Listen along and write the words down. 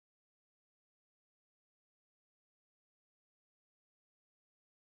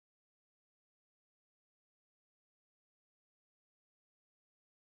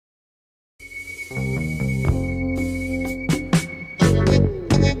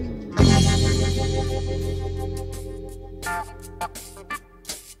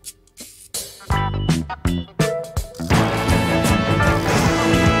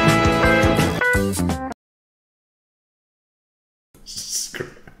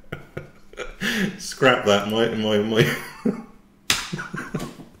Scrap that.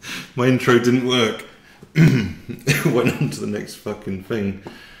 My intro didn't work. Went on to the next fucking thing.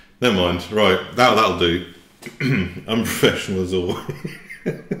 Never mind. Right, that'll do. I'm professional as always.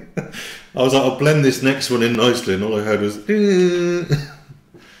 I was like, I'll blend this next one in nicely, and all I heard was didn't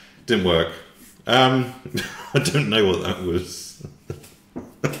work. I don't know what that was.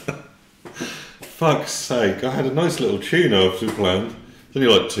 Fuck's sake! I had a nice little tune after planned. It's only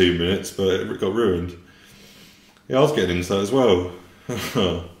like 2 minutes, but it got ruined. Yeah, I was getting into that as well.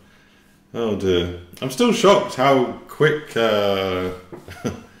 Oh dear! I'm still shocked how quick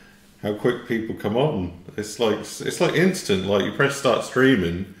people come on. It's like instant. Like you press start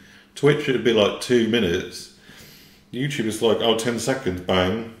streaming. Twitch it'd be like 2 minutes. YouTube is like 10 seconds,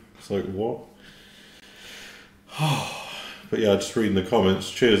 bang. It's like what? But yeah, just reading the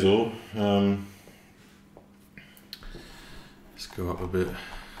comments. Cheers all. Let's go up a bit.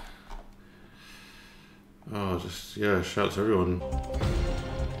 Oh, just yeah, shout to everyone.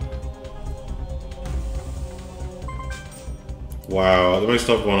 Wow, the most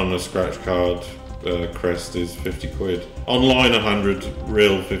I've won on a scratch card crest is 50 quid. Online 100,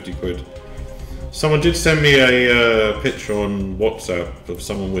 real 50 quid. Someone did send me a picture on WhatsApp of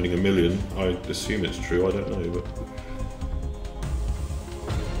someone winning $1 million. I assume it's true, I don't know, but...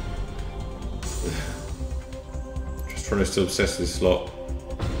 Just trying to still assess this slot.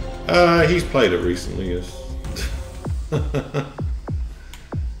 He's played it recently, yes.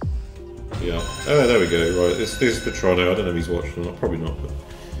 Yeah. Oh, there we go. Right, this is Petrano. I don't know if he's watched or not. Probably not. But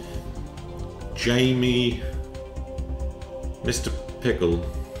Jamie, Mr. Pickle.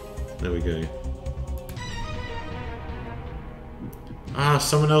 There we go.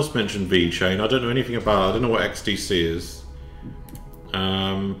 Someone else mentioned V-Chain. I don't know anything about it. I don't know what XDC is.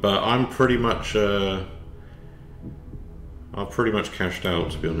 But I'm pretty much. I've pretty much cashed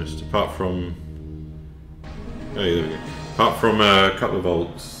out, to be honest. Apart from. Oh, there we go. Apart from a couple of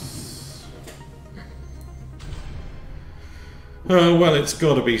volts. Well, it's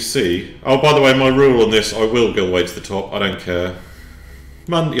got to be C. Oh, by the way, my rule on this, I will go away to the top. I don't care.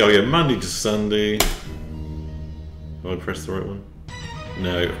 Monday, oh yeah, Monday to Sunday. Oh, I pressed the right one?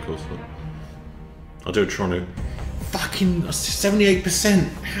 No, of course not. I'll do a Trono. Fucking 78%.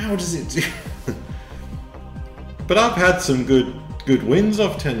 How does it do? But I've had some good wins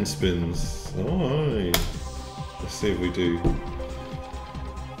off 10 spins. Oh, let's see if we do.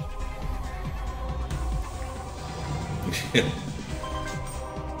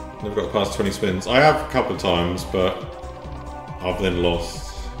 Never got past 20 spins. I have a couple of times, but I've then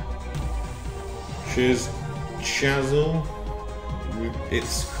lost. Cheers, Chazzle.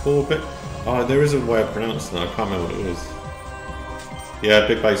 It's Corbett. Oh, there is a way of pronouncing that. I can't remember what it was. Yeah,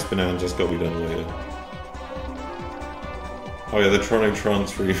 Big Bass Banana just got to be done later. Oh yeah, the Toronto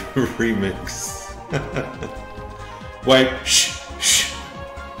Trance remix. Wait, shh.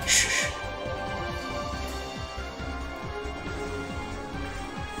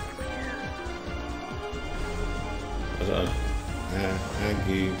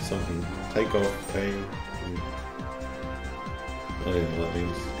 Aggie something. Take off, pay. I don't know what that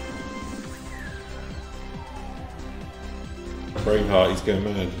means. Braveheart, he's going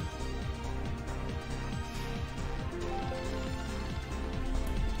mad.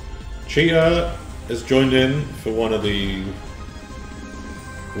 Cheetah has joined in for one of the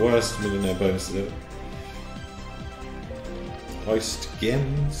worst millionaire bonuses ever. Iced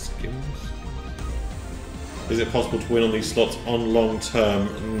Skims? Is it possible to win on these slots on long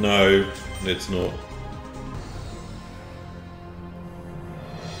term? No, it's not.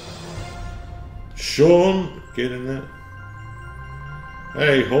 Sean, get in there.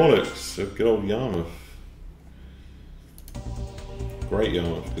 Hey, Horlicks, a good old Yarmouth. Great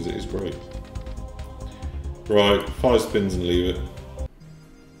Yarmouth, because it is great. Right, 5 spins and leave it.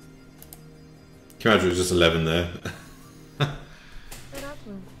 Can you imagine it was just 11 there?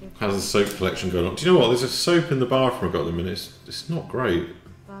 How's the soap collection going on? Do you know what? There's a soap in the bathroom I've got at the minute. It's not great.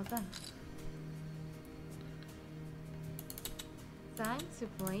 Well,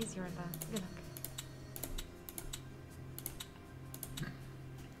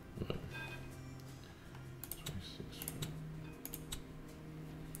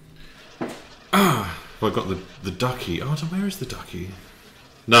 I got the ducky. Oh, where is the ducky?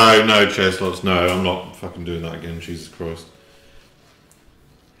 No, chair slots. No, I'm not fucking doing that again. Jesus Christ.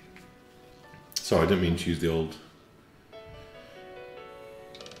 Sorry, I didn't mean to use the old.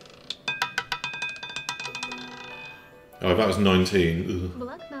 Oh, that was 19. Ugh.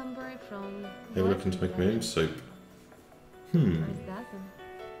 Black number from. They were looking to make my own soap.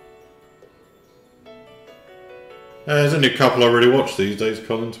 There's only a couple I really watch these days,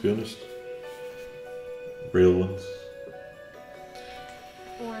 Colin, to be honest. Real ones.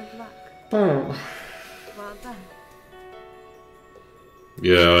 Or black. Oh. Well done.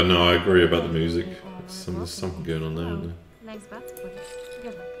 Yeah, no, I agree about the music. There's something going on there, isn't there? Next bet, please.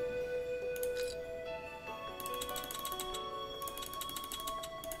 Good luck.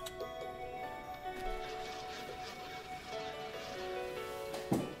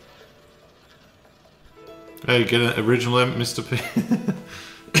 Hey, get an original Mr. P.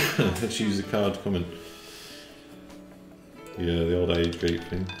 Let's use the card comment. Yeah, the old age gate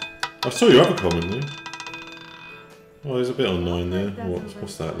thing. I saw your other comment there. Oh, there's a bit on 9 there.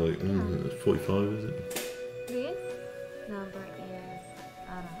 What's that like? 45, is it? This number is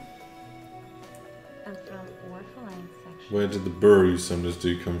and from orphan section. Where did the burr sometimes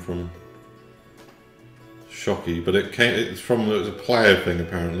do come from? Shocky, but it's from it was a player thing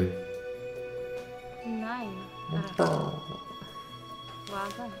apparently. 9. Well done.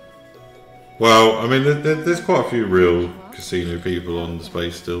 Well, I mean, there's quite a few real casino people on the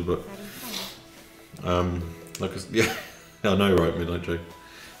space still, but yeah, I know, right? Midnight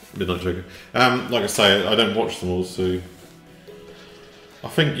Joker. Like I say, I don't watch them all, so I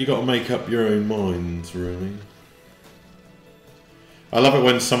think you got to make up your own minds, really. I love it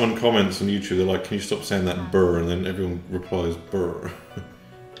when someone comments on YouTube. They're like, "Can you stop saying that burr?" And then everyone replies burr.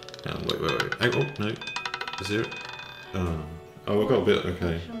 Wait. Oh no, is there? Oh, I've got a bit.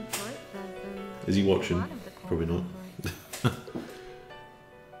 Okay. Is he watching? Probably not.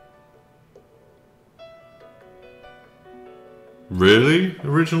 Really?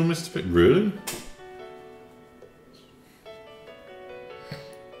 Original Mr. Pick? Really?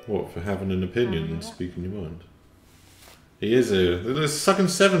 What, for having an opinion and speaking your mind? He is a... There's second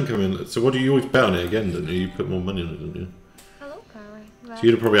 7 coming. So what do you always bet on it again, don't you? You put more money on it, don't you? Hello, Carly. So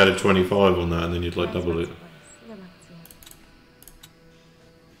you'd have probably added 25 on that and then you'd like double it.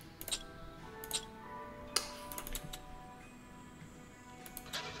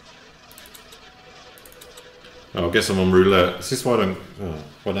 Oh, I guess I'm on roulette. This is why I don't... Oh,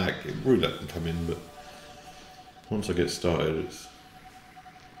 well, that roulette can come in, but... Once I get started, it's...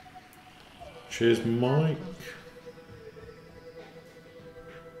 Cheers, Mike.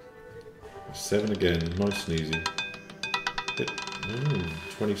 7 again. Nice and easy.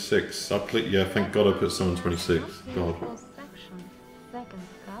 26. I click... Yeah, thank God I put someone 26. God. Second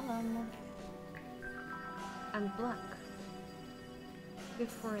column. And black.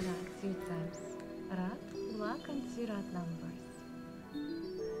 Before that, 2 times. Red, black, and 2 red numbers.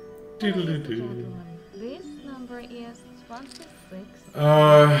 This number is 26.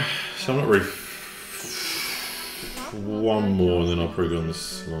 So I'm not really... One more, and then I'll put it on the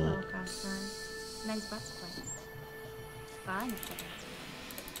slot. Next bus please. Fine.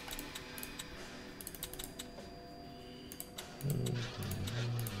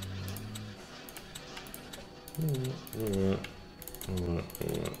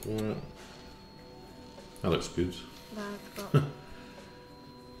 Alright. That looks good. Let's go.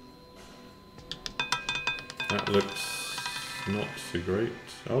 That looks not so great.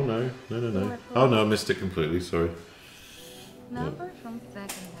 Oh no. Oh no, I missed it completely, sorry. Number from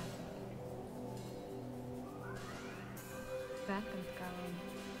second level. Second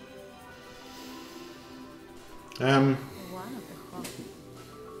column. One of the holes.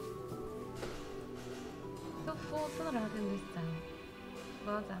 So false and red in this time.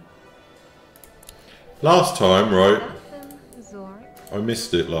 Well done. Last time, right? Zor. I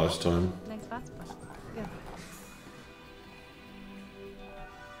missed it last time. Next fast part. Good.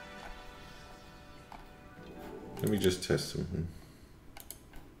 Let me just test something.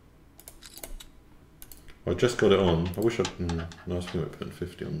 I just got it on. I wish I'd... No, I was thinking about putting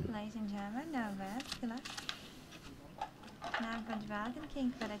 50 on. Ladies and gentlemen, now bad. Good luck. Now for Dragon,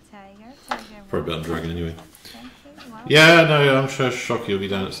 King for the Tiger. Tiger Probably better than Dragon anyway. Thank you. Well, Yeah, no, I'm sure Shocky will be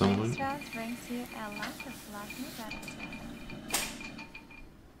down at some point. Next round brings you a lot of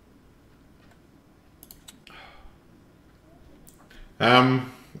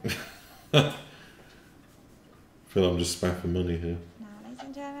luck. Feel I'm just spaffing money here. Now, ladies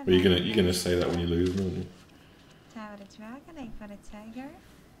and gentlemen, But you're gonna say that when you lose, aren't you? Tower the Dragon, King for the Tiger.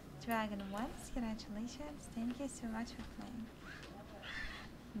 Dragon 1, congratulations. Thank you so much for playing.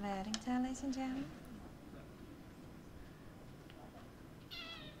 Wedding time, ladies and gentlemen.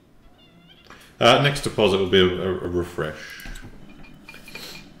 Next deposit will be a refresh.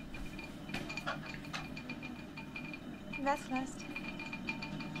 That's last.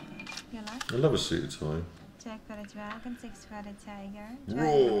 Your luck. I love a suited tie. Jack for the Dragon, 6 for the Tiger.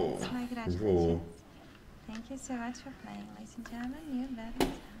 Raw. My congratulations. Raw. Thank you so much for playing, ladies and gentlemen. New wedding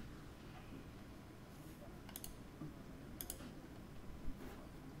time.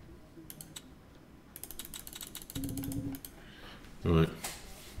 Right.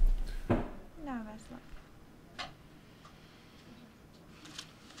 Nervous look.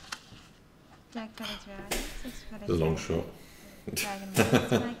 Jack for the dragon, 6 for the The long tiger. shot. Dragon once,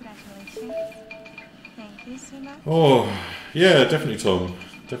 my congratulations. Thank you so much. Oh, yeah, definitely, Tom.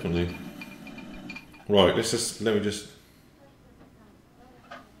 Definitely. Right, let me just...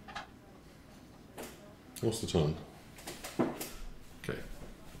 What's the time? Okay.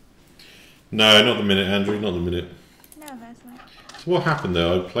 No, not the minute, Andrew, not the minute. Nervous look. So what happened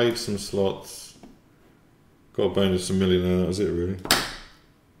there? I played some slots, got a bonus of millionaire, that was it really.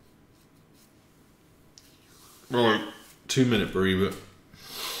 Right, 2 minute bereaver.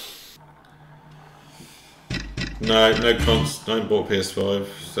 No cons, don't bought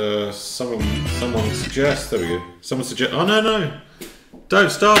PS5. Someone suggests, there we go. Someone suggest, oh no,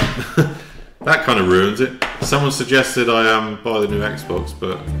 don't stop. That kind of ruins it. Someone suggested I buy the new Xbox,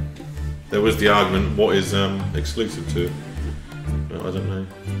 but there was the argument, what is exclusive to it? I don't know.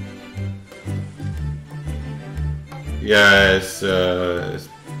 Yeah, it's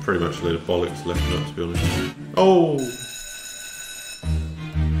pretty much a load of bollocks left and up, to be honest. Oh!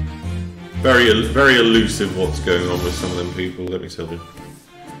 Very elusive what's going on with some of them people, let me tell you.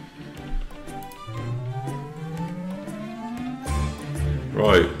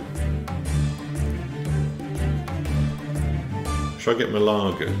 Right. Should I get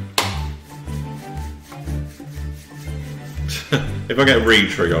Malaga? If I get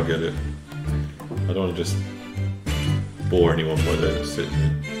re-trig, I'll get it. I don't want to just bore anyone by letting it sit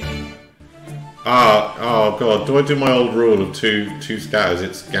here. Oh god, do I do my old rule of two scatters?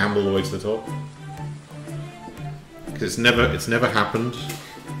 It's gamble all the way to the top? Because it's never happened.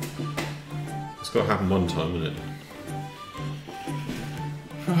 It's got to happen one time, isn't it?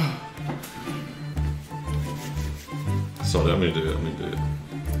 Sorry, I'm going to do it.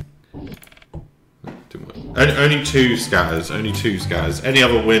 Only two scatters. Any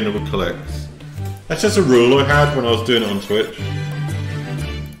other win would collect. That's just a rule I had when I was doing it on Twitch.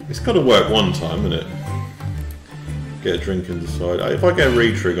 It's got to work one time, isn't it? Get a drink and decide. If I get a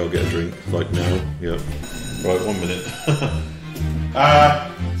re-trig, I'll get a drink. Like now. Yep. Right, 1 minute.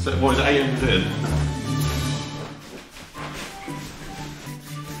 So what is it, 8 hours in?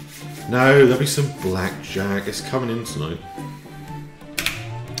 No, there'll be some blackjack. It's coming in tonight.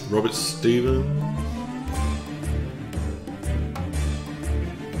 Robert Stevens.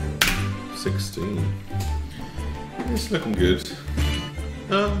 16. It's looking good.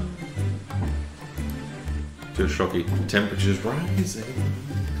 Just shocky. Temperatures rising.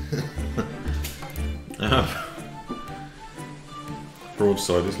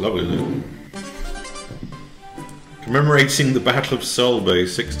 Broadside is lovely, isn't it? Commemorating the Battle of Solbay,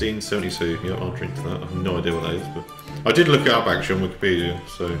 1672. Yeah, I'll drink to that. I have no idea what that is, but I did look it up actually on Wikipedia,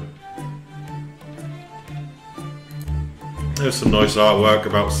 so there's some nice artwork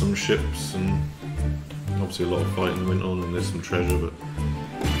about some ships, and obviously a lot of fighting went on, and there's some treasure, but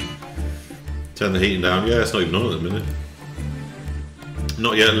turn the heating down. Yeah, it's not even on at the minute.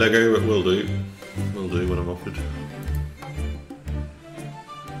 Not yet Lego, but will do. Will do when I'm offered.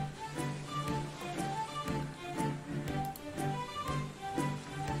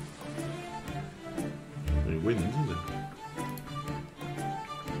 He wins, isn't it?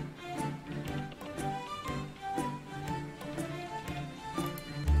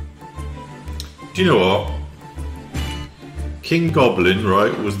 Do you know what? King Goblin,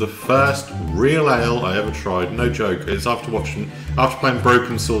 right, was the first real ale I ever tried. No joke. It's after playing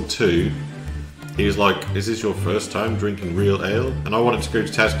Broken Sword 2. He was like, "Is this your first time drinking real ale?" And I wanted to go to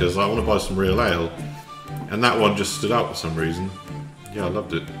Tesco's. I want to buy some real ale, and that one just stood out for some reason. Yeah, I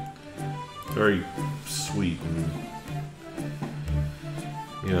loved it. Very sweet and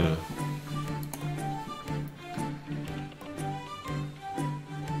yeah.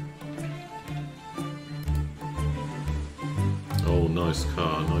 Oh, nice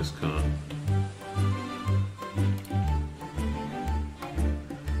car, nice car.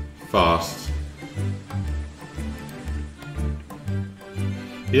 Fast.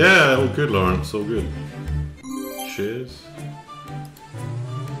 Yeah, all good, Lawrence, all good. Cheers.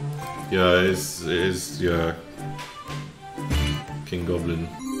 Yeah, it is, yeah. King Goblin.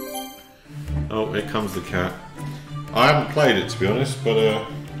 Oh, here comes the cat. I haven't played it, to be honest, but,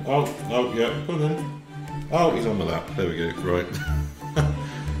 oh, yeah, put it in. Oh, he's on my lap. There we go. Right.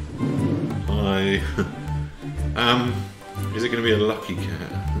 Hi. Is it going to be a lucky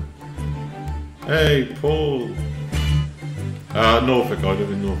cat? Hey, Paul. Norfolk. I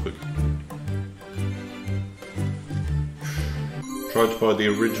live in Norfolk. Tried to buy the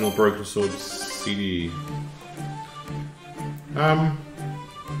original Broken Sword CD.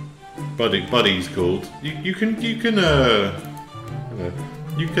 Buddy's called. You can Hello.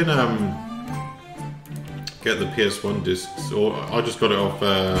 You can get the PS1 discs, or I just got it off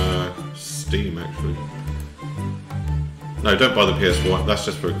Steam actually. No, don't buy the PS1. That's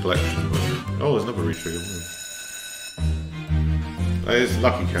just for a collection. Oh, there's another retrigger. There's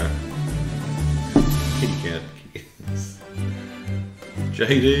Lucky Cat. Kitty cat.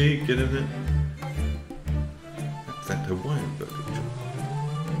 JD, get in there. That's a wine picture.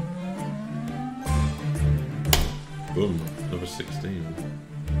 Boom, number 16.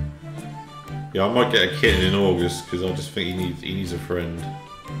 Yeah, I might get a kitten in August because I just think he needs a friend.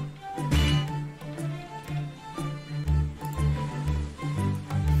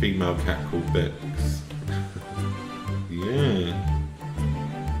 Female cat called Bex. Yeah.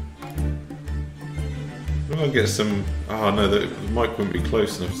 I'll get some. Oh no, the mic wouldn't be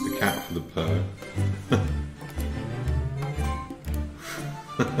close enough to the cat for the purr.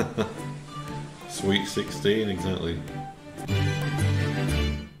 Sweet 16, exactly.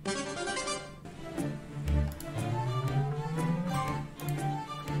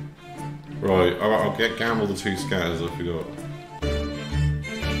 Right, I'll get gamble the 2 scatters, I forgot.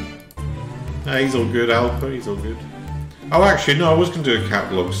 Hey, he's all good, Alpha, he's all good. Oh, actually, no, I was going to do a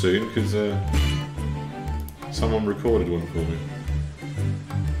cat vlog soon, because someone recorded one for me.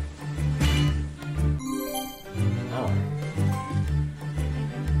 Oh.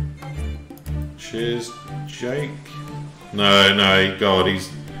 Cheers, Jake. No, God, he's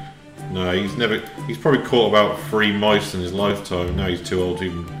probably caught about 3 mice in his lifetime. Now he's too old to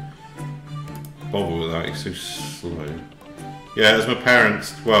even bother with that. He's so slow. Yeah, as my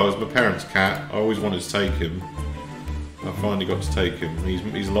parents' cat. I always wanted to take him. I finally got to take him.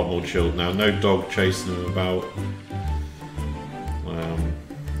 He's a lot more chilled now. No dog chasing him about.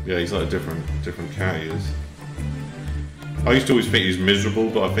 Yeah, he's like a different cat. He is. I used to always think he was miserable,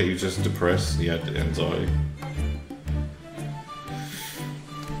 but I think he was just depressed. He had anxiety.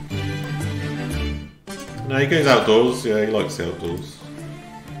 No, he goes outdoors. Yeah, he likes the outdoors.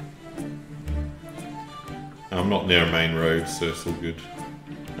 I'm not near a main road, so it's all good.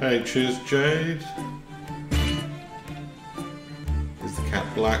 Hey, cheers, Jade. Is the cat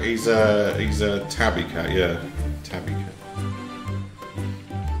black? He's a tabby cat. Yeah, tabby cat.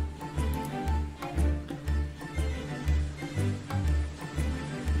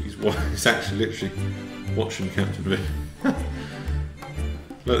 He's actually literally watching Captain Blue.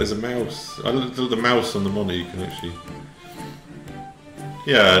 Look, there's a mouse. I looked at the mouse on the monitor. You can actually.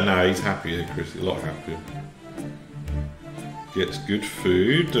 Yeah, no, he's happier, Chris. A lot happier. Gets good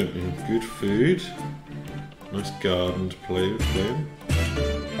food, don't you? Good food. Nice garden to play with him.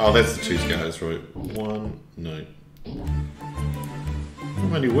 Oh, there's the 2 scatters, right? 1, no. How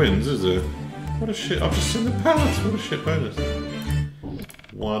many wins is there? What a shit. I've just seen the pallets. What a shit bonus.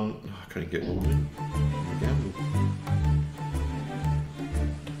 1. Oh, I can't get 1 win. Gamble.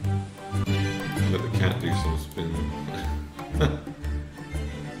 Let the cat do some spin.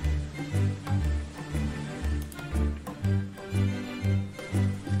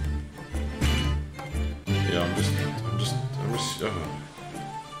 Yeah, I'm just. Oh.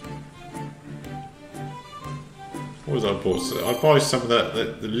 What was I bought? So I buy some of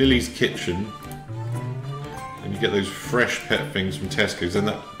the Lily's Kitchen, and you get those fresh pet things from Tesco's. And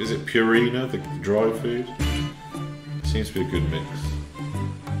that is it Purina, the dry food. Seems to be a good mix.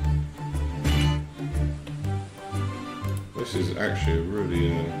 This is actually a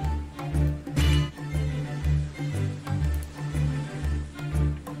really.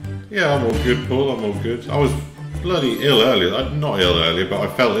 Yeah, I'm all good, Paul. I'm all good. I was bloody ill earlier. Not ill earlier, but I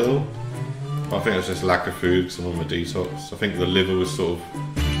felt ill. But I think it was just lack of food because I'm on my detox. I think the liver was sort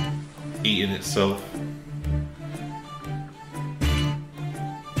of eating itself.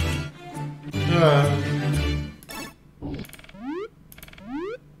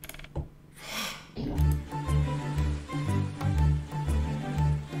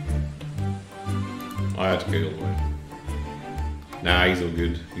 I had to go all the way. Nah, he's all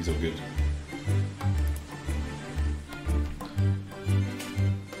good. He's all good.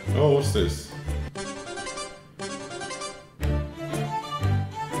 Oh, what's this?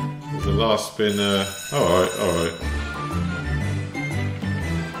 The last spin. Alright, alright.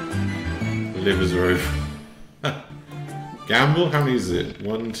 The livers are over. Gamble? How many is it?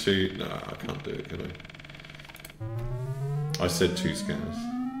 1, 2. No, I can't do it, can I? I said 2 scanners.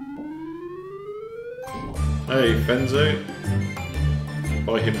 Hey, Fenzo.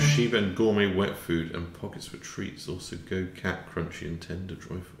 Buy him Shiba and gourmet wet food and pockets for treats. Also go cat crunchy and tender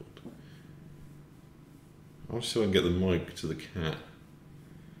dry food. I'll see if I can get the mic to the cat.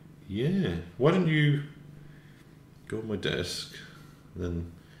 Yeah. Why don't you go on my desk?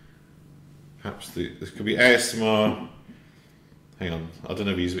 Then perhaps this could be ASMR Hang on. I don't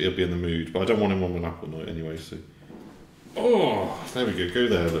know if he'll be in the mood, but I don't want him on my lap all night anyway, so... Oh! There we go. Go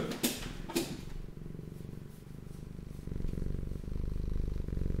there, look.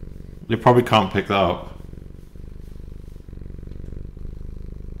 You probably can't pick that up.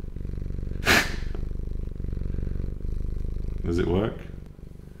 Does it work?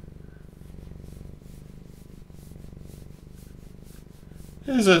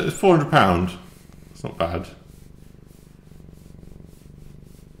 It's £400. It's not bad.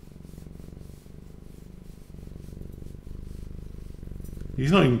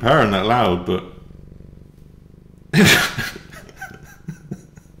 He's not even purring that loud, but...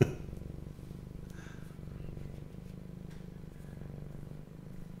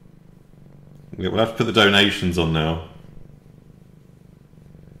 Yeah, we'll have to put the donations on now.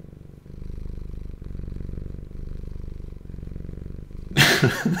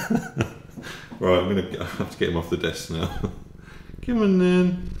 Right, I have to get him off the desk now. Come on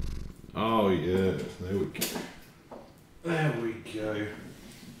then. Oh yeah, there we go. There we go.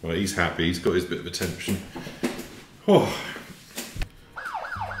 Right, he's happy. He's got his bit of attention. Oh.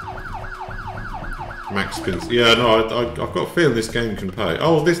 Max spins. Yeah, no, I've got a feeling this game can pay.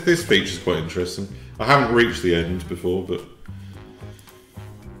 Oh, this feature's quite interesting. I haven't reached the end before, but...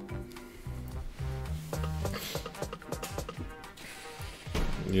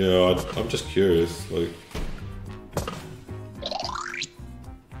 Yeah, I'm just curious, like...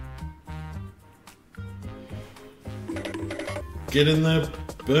 Get in there,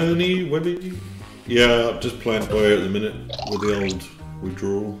 Bernie, Webby. Yeah, I'm just playing away at the minute with the old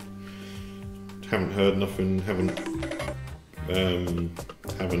withdrawal. Haven't heard nothing, haven't,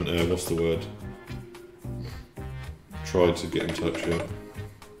 what's the word? Tried to get in touch yet.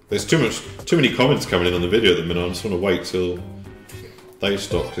 There's too many comments coming in on the video at the minute. I just want to wait till they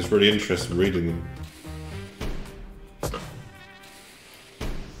stop, because it's really interesting reading them.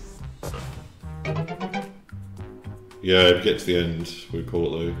 Yeah, if we get to the end, we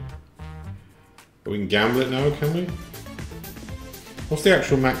call it though. We can gamble it now, can we? What's the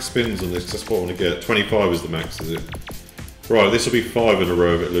actual max spins on this? That's what I want to get. 25 is the max, is it? Right, this will be 5 in a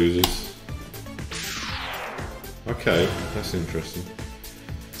row if it loses. Okay, that's interesting.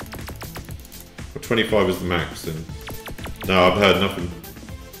 Well, 25 is the max then. No, I've heard nothing.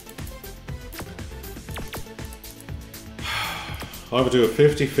 Either do a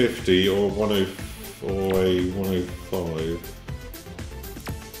 50-50 or a 105.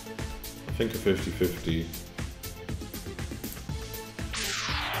 I think a 50-50.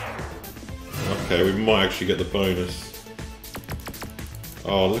 Okay, we might actually get the bonus.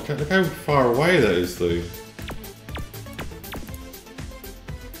 Oh, look how far away that is, though.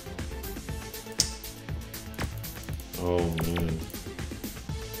 Oh man.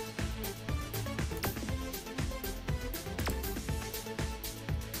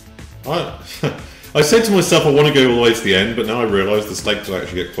 I said to myself I want to go all the way to the end, but now I realise the stakes will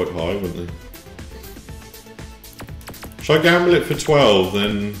actually get quite high, wouldn't they? Should I gamble it for 12,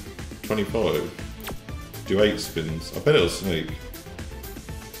 then 25? Do 8 spins? I bet it'll snake.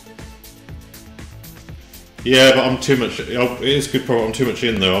 Yeah, but I'm too much. It is good. Probably I'm too much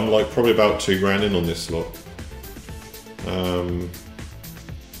in though. I'm like probably about £2 grand in on this slot.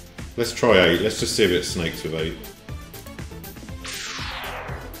 Let's try 8. Let's just see if it snakes with 8.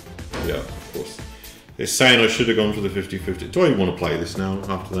 Yeah, of course. It's saying I should have gone for the 50-50. Do I even want to play this now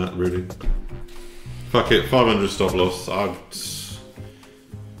after that, really? Fuck it, 500 stop loss. I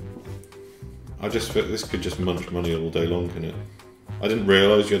just think this could just munch money all day long, can it? I didn't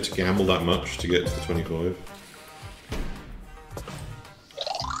realise you had to gamble that much to get to the 25.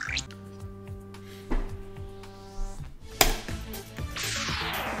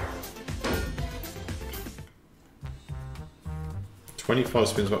 $25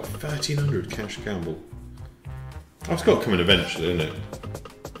 spins about 1,300 cash gamble. Oh, it's got to come in eventually, isn't it?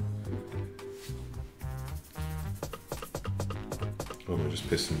 Oh, we're just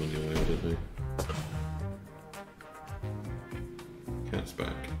pissing money away, I don't know. Cat's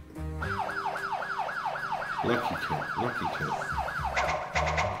back. Lucky cat, lucky cat.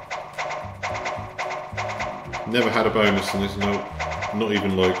 Never had a bonus on this, no. Not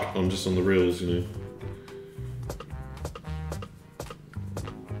even like, I'm just on the reels, you know.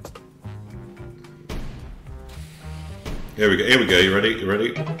 Here we go, you ready? You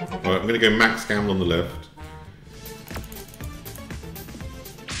ready? Alright, I'm gonna go max gamble on the left.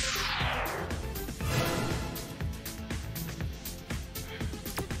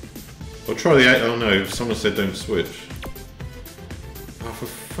 I'll try the 8. Oh no, someone said don't switch. Oh, for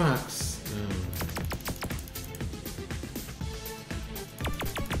fuck's...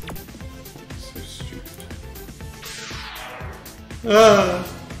 So stupid. Ah,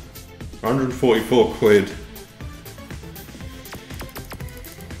 144 quid.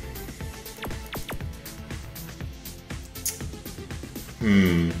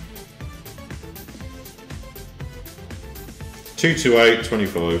 Hmm. 228,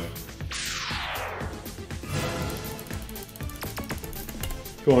 25.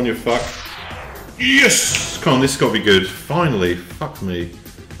 Go on, you fuck. Yes! Come on, this has got to be good. Finally. Fuck me.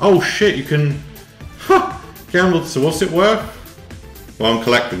 Oh shit, you can... Gamble. So what's it worth? Well, I'm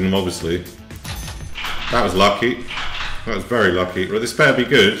collecting them, obviously. That was lucky. That was very lucky. Well, this better be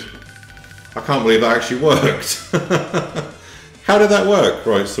good. I can't believe that actually worked. How did that work?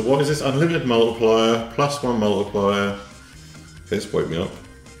 Right, so what is this? Unlimited multiplier, +1 multiplier. This woke me up.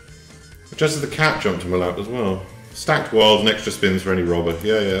 Just as the cat jumped in my lap as well. Stacked wilds and extra spins for any robber.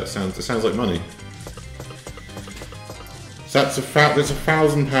 Yeah, it sounds like money. So that's there's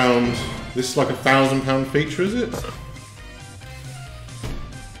 £1,000. This is like a £1,000 feature, is it?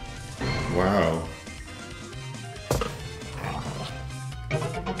 Wow.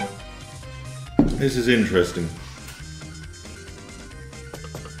 This is interesting.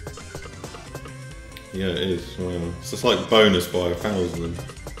 Yeah, it is. Wow. It's just like bonus by 1,000.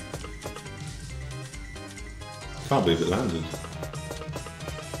 Can't believe it landed.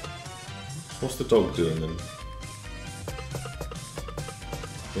 What's the dog doing then?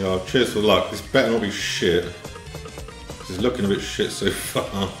 Yeah, cheers for luck. This better not be shit. This is looking a bit shit so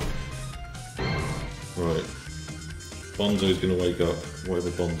far. Right. Bonzo's gonna wake up. Whatever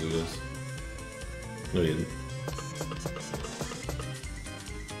Bonzo does. No, he didn't.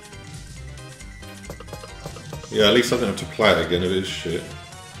 Yeah, at least I don't have to play it again if it is shit.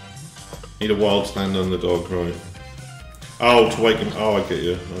 Need a wild stand on the dog, right. Oh, to wake him. Oh, I get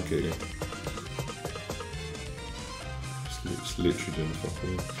you. I get you. It's literally doing fuck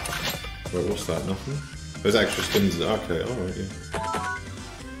all. Right, what's that? Nothing? There's extra spins. Okay, alright, yeah.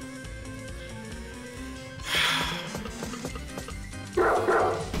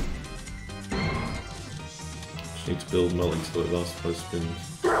 Just need to build multi until it lasts 5 spins.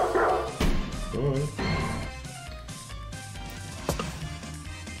 Alright.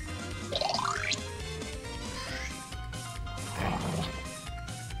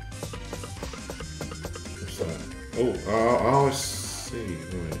 Oh, I see,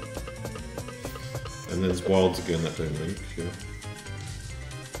 right. And there's wilds again that don't link, yeah.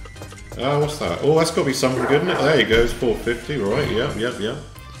 Oh, what's that? Oh, that's got to be something good, isn't it? There you go, it's 450, right, yep.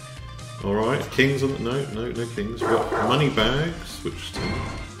 Alright, kings on the... No kings. We've got money bags, which...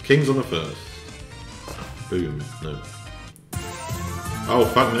 Kings on the first. Boom, no. Oh,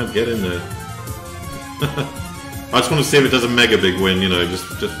 fuck man, get in there. I just want to see if it does a mega big win, you know, just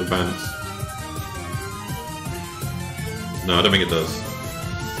for bants. No, I don't think it does.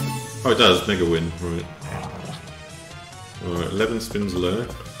 Oh, it does. Mega win. Right. Alright, 11 spins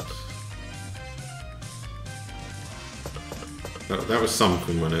left. That was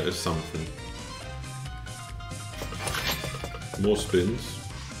something, wasn't it? It's something. More spins.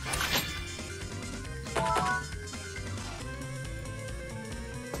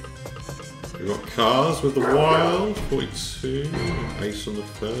 We've got cars with the wild. 42. Ace on the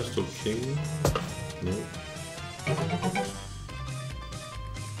first or king. No.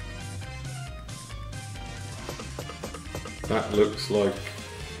 That looks like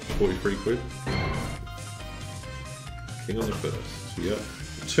 43 quid. King on the first, yep.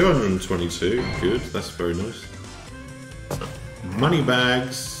 222, good, that's very nice. Money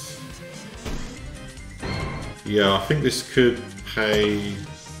bags. Yeah, I think this could pay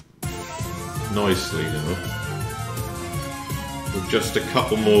nicely now. With just a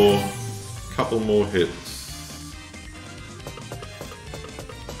couple more hits.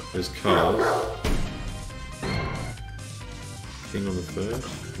 There's cars. King on the first?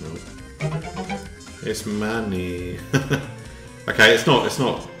 No. It's money. Okay, it's not.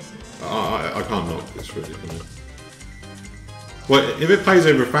 I can't knock this really, can I? Well, if it pays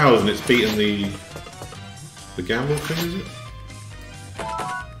over 1,000, it's beating the gamble thing, is it?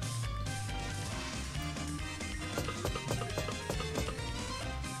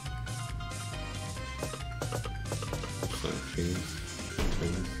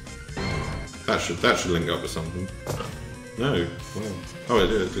 That should link up with something. No. Wow. Oh, it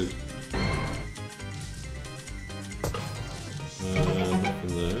did.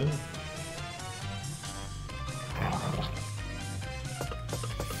 Nothing there.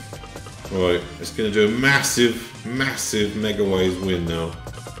 Right, it's going to do a massive Mega Waves win now.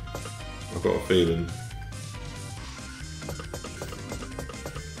 I've got a feeling.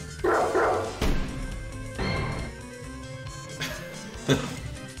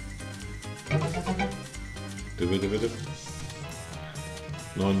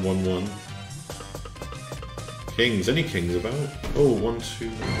 911. Kings, any kings about? Oh, 1, 2.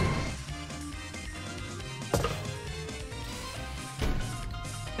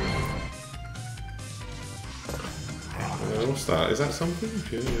 What's that? Is that something?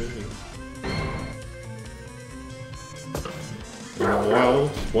 Yeah.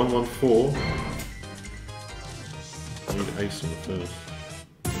 Wild, 114. I need ace on the first.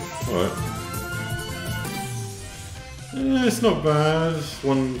 Alright. Yeah, it's not bad.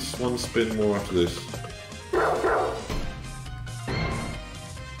 One spin more after this.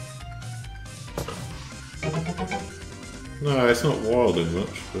 No, it's not wilding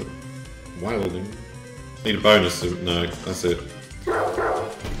much, but wilding. Need a bonus. No, that's it.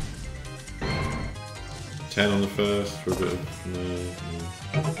 10 on the first for a bit of...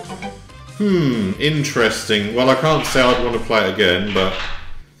 No. Interesting. Well, I can't say I'd want to play it again, but...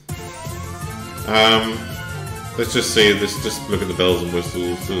 let's just see this. Just look at the bells and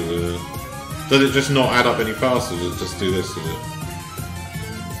whistles. Does it just not add up any faster? Does it just do this, does it?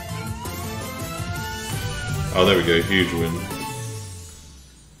 Oh, there we go. Huge win.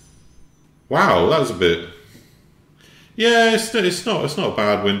 Wow, that was a bit... Yeah, it's not a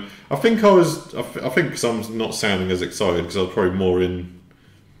bad win. I think because I'm not sounding as excited because I was probably more in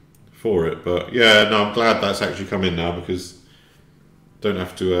for it. But yeah, no, I'm glad that's actually come in now because don't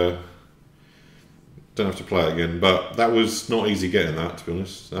have to play it again. But that was not easy getting that, to be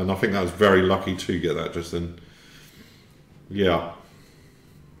honest. And I think that was very lucky to get that just then. Yeah.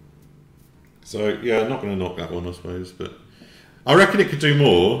 So yeah, not going to knock that one, I suppose. But I reckon it could do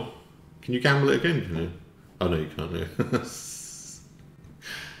more. Can you gamble it again? Can you? Oh no, you can't.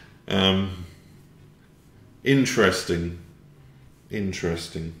 No. Interesting.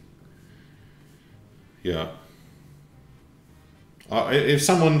 Yeah. If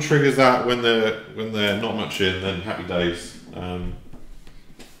someone triggers that when they're not much in, then happy days.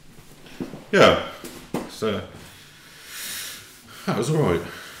 Yeah. So that was all right.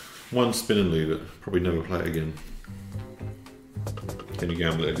 One spin and leave it. Probably never play it again. Can you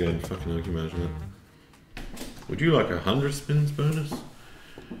gamble it again? Fucking hell, can you imagine that? Would you like 100 spins bonus?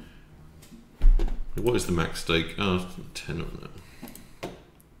 What is the max stake? Oh, 10 on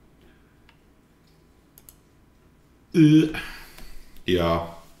that. Yeah.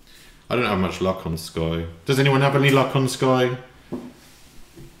 I don't have much luck on Sky. Does anyone have any luck on Sky?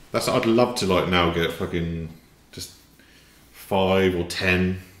 I'd love to like now get fucking just 5 or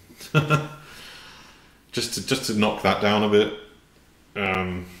 10. just to knock that down a bit.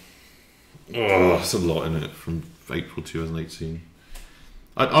 Oh, that's a lot in it from April 2018.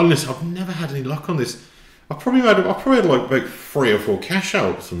 Honestly, I've never had any luck on this. I've probably had like 3 or 4 cash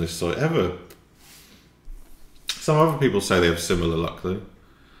outs on this site ever. Some other people say they have similar luck though.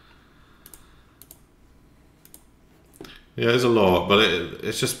 Yeah, there's a lot, but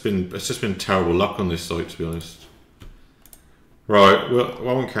it's just been terrible luck on this site, to be honest. Right, well, I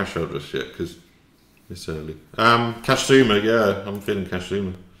won't cash out just yet because it's early. Cash Zuma, yeah, I'm feeling Cash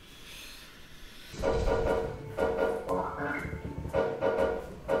Zuma.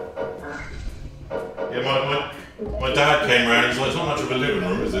 Yeah, my dad came round. He's like, "It's not much of a living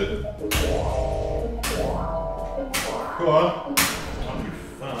room, is it?" Go on. Oh, you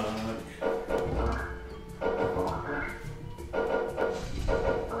fuck.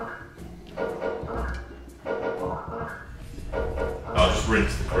 I'll just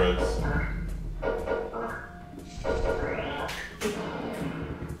rinse the creds.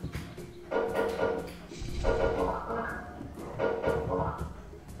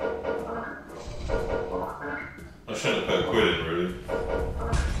 I shouldn't have put a quid in, really.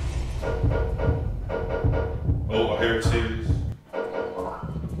 Oh, I hear it too.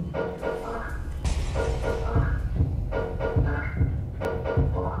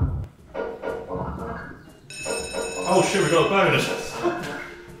 Oh shit, we got a bonus.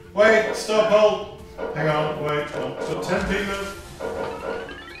 Wait, stop, hold. Hang on, wait. So 10 people.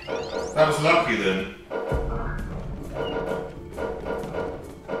 That was lucky then.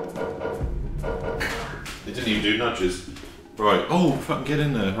 It didn't even do nudges. Right, oh, fucking get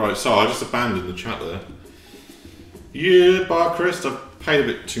in there. Right, so I just abandoned the chat there. Yeah, Bar Chris, I've paid a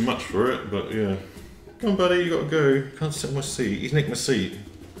bit too much for it, but yeah. Come on, buddy, you gotta go. Can't sit in my seat. He's nicked my seat.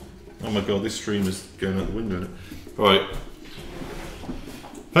 Oh my god, this stream is going out the window, isn't it? Right.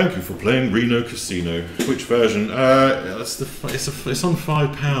 Thank you for playing Reno Casino. Which version? It's on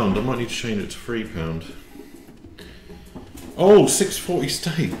 £5. I might need to change it to £3. Oh, 640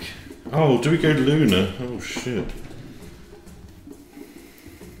 stake. Oh, do we go Luna? Oh shit.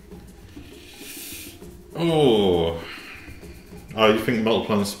 Oh. Oh, you think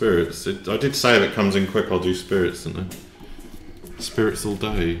multiplying spirits? I did say if it comes in quick, I'll do spirits, didn't I? Spirits all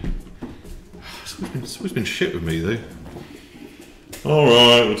day. It's always been shit with me though.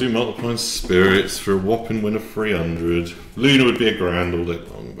 Alright, we'll do multiplying spirits for a whopping win of 300. Luna would be a grand all day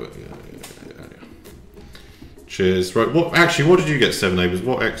long, but yeah. Cheers. Right, what did you get, Seven Neighbours?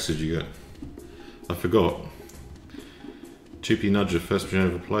 What X did you get? I forgot. 2p Nudger, first version I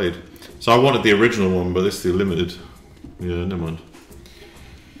ever played. So I wanted the original one, but this is the limited. Yeah, never mind.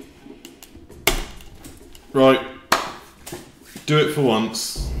 Right. Do it for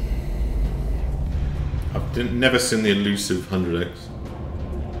once. I've never seen the elusive 100x.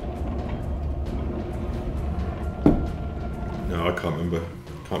 No, I can't remember.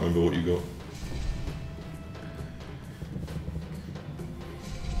 Can't remember what you got.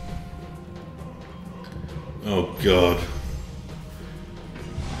 Oh god.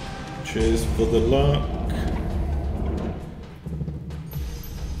 Cheers for the luck.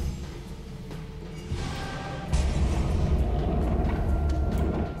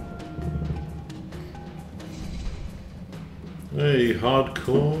 Hey,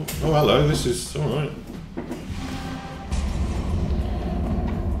 hardcore. Oh, hello, this is alright.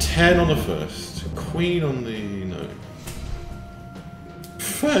 10 on the first. Queen on the... no.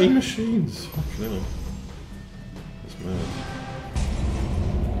 30 machines. Fucking hell. That's mad.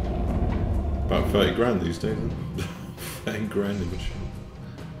 About 30 grand these days, isn't it? 30 grand in machine.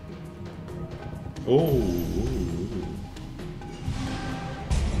 Oh. Ooh.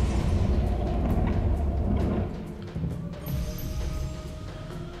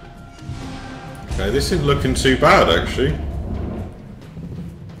 Okay, this isn't looking too bad actually.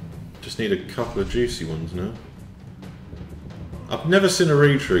 Just need a couple of juicy ones now. I've never seen a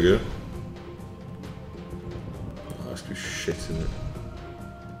re-trigger. Oh, that's good shit, isn't it?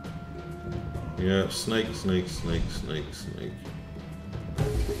 Yeah, snake, snake, snake, snake, snake.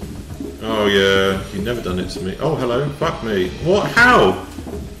 Oh yeah, you've never done it to me. Oh hello, fuck me. What? How?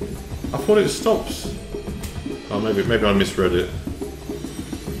 I thought it stops. Oh, maybe I misread it.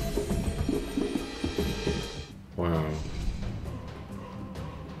 Wow.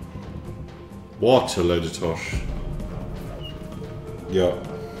 What a load of tosh. Yeah.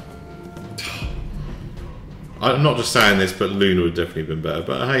 I'm not just saying this, but Luna would definitely have been better.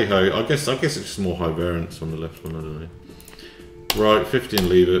 But hey ho, I guess it's just more high variance on the left one, I don't know. Right, 50 and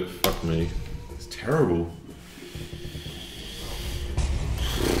leave it. Fuck me. It's terrible.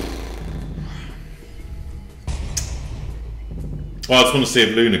 Well, I just want to see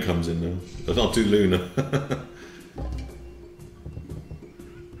if Luna comes in now. I'll do Luna.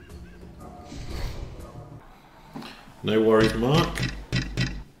 No worries, Mark.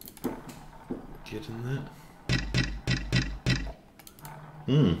 Get in there.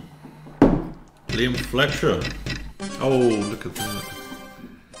 Liam Fletcher. Oh, look at that.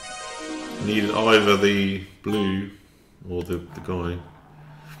 Needed either the blue or the guy.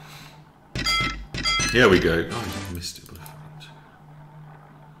 Here we go. Oh, I missed it.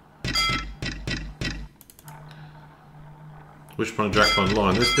 Which one Jack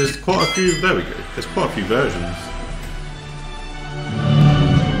Online? There's quite a few. There we go. There's quite a few versions.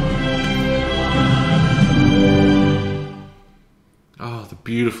 Ah, the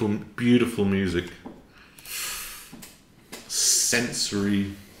beautiful, beautiful music.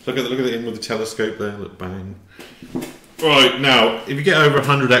 Sensory. Look at it in with the telescope there. Look, bang. Right now, if you get over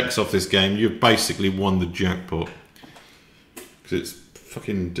 100x off this game, you've basically won the jackpot. Because it's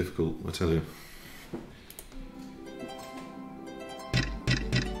fucking difficult, I tell you.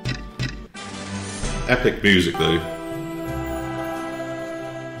 Epic music though.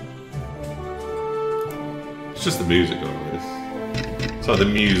 It's just the music, always. It's like the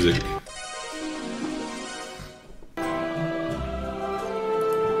music.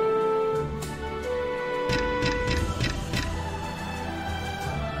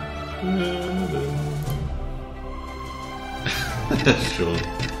 Sure.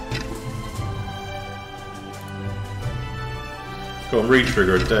 Go on,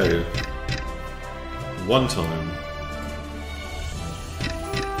 re-trigger a day. One time.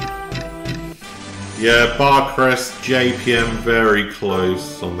 Yeah, Barcrest, JPM, very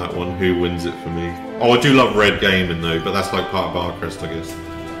close on that one. Who wins it for me? Oh, I do love Red Gaming though, but that's like part of Barcrest, I guess.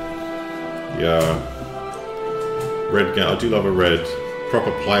 Yeah. Red Game. I do love a red.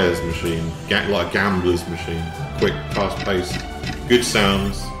 Proper player's machine. Like a gambler's machine. Quick, fast paced. Good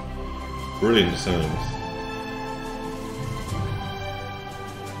sounds. Brilliant sounds.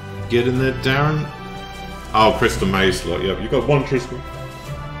 Get in there, Darren. Oh, Crystal Maze slot. Yep, you got one Crystal.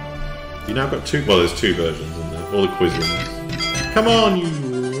 You now got two. Well, there's two versions in there. All the quiz ones. Come on, you.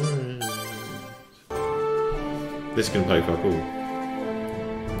 This can play fuck all.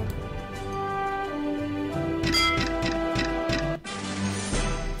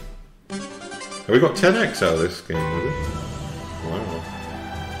 we got 10x out of this game, have we? Wow.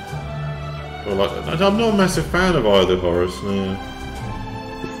 Well, like, I'm not a massive fan of either Horus, no.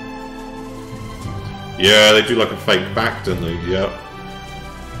 Yeah, they do like a fake back, don't they? Yep.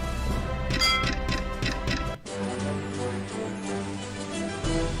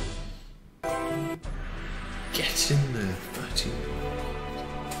 Get in there, buddy.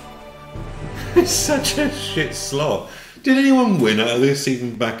 It's such a shit slot. Did anyone win out of this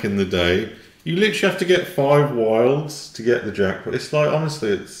even back in the day? You literally have to get 5 wilds to get the jackpot. It's like,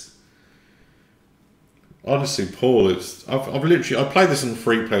 honestly, Paul, I played this on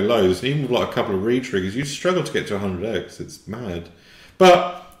free play lows, and even with like a couple of re-triggers, you struggle to get to 100x. It's mad.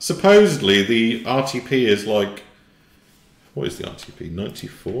 But supposedly the RTP is like, what is the RTP?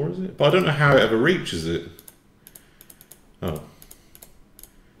 94, is it? But I don't know how it ever reaches it. Oh,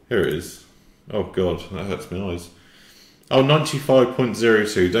 here it is. Oh god, that hurts my eyes. Oh,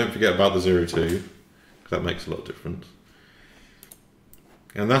 95.02. Don't forget about the 02. That makes a lot of difference.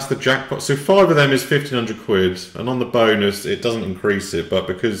 And that's the jackpot. So 5 of them is 1,500 quid. And on the bonus, it doesn't increase it, but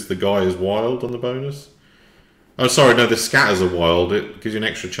because the guy is wild on the bonus. Oh, sorry, no, the scatters are wild. It gives you an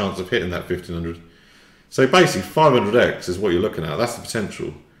extra chance of hitting that 1,500. So basically, 500x is what you're looking at. That's the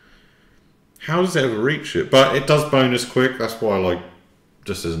potential. How does it ever reach it? But it does bonus quick. That's why I like,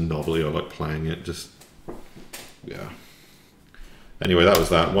 just as a novelty, I like playing it. Just, yeah. Anyway, that was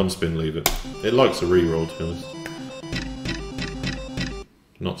that. 1 spin, leave it. It likes a reroll, to be honest.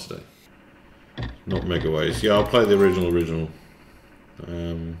 Not today. Not Mega Ways. Yeah, I'll play the original.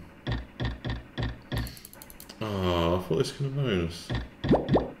 Oh, I thought this could have bonus.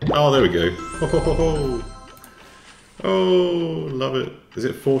 Oh, there we go. Oh, love it. Is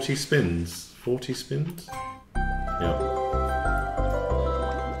it 40 spins? 40 spins? Yeah.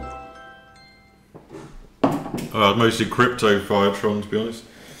 Mostly crypto Firetron, to be honest.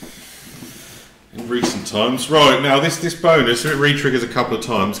 In recent times. Right, now this bonus, if it re-triggers a couple of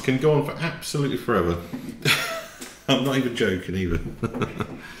times, can go on for absolutely forever. I'm not even joking either.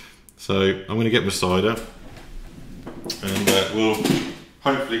 So, I'm going to get my cider. And we'll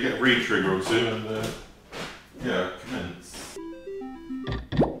hopefully get a re-trigger or two and, yeah, commence.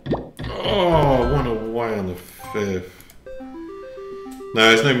 Oh, 1 away on the 5th. No,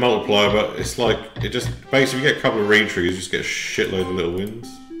 there's no multiplier, but it's like, it just, basically you get a couple of re-triggers, you just get a shitload of little wins.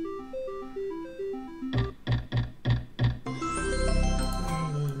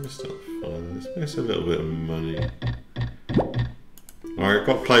 It's a little bit of money. Alright, I've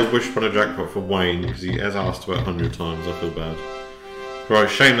got to play Wish upon a Jackpot for Wayne because he has asked about 100 times. I feel bad. Right,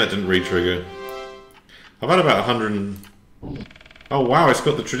 shame that didn't re-trigger. I've had about 100 and... Oh wow, it's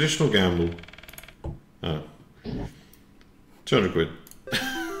got the traditional gamble. Oh. 200 quid.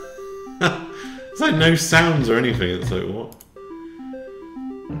 It's like no sounds or anything. It's like, what?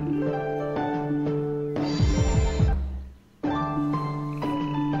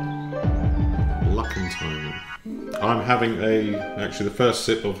 I'm having actually the first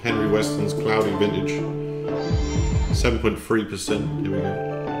sip of Henry Weston's Cloudy Vintage. 7.3%, here we go.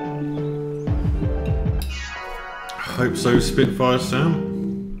 Hope so, Spitfire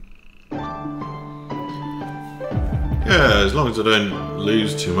Sam. Yeah, as long as I don't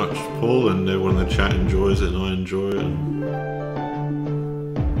lose too much, Paul, and everyone in the chat enjoys it and I enjoy it.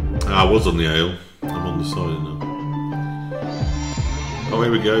 I was on the ale, I'm on the cider now. Oh,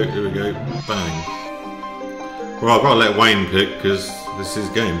 here we go, bang. Well, I've got to let Wayne pick because this is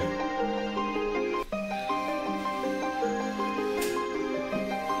his game.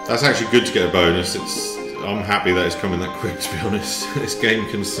 That's actually good to get a bonus. I'm happy that it's coming that quick, to be honest. This game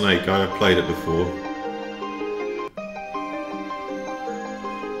can snake. I have played it before.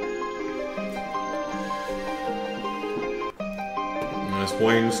 That's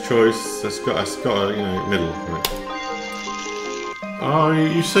Wayne's choice. That's got a, you know, middle. Right. Oh,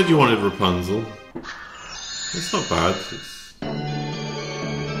 you said you wanted Rapunzel. It's not bad. It's...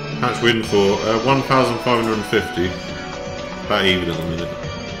 How much win for? 1,550. About even at the minute.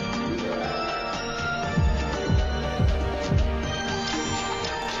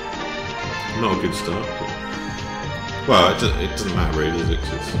 Not a good start. But... Well, it doesn't matter really, does it?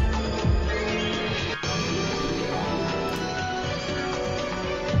 'Cause it's...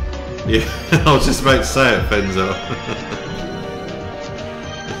 Yeah, I was just about to say it, Fenzo.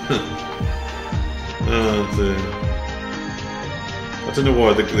 Oh dear. I don't know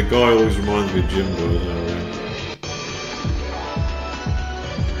why, the guy always reminds me of Jimbo, I don't know.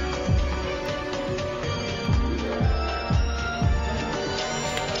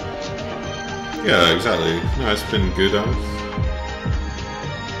 Yeah, exactly. No, it's been good, Alex.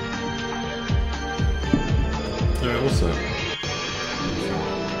 What's that?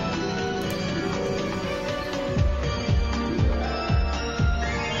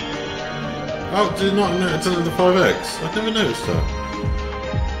 Oh, did it not notice the 5x? I've never noticed that.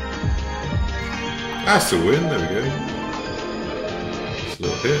 That's a win, there we go. Just a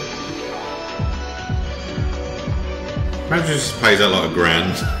little hit. Imagine it just pays out like a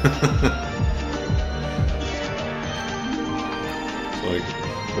grand. It's like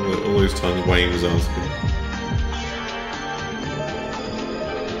all those times Wayne was asking.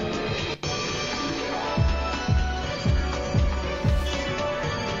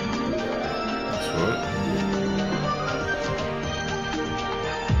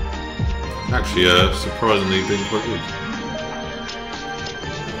 Actually, surprisingly been quite good.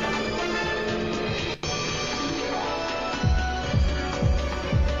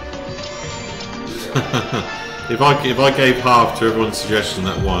 if I gave half to everyone's suggestion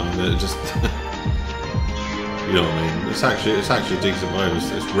that one, it just you know what I mean. It's actually a decent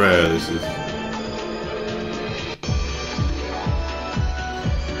bonus. It's rare. This is.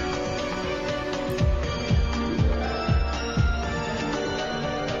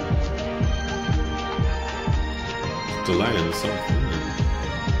 Delaying something.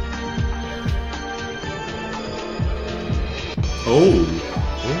 Oh.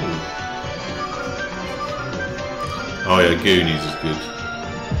 Oh yeah, Goonies is good.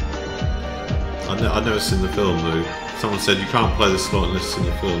 I've never seen the film though. Someone said you can't play the slot unless it's in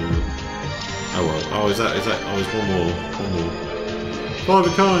the film. Oh well. Oh, is that? Oh, it's one more. Five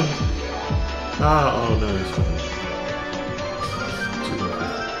of a kind. Ah. Oh no. It's fine.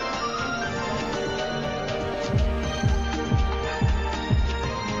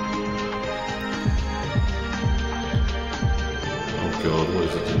 God, what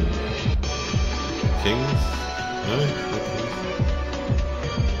is it doing? Kings? No? No kings.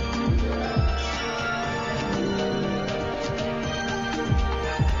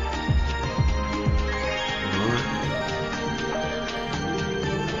 Alright.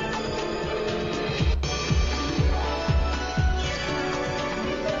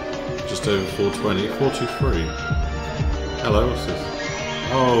 Just over 420. 423. Hello, what's this?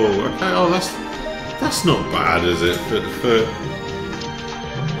 Oh, okay. Oh, that's not bad, is it? For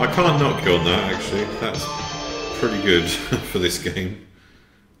I can't knock you on that, actually. That's pretty good for this game.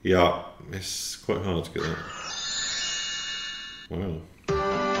 Yeah, it's quite hard to get that. Wow.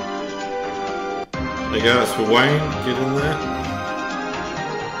 There you go, that's for Wayne. Get in there.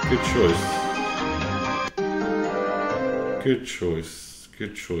 Good choice. Good choice.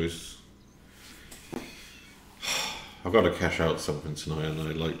 Good choice. I've got to cash out something tonight, and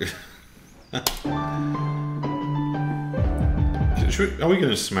I like. Are we going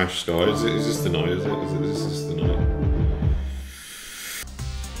to smash Sky? Is this the night? Is this the night?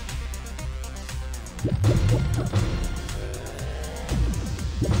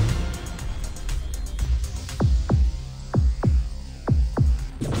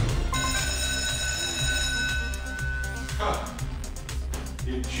 Huh.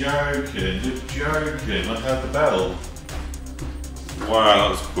 You're joking. You're joking. I had the bell. Wow, that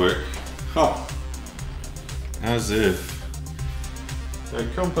was quick. Huh. As if. So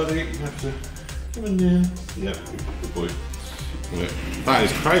come on, buddy, you have to come in there. Yep, good boy. Right. That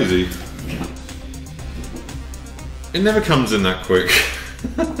is crazy. It never comes in that quick.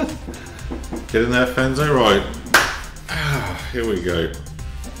 Get in there, Fenzo, right. Ah, here we go.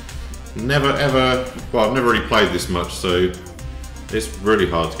 Never ever, well, I've never really played this much, so it's really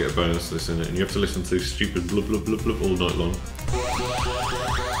hard to get a bonus to this in it, and you have to listen to stupid blub blub blub blub all night long.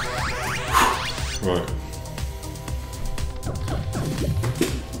 Right.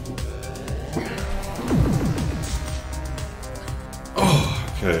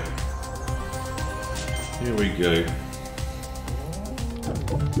 Okay, here we go.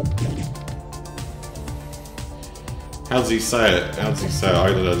 How does he say it? How does he say it?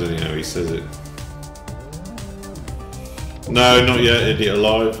 I don't know how he says it. No, not yet, idiot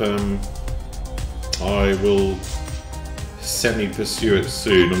alive. I will semi-pursue it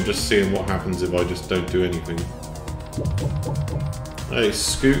soon. I'm just seeing what happens if I just don't do anything. Hey,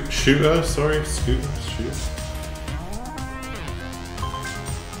 shooter, sorry, shooter.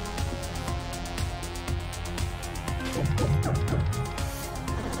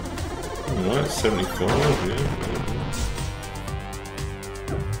 Alright, 75, yeah.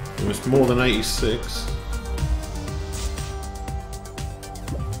 Almost more than 86.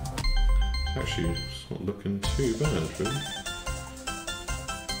 Actually, it's not looking too bad, really.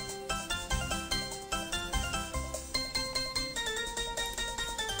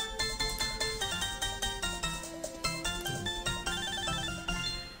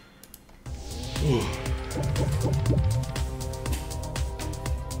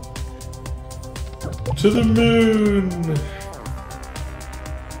 To the moon!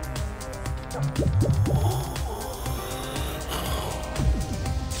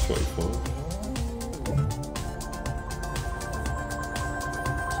 24.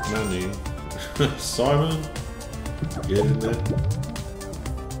 Manny. Simon. Get in there.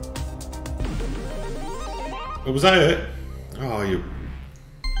 Oh, was that it? Oh, you.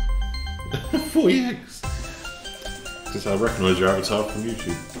 40x. Because I recognise your avatar from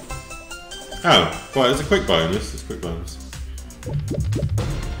YouTube. Oh, right, it's a quick bonus. It's a quick bonus.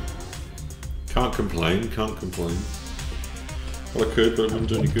 Can't complain, can't complain. Well, I could, but it wouldn't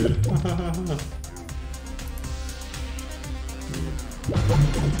do any good.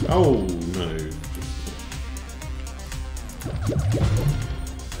 Oh, no.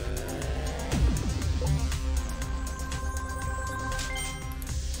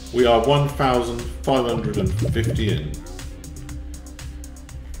 We are 1,550 in.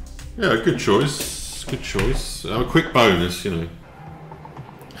 Yeah, good choice. Good choice. A quick bonus, you know.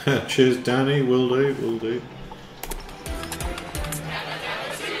 Cheers, Danny. Will do, will do.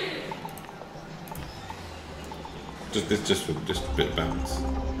 Just a bit of bounce.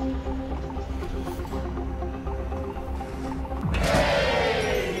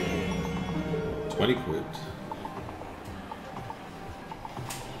 £20.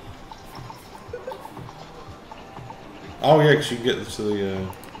 Oh yeah, because you can get to the.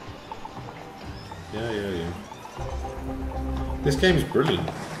 Yeah. This game is brilliant.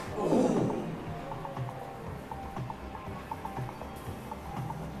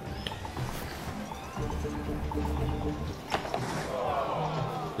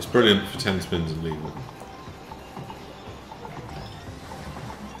 It's brilliant for 10 spins and leave it.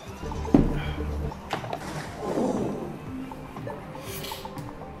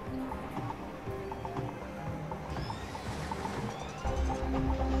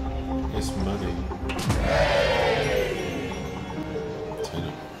 It's money.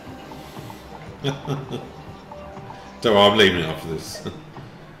 Don't worry, I'm leaving it after this.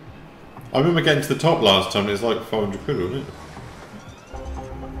 I remember getting to the top last time, it was like 500 quid, wasn't it?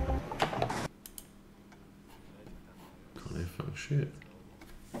 Can't hear fucking shit.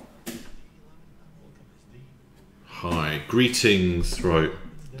 Hi, greetings, right.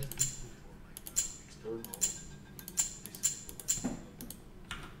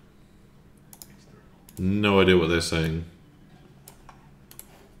 No idea what they're saying.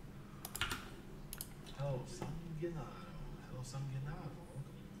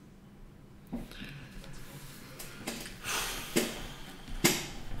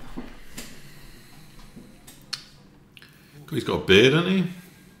 He's got a beard, hasn't he?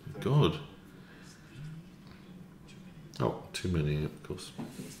 God. Oh, too many, of course.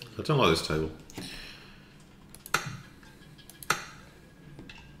 I don't like this table.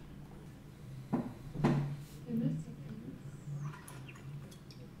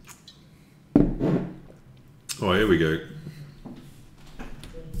 Oh, here we go.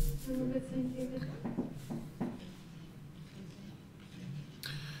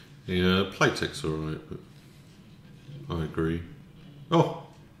 Yeah, Playtech's alright, but I agree. Oh!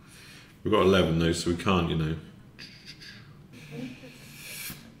 We've got 11 though, so we can't, you know.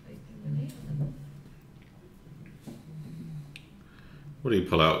 What do you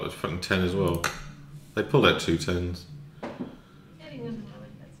pull out? It's fucking 10 as well. They pulled out 2 10s. I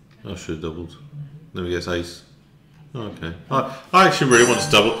should have doubled. Then we get ace. Oh, okay. I actually really want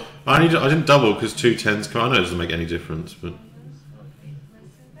to double. I didn't double because 2 10s. I know it doesn't make any difference, but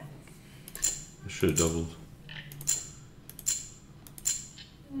I should have doubled.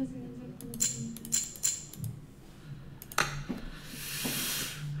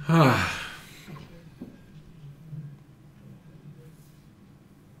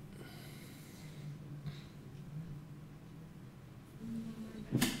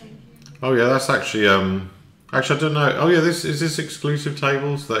 Oh yeah, that's actually actually I don't know. Oh yeah, this is this exclusive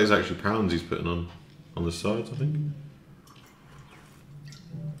tables. That is actually pounds he's putting on the sides, I think.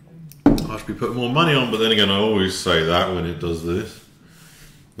 I should be putting more money on, but then again, I always say that when it does this.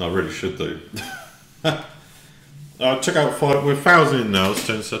 No, I really should do. I took out we're 1,000 in now,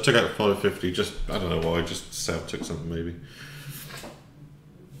 so I took out 550. Just I don't know why. Just say I took something maybe.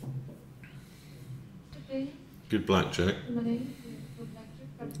 Good blackjack.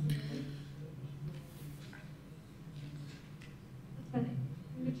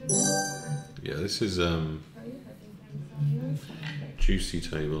 Yeah, this is juicy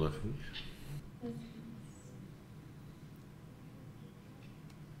table, I think.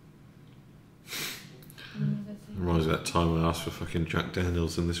 Reminds me of that time I asked for fucking Jack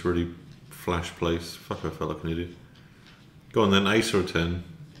Daniels in this really flash place. Fuck, I felt like an idiot. Go on then, ace or a 10.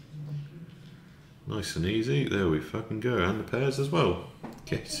 Nice and easy. There we fucking go. And the pairs as well.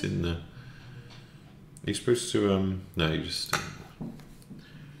 Get in there. You're supposed to, no, you just...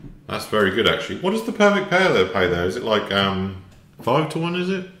 That's very good, actually. What does the perfect pair there pay there? Is it like 5 to 1, is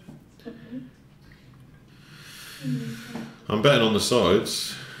it? I'm betting on the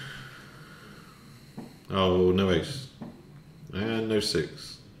sides. Oh, no ace. And no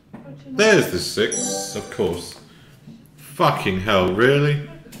 6. There's the 6, of course. Fucking hell, really?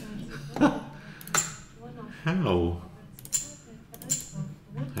 How? How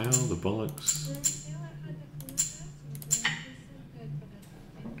the bollocks?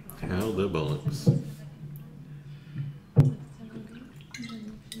 How the bollocks?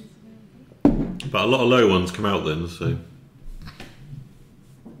 But a lot of low ones come out then, so.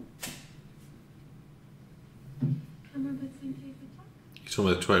 You're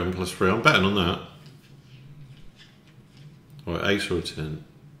talking about 21 plus 3. I'm betting on that. Right, ace or a 10.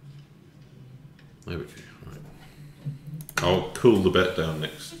 There we go. Right. I'll cool the bet down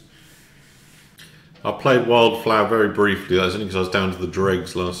next. I played Wildflower very briefly. That's only because I was down to the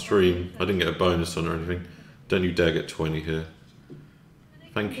dregs last stream. I didn't get a bonus on or anything. Don't you dare get 20 here.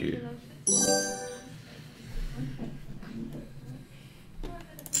 Thank you.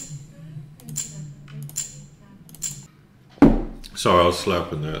 Sorry, I was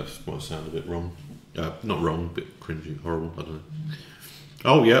slapping there. That might sound a bit wrong. Not wrong, a bit cringy, horrible. I don't know.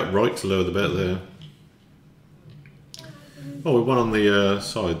 Oh yeah, right to lower the bet there. Oh, we won on the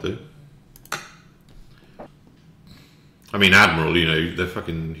side though. I mean, Admiral, you know, they're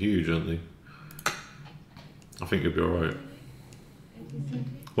fucking huge, aren't they? I think you'll be alright.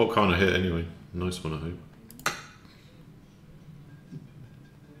 What kind of hit anyway? Nice one, I hope.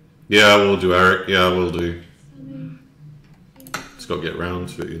 Yeah, I will do, Eric. Yeah, I will do. Just got to get round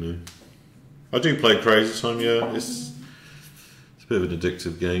to it, you know. I do play Crazy Time, yeah. It's a bit of an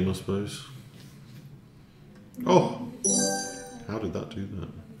addictive game, I suppose. Oh! How did that do that?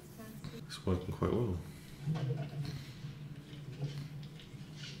 It's working quite well.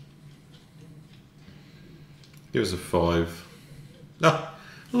 Give us a 5. Ah!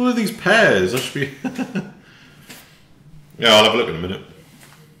 All of these pairs! I should be... Yeah, I'll have a look in a minute.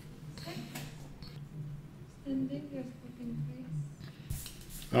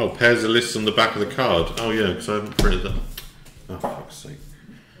 Oh, pairs are listed on the back of the card. Oh yeah, because I haven't printed that. Oh, for fuck's sake.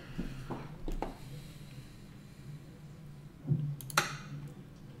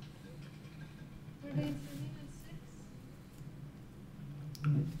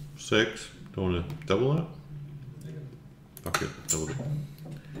 Six. Don't want to double that? Fuck it, double it.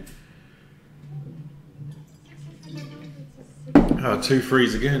 Ah, 2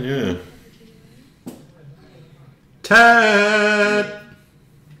 threes again, yeah. Tad!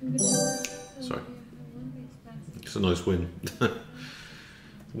 Sorry. It's a nice win.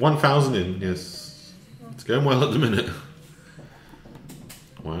 1,000 in, yes. It's going well at the minute.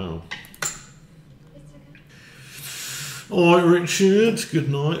 Wow. Alright, Richard, good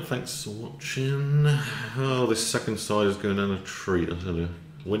night. Thanks for watching. Oh, this second side is going down a treat, I tell you.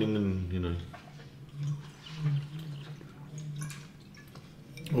 Winning and, you know.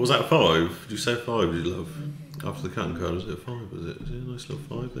 What was that, 5? Did you say 5, did you love? After the cutting card, was it a 5? Was it? Is it a nice little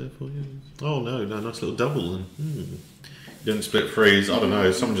 5 there for you? Oh no, no, nice little double then. You didn't split threes, I don't know,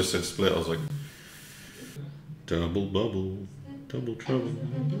 someone just said split, I was like, double bubble, double trouble.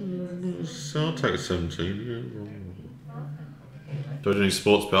 So I'll take a 17. Do I do any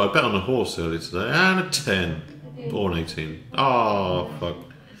sports bet? I bet on a horse earlier today, and a 10. Or an 18. Oh, fuck.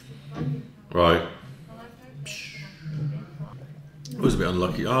 Right. It was a bit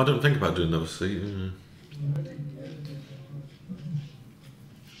unlucky. Oh, I don't think about doing another seat. Yeah.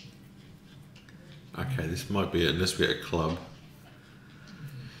 Okay, this might be it, unless we get a club.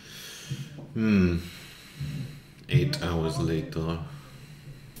 8 hours later.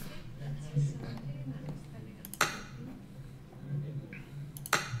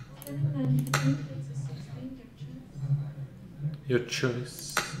 Your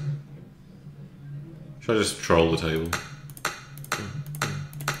choice. Should I just troll the table?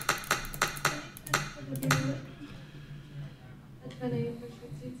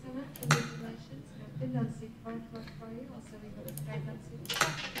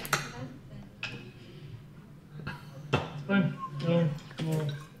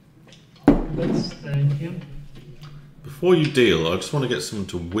 Before you deal, I just want to get someone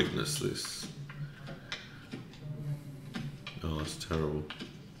to witness this. Oh, that's terrible.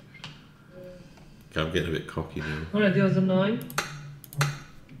 Okay, I'm getting a bit cocky now. Alright, deals a 9.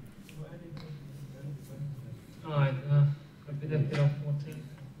 Alright, could be left off 14.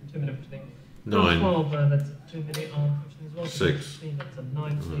 2 minute thing. 9. 12, that's a 2 minute arm pushing as well. 6. 16, that's a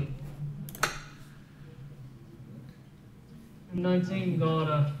 19. 19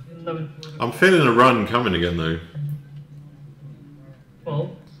 got 11. I'm feeling a run coming again though.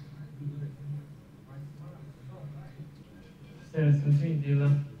 12. Stainless between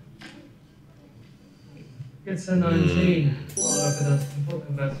dealer. Gets a 19. Follow up with us before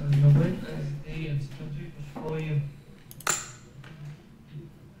conversion. Your win as the instrument for you.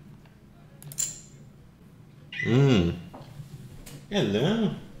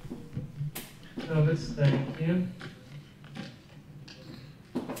 Hello. Service, thank you.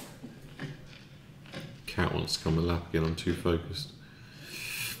 Cat wants to come a lap again. I'm too focused.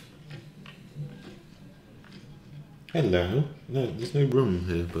 Hello. No, there's no room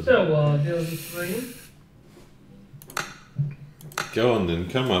here, but. So, deal the 3. Go on then.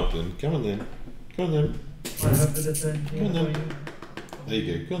 Come up then. Come on then. Come on then. I have the 10 Come on then. There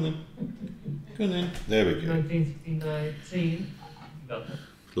you go. Go on then. Go on then. There we go. 19, got it.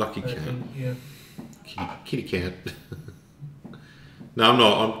 Lucky cat. Yeah. Kitty cat. No, I'm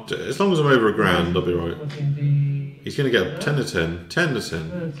not. As long as I'm over a grand, I'll be right. He's going to get 10 to 10. 10 to 10.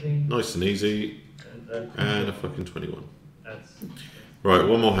 13. Nice and easy. And a fucking 21. That's Right,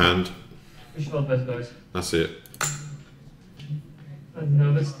 one more hand. wish you all the best, guys. That's it.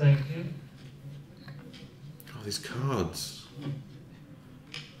 Nervous, thank you. Oh, these cards.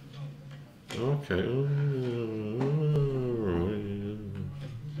 Okay.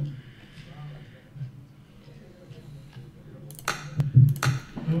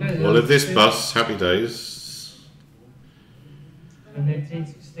 Well, if this busts, happy days. And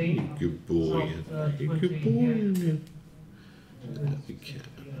 1816. Good boy. Good boy. Happy cat.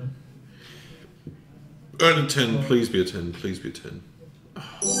 Earn a 10, please be a 10, please be a 10.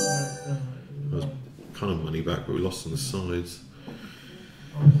 That was kind of money back, but we lost on the sides.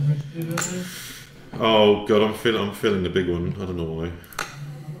 Oh god, I'm feeling the big one. I don't know why.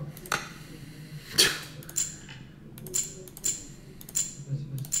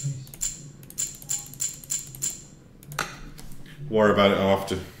 Worry about it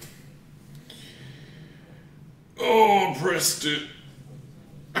after. Oh, pressed it.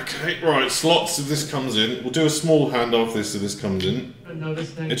 Okay, right, slots if this comes in. We'll do a small hand off this if this comes in.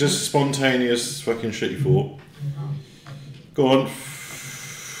 It's just spontaneous fucking shit you thought. Go on.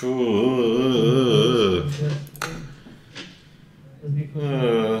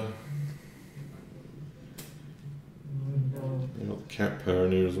 Got the cat pair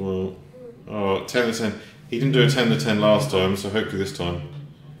in here as well. Oh, 10 to 10. He didn't do a 10 to 10 last time, so hopefully this time.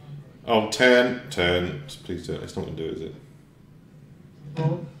 Oh, 10, 10. Please don't. It's not going to do it, is it?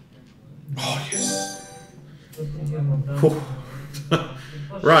 Oh, yes.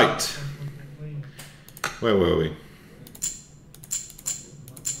 Right. Where were we?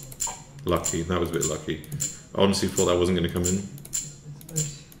 Lucky. That was a bit lucky. I honestly thought that wasn't going to come in.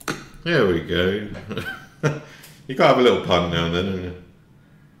 There we go. You gotta have a little pun now and then, don't you?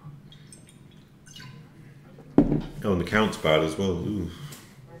 Oh, and the count's bad as well. Ooh.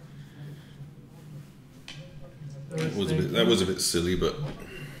 That was a bit silly, but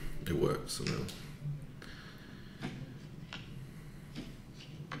it works somehow.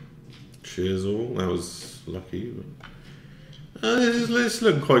 Cheers all. That was lucky. But it's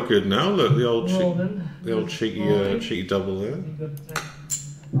looking quite good now. Look, the old cheeky double there.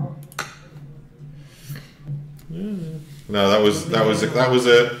 Yeah. No, that was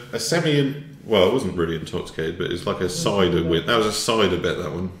a semi. Well, it wasn't really intoxicated, but it's like a cider win. That was a cider bet.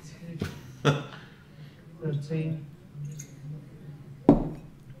 That one. 13.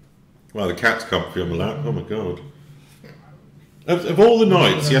 Wow, the cat's comfy on my lap. Oh my god. Of all the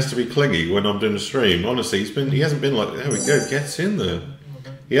nights he has to be clingy when I'm doing a stream, honestly, he hasn't been like, there we go, gets in there.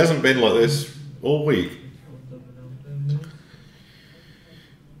 He hasn't been like this all week.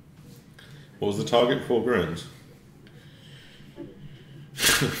 What was the target? 4 grand.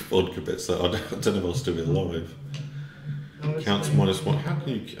 Vodka bits. I don't know if I'll still be alive. Counts -1. How can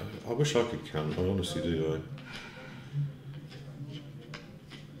you? I wish I could count. I honestly do.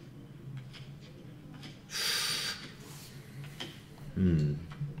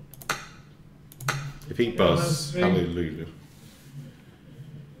 If he busts, hallelujah.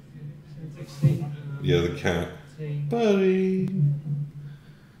 16. Yeah, the cat. Buddy.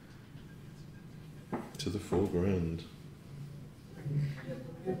 To the 4 grand.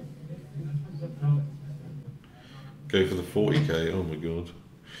 Go for the 40k. Oh my god.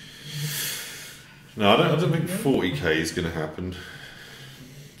 No, I don't think 40k is going to happen.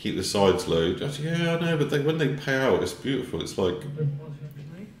 Keep the sides low. Yeah, I know, but when they pay out, it's beautiful. It's like.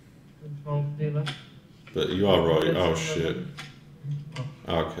 But you are right. Oh shit.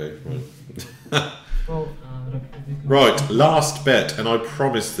 Okay, right. Right, last bet, and I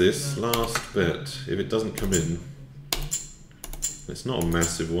promise this last bet. If it doesn't come in, it's not a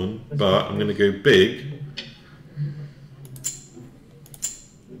massive one, but I'm going to go big.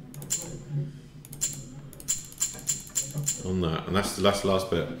 on that, and that's the last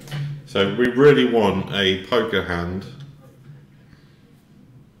bit. So we really want a poker hand.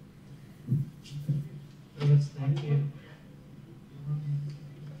 Robert's thank you.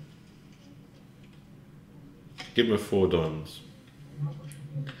 Give him a 4 diamonds.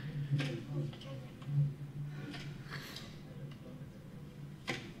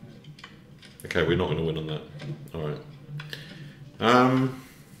 Okay, we're not going to win on that. Alright. Okay,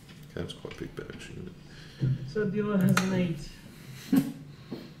 that's quite a big bet actually, isn't it? So dealer has an 8.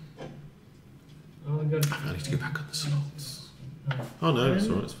 Oh my god. I need to get back on the slots. Oh no, it's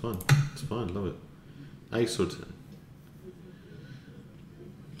alright, it's fine. It's fine, love it. Ace or 10.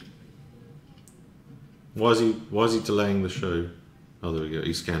 Why is he delaying the show? Oh, there we go.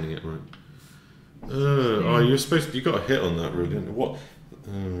 He's scanning it, right? Oh, you're supposed to. You got a hit on that, really. What?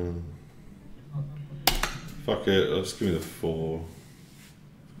 Fuck it. Just give me the 4.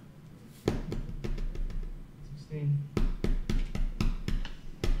 16.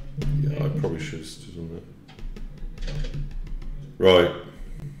 Yeah, I probably should have stood on that. Right.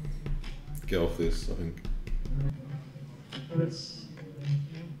 Get off this, I think. Robert's.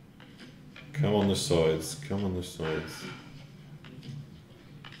 Come on the sides. Come on the sides.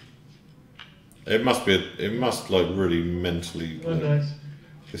 It must be. It must like really mentally. Well, Like, guys.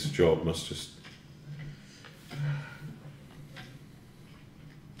 this job must just.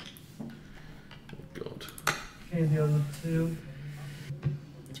 Oh God. Okay, the other 2.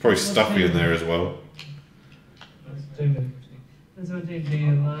 It's probably stuffy in there as well. That's 2. And 17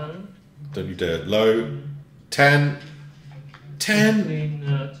 dealer. Don't you dare. Low. 10. 10.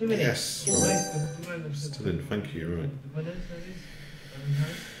 2 minutes. Yes. Right. Still in. Thank you. Right.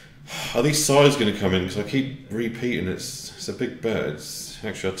 Are these sides going to come in? Because I keep repeating it's a big bet. It's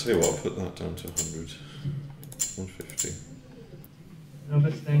actually, I'll tell you what, I'll put that down to 100. 150.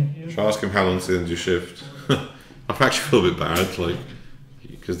 Robert's thank you. Try ask him how long's the end of your shift. I actually feel a bit bad, like,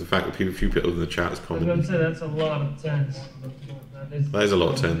 because the fact that few people in the chat is I was going to commenting. say that's a lot of 10s. That is a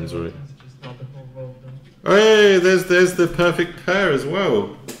lot of 10s, right? It's just not the whole roll though. Hey, there's the perfect pair as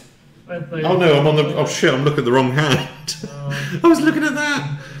well. Oh no, I'm on the. Oh shit, I'm looking at the wrong hand. I was looking at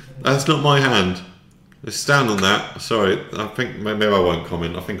that. That's not my hand. Let's stand on that. Sorry, I think maybe I won't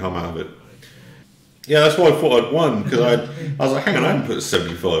comment. I think I'm out of it. Yeah, that's why I thought I'd won, because I was like, hang on, I haven't put a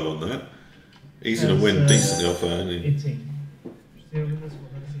 75 on that. He's going to win decently off that, isn't he? 18.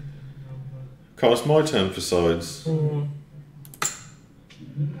 Carl, it's my turn for sides.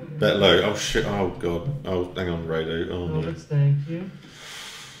 Bet low. Oh shit, oh god. Oh, hang on, radio. Oh no. Robert's thank you.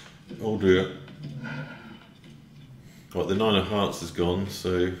 Oh dear. Right, the 9 of hearts is gone,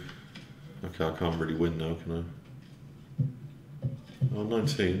 so... Okay, I can't really win now, can I? Oh,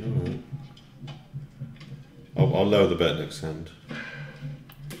 19, alright. I'll lower the bet next hand.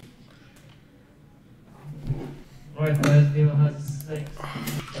 Alright guys, dealer has 6.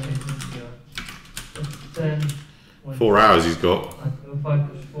 10. 4 hours he's got. I go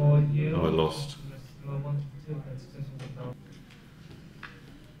 5 push for you. Oh, I lost.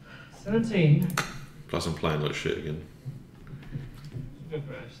 17. Plus I'm playing like shit again. Sugar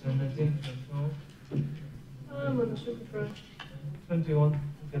crash. 19. Control. I'm on the sugar crash. 21.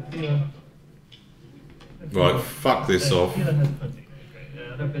 Good dealer. Right, fuck this off. Dealer has 20. Okay.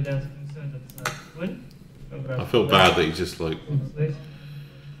 A little bit down to concern that's win. I feel bad that he just like...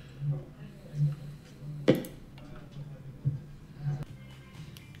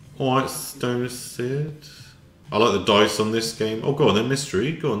 Alright, Stone Seared. I like the dice on this game. Oh, go on then,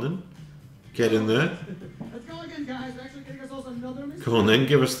 mystery. Go on then. Get in there. Let's go again, guys. We're actually getting ourselves another mystery. Go on then,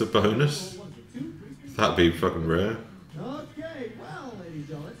 give us the bonus. That'd be fucking rare. Okay, well, ladies and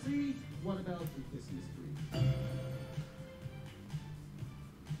gentlemen, let's see what about this mystery.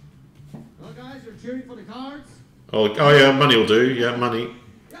 Well, guys, you're cheering for the cards. Oh yeah, money will do. Yeah, money. Yep,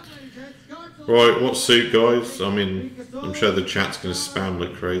 ladies and gents, cards Right, what suit, guys? I mean, I'm sure the chat's going to spam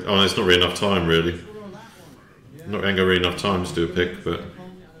like crazy. Oh, there's not really enough time, really. Not going to be enough time to do a pick, but...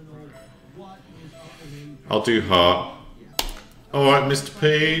 I'll do heart. Alright, Mr.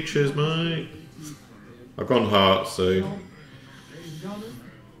 P, cheers, mate. I've gone heart, so...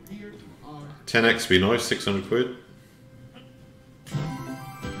 10x be nice, 600 quid.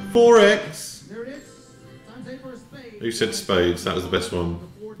 4x! There it is. Time's 8 for a spade. Who said spades? That was the best one.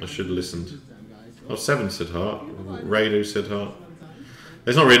 I should have listened. Oh, 7 said heart. Rado said heart.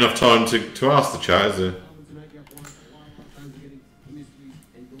 There's not really enough time to ask the chat, is there?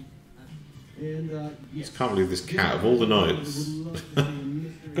 Just can't believe this cat of all the nights.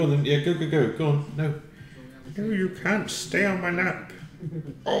 Go on then, yeah, go on. No. No, you can't stay on my lap.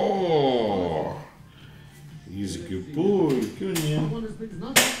 Oh, he's a good boy. Good on you.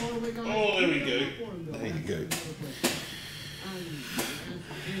 Oh, there we go. There you go.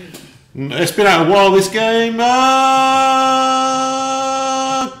 It's been out a while, this game.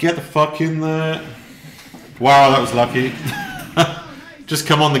 Get the fuck in there. Wow, that was lucky. Just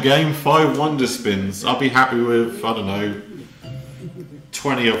come on the game, 5 wonder spins. I'll be happy with, I don't know,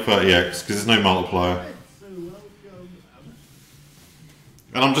 20 or 30x, because there's no multiplier.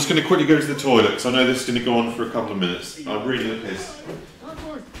 And I'm just going to quickly go to the toilet, because I know this is going to go on for a couple of minutes. I'm really a piss. Let's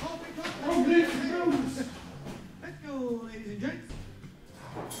go, ladies and gents.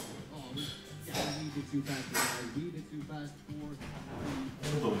 We did too fast, guys. We did too fast for...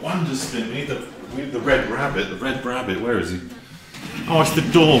 The wonder spin. We need the red rabbit. The red rabbit. Where is he? Oh, it's the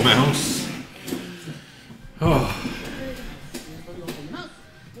dormouse. Oh.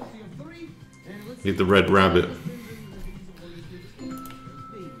 Need the red rabbit.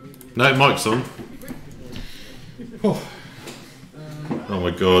 No, mic's on. Oh, oh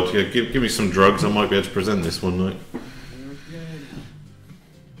my god. Yeah, give me some drugs. I might be able to present this one night.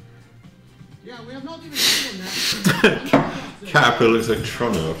 Caterpillar looks like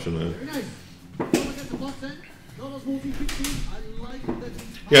Trono after now.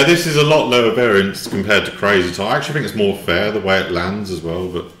 Yeah, this is a lot lower variance compared to Crazy Time. I actually think it's more fair the way it lands as well,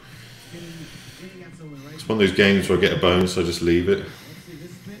 but it's one of those games where I get a bonus, so I just leave it.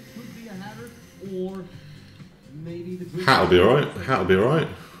 Hat'll be alright. Hat'll be alright.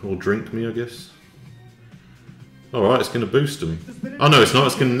 Or drink me, I guess. Alright, it's going to boost them. Oh no, it's not.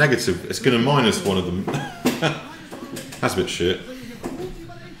 It's going to negative. It's going to minus one of them. That's a bit shit.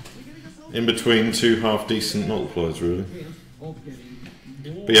 In between 2 half-decent multipliers, really.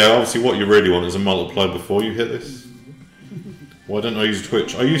 But yeah, obviously what you really want is a multiplier before you hit this. Why don't I use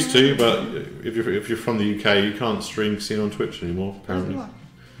Twitch? I used to, but if you're from the UK, you can't stream casino on Twitch anymore, apparently.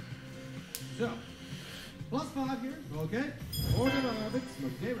 So, +5 here, okay. Or the rabbits.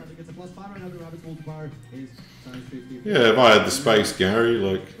 Okay, rabbit gets a +5 right now. The rabbit's multiplier is times 50. Yeah, if I had the space, Gary,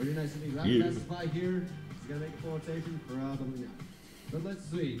 like Pretty nice and neat. Rabbit has a spy here. He's gonna make a flotation, probably not. But let's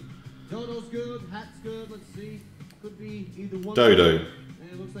see. Dodo's good, hat's good, let's see. Could be either one. Dodo. And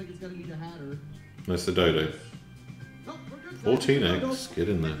it looks like it's gonna be the hatter. That's the Dodo. Nope, we're good. 14 eggs, get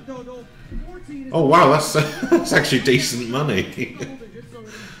in there. Dodo. 14 is Oh wow, that's actually decent money.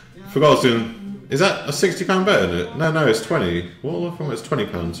 Forgot I was doing. Is that a £60 bet in it? No, it's 20. Well, I thought it's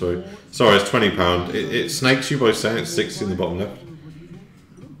 £20. Sorry, it's £20. It snakes you by saying it's 60 in the bottom left.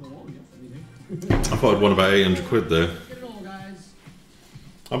 I thought I'd won about 800 quid there.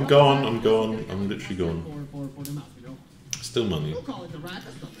 I'm gone. I'm literally gone. Still money.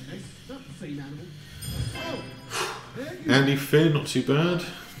 Andy Finn, not too bad.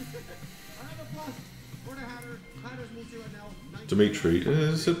 Dimitri,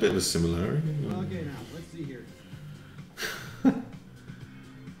 there's a bit of a similarity. Okay, now let's see here.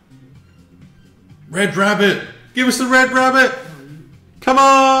 Red rabbit! Give us the red rabbit! Come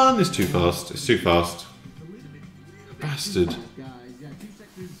on! It's too fast. It's too fast. Bastard.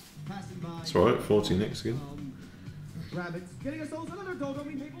 It's alright, 14x again. Rabbits getting us another dodo.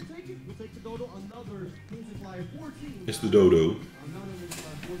 We will take it. We'll take the dodo. Another multiplier 14. It's the dodo. Another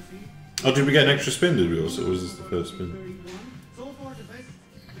multiplier 14. Oh, did we get an extra spin, did we also? Or was this the first spin? So far the best.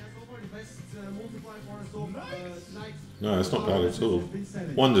 Yeah, so far the best multiplier for us tonight. No, it's not bad at all.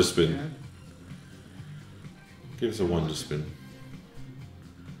 Wonder spin. Give us a wonder spin.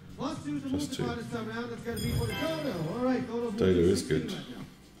 Just 2. Dodo is good.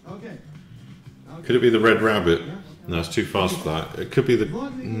 Okay. Could it be the red rabbit? No, it's too fast for that. It could be the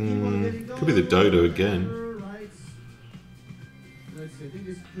could be the dodo again.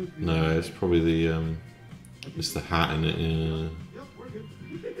 No, it's probably the it's the hat in it. Yeah.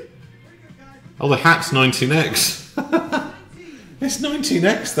 Oh, the hat's 19x. It's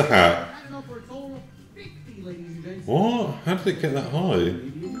 19x the hat. What? How did it get that high?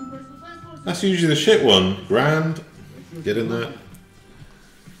 That's usually the shit one. Grand. Get in there.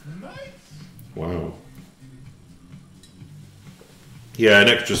 Wow. Yeah, an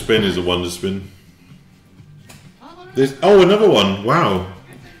extra spin is a wonder spin. This, oh, another one. Wow.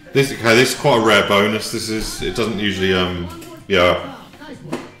 This is quite a rare bonus. This is. It doesn't usually. Yeah.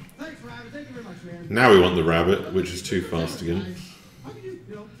 Now we want the rabbit, which is too fast again.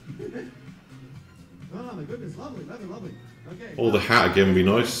 Or the hat again would be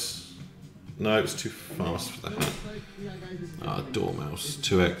nice. No, it's too fast for the hat. Ah, dormouse.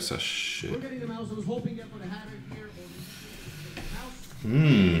 2x, that's shit.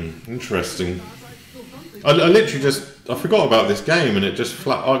 Interesting. I literally just, I forgot about this game and it just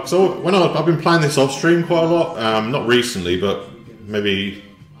flat. I've been playing this off stream quite a lot, not recently, but maybe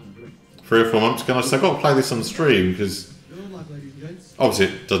 3 or 4 months ago. I said, I've got to play this on stream because obviously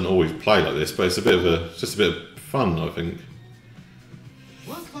it doesn't always play like this, but it's just a bit of fun, I think.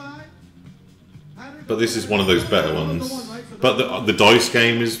 But this is one of those better ones. But the dice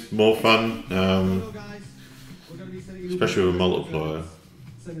game is more fun, especially with a multiplier.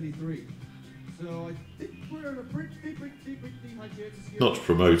 73. So I think we're in a pretty high chances here. Not to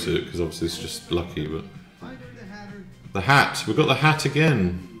promote it, because obviously it's just lucky, but... The hat! We've got the hat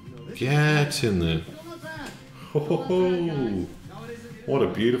again! Get in there! Ho ho ho! What a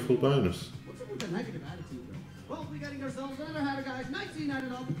beautiful bonus. What's up with the negative attitude, though? Well, we're getting ourselves another hat, guys. 19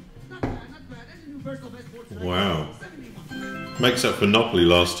 added up. Not bad, not bad. And a new personal best for tonight. Wow. 71. Makes up for Monopoly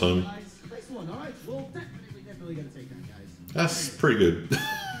last time. Nice one, alright. Well, definitely gonna take that, guys. That's pretty good.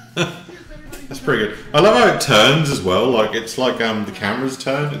 That's pretty good. I love how it turns as well. Like it's like the camera's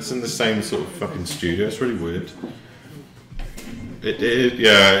turn. It's in the same sort of fucking studio. It's really weird.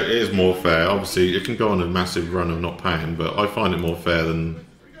 Yeah, it is more fair. Obviously, it can go on a massive run of not paying, but I find it more fair than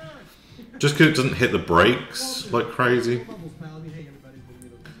just because it doesn't hit the brakes like crazy.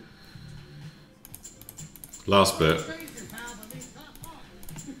 Last bit.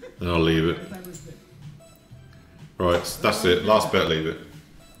 Then I'll leave it. Right, that's it. Last bit, leave it.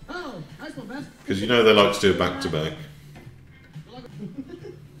 Because you know they like to do a back-to-back.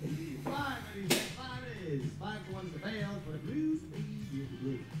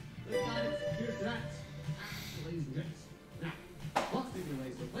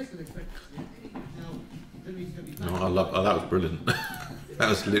 No, I love. Oh, that was brilliant. That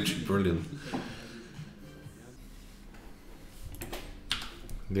was literally brilliant.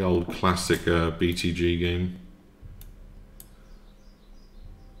 The old classic BTG game.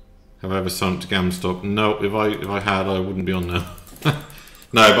 Have I ever sunk to GameStop? No, if I had, I wouldn't be on now. No,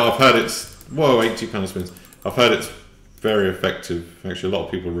 but I've heard it's £80 spins. I've heard it's very effective. Actually, a lot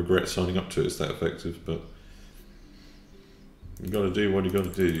of people regret signing up to it. It's that effective, but you got to do what you got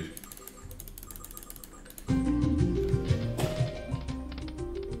to do.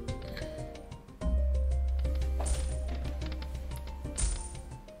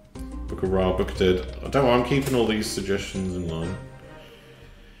 Book a Ra, Book a Dead. I don't know, I'm keeping all these suggestions in line.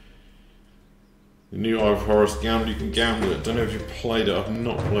 The new Eye of Horus Gamble, you can gamble it. Don't know if you've played it, I've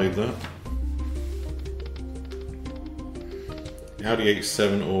not played that. Audi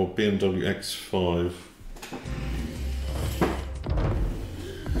A7 or BMW X5.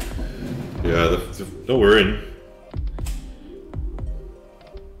 Yeah, oh, we're in.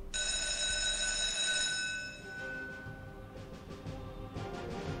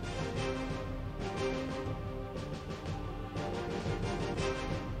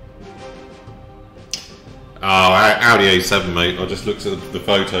 Oh, Audi A7, mate. I just looked at the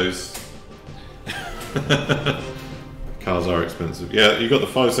photos. Cars are expensive. Yeah, you got the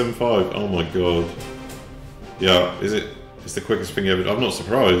 575. Oh my god. Yeah, it's the quickest thing ever. I'm not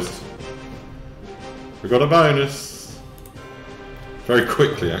surprised. We got a bonus. Very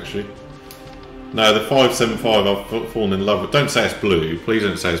quickly, actually. No, the 575 I've fallen in love with. Don't say it's blue. Please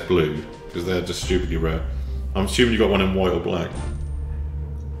don't say it's blue, because they're just stupidly rare. I'm assuming you got one in white or black.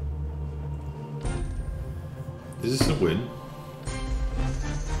 Is this a win?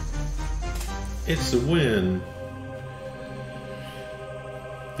 It's a win.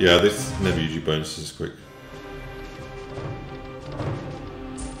 Yeah, this never usually bonuses quick.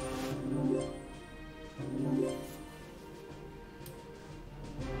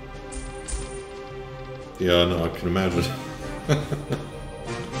 Yeah, no, I can imagine.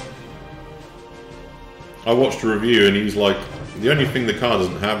 I watched a review and he's like, the only thing the car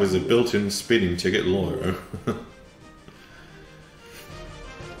doesn't have is a built-in speeding ticket lawyer.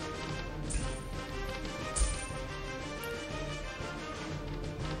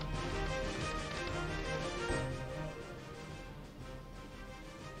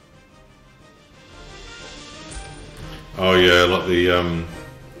 Oh yeah, like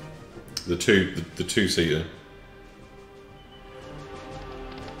the two-seater.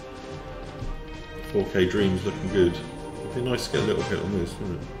 4K Dreams looking good. It'd be nice to get a little hit on this,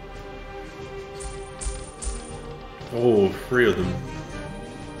 wouldn't it? Oh, 3 of them.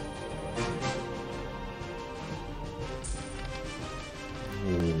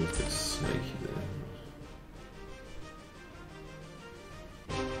 Oh, a bit snaky there.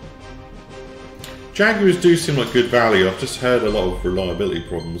 Jaguars do seem like good value. I've just heard a lot of reliability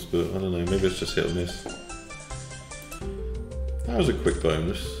problems, but I don't know, maybe it's just hit or miss. That was a quick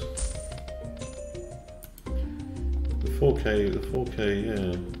bonus. The 4K,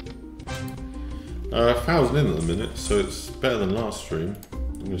 yeah. 1,000 in at the minute, so it's better than last stream.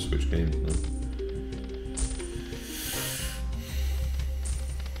 I'm going to switch games now.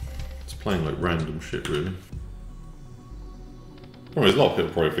 It's playing like random shit, really. Well, a lot of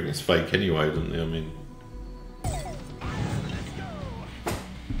people probably think it's fake anyway, don't they? I mean...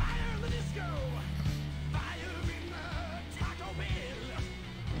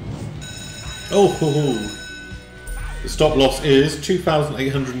 Oh, ho, ho. The stop loss is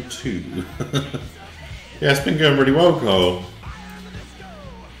 2,802. Yeah, it's been going really well, Carl.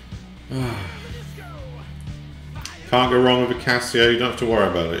 Can't go wrong with a Casio. You don't have to worry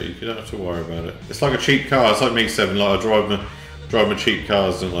about it. You don't have to worry about it. It's like a cheap car. It's like me, Seven. Like I drive my cheap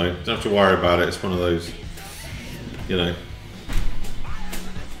cars, don't I? Don't have to worry about it. It's one of those. You know.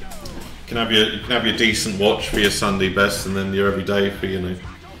 You can have your decent watch for your Sunday best, and then your everyday for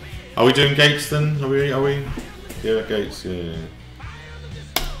Are we doing gates then? Are we? Yeah, gates. Yeah.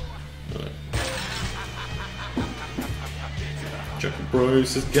 Right. Jacob Bros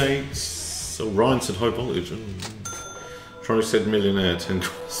says gates. So Ryan said high voltage. Troy said millionaire. 10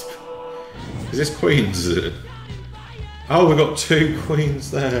 grasp. Is this Queens? Is it? Oh, we've got 2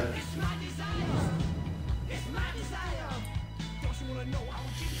 Queens there.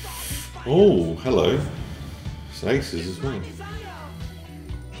 Oh, hello. It's aces as well.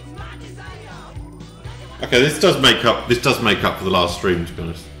 Okay, this does make up for the last stream, to be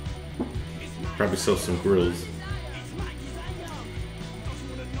honest. Grab yourself some grills.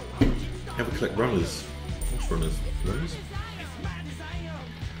 Have a collect runners. What's runners? Runners?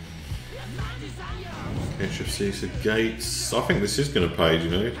 HFC said gates. I think this is going to pay,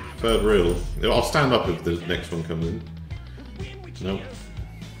 Third reel. I'll stand up if the next one comes in. No.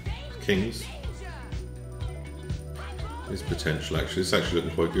 Kings. There's potential actually. It's actually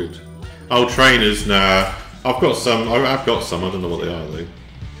looking quite good. Oh, trainers, nah. I've got some. I don't know what they are though.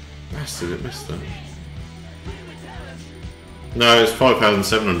 Massive, it missed them. No, it's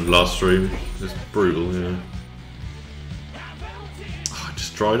 5,700 last stream. It's brutal, yeah. Oh, it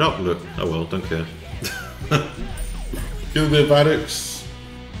just dried up, look. Oh well, don't care. Give a bit of addicts.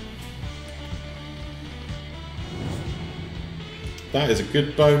 That is a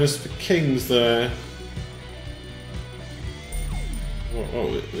good bonus for Kings there.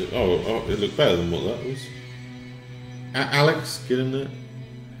 Oh, it looked better than what that was. Alex, get in there.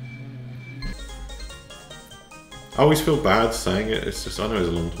 I always feel bad saying it. It's just, I know it's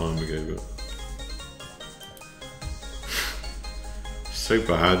a long time ago, but it's so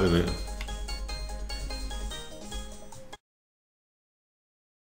bad, isn't it?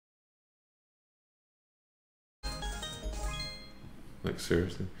 Like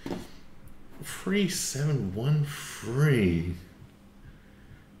seriously, 3713.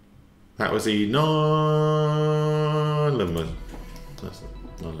 That was the non-limit. That's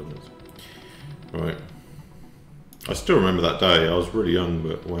non-limit. Right. I still remember that day. I was really young,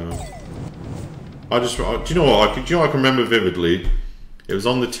 but wow. Do you know what? I can remember vividly. It was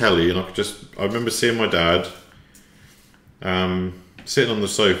on the telly, and I remember seeing my dad sitting on the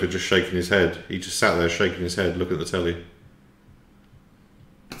sofa, just shaking his head. He just sat there shaking his head, looking at the telly.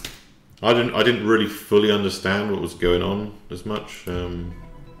 I didn't really fully understand what was going on as much.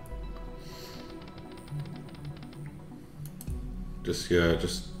 Yeah.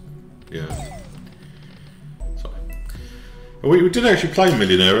 Sorry. We did actually play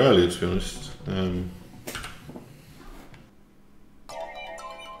Millionaire earlier, to be honest.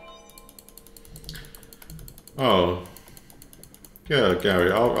 Oh, yeah,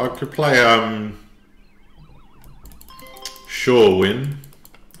 Gary. I could play Sure Win.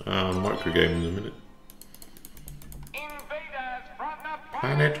 Micro game in a minute.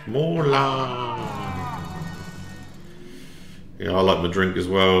 Planet Morla. Yeah, I like my drink as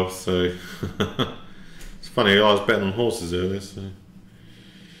well, so it's funny. I was betting on horses earlier. So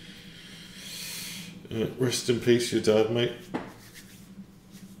rest in peace, your dad, mate.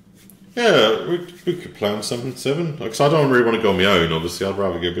 Yeah, we could play on something 7. Because I don't really want to go on my own. Obviously, I'd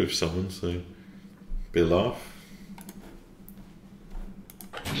rather go with someone. So be a laugh.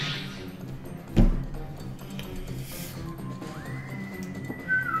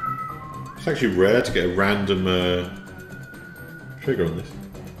 It's actually rare to get a random trigger on this.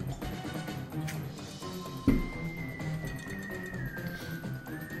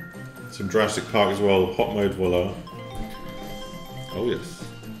 Some Jurassic Park as well, hot mode, voila. Oh yes.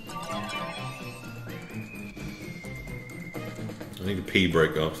 I need a pee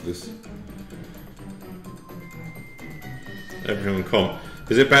break after this. Everything on comp.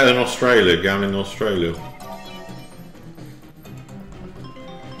 Is it better than Australia, gambling in Australia?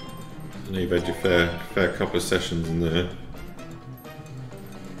 I know you've had your fair couple of sessions in there.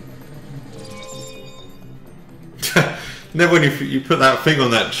 Never when you put that thing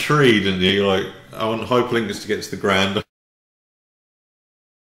on that tree, didn't you? You're like, I want Hyperlinkers to get to the grand.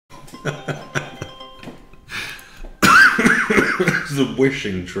 It's a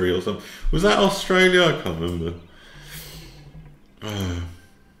wishing tree or something. Was that Australia? I can't remember. Oh,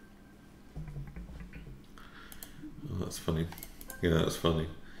 that's funny. Yeah, that's funny.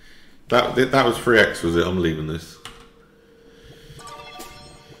 That was 3x, was it? I'm leaving this.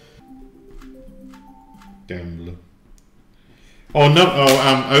 Gambler. Oh no!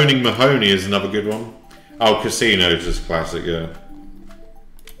 Oh, Owning Mahoney is another good one. Oh, Casino is just classic, yeah.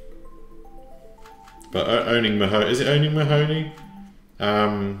 But Owning Mahoney, is it Owning Mahoney?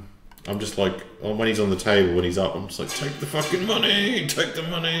 I'm just like, when he's on the table, when he's up, I'm just like, take the fucking money, take the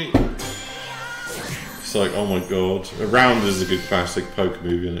money. It's like, oh my god. Around is a good classic poker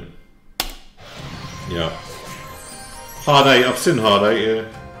movie, isn't it? Yeah. Hard 8, I've seen Hard 8, yeah.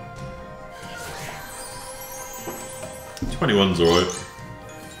 21's alright.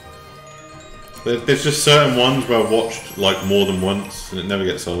 There's just certain ones where I've watched like more than once and it never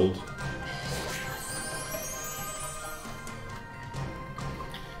gets old.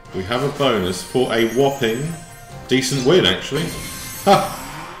 We have a bonus for a whopping decent win, actually.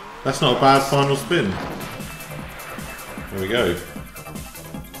 Ha! That's not a bad final spin. There we go.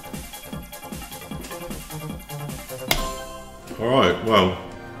 Alright, well.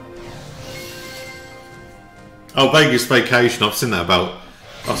 Oh, Vegas Vacation. I've seen that about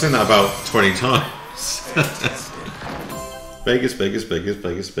 20 times. Vegas, Vegas, Vegas,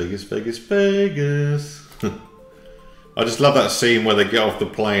 Vegas, Vegas, Vegas, Vegas. I just love that scene where they get off the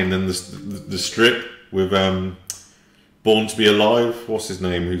plane and the strip with Born to Be Alive. What's his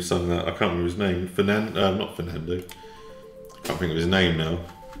name? Who sung that? I can't remember his name. Not Fernando. I can't think of his name now.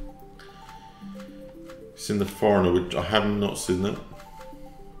 It's in The Foreigner, which I have not seen that.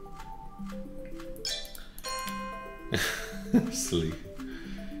 Silly.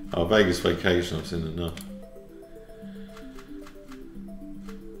 Oh, Vegas Vacation, I've seen enough.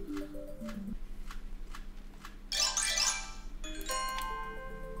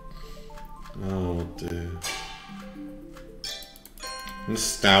 Oh dear.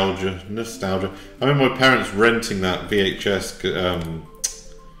 Nostalgia, nostalgia. I remember my parents renting that VHS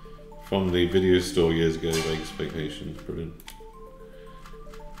from the video store years ago. Vegas Vacation, brilliant.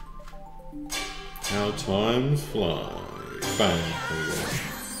 How times fly. Bang. There we go.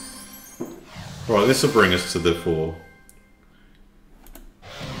 Right, this will bring us to the 4.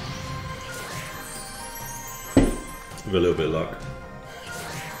 With a little bit of luck.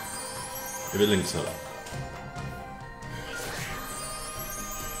 If it links up.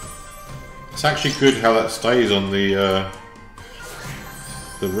 It's actually good how that stays on the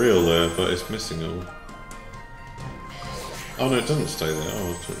reel there, but it's missing all. Oh no, it doesn't stay there.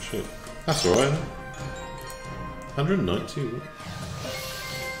 Oh, shit. That's alright. 190.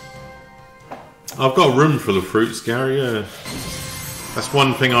 I've got a room full of fruits, Gary, yeah. That's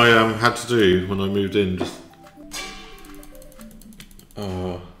one thing I had to do when I moved in. Just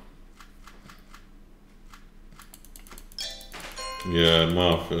yeah,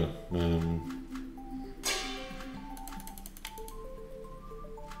 Martha.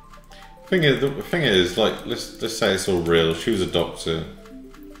 The thing is, like, let's say it's all real. She was a doctor.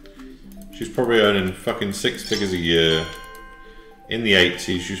 She's probably earning fucking 6 figures a year. In the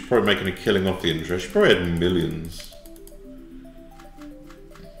 80s, she was probably making a killing off the interest. She probably had millions.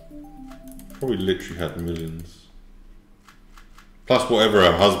 Probably literally had millions. Plus whatever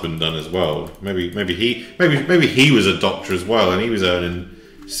her husband done as well. Maybe he was a doctor as well, and he was earning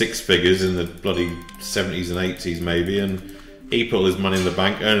 6 figures in the bloody 70s and 80s maybe, and he put all his money in the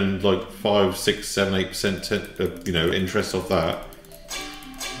bank, earning like 5, 6, 7, 8%, you know, interest off that.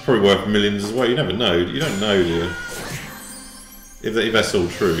 Probably worth millions as well. You never know. You don't know, do you? If that's all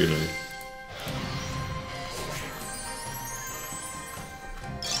true, you know.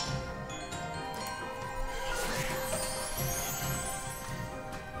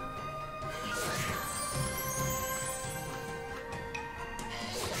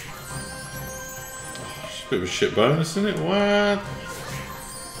 It's a bit of a shit bonus, isn't it? What?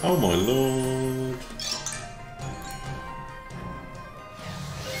 Oh my lord.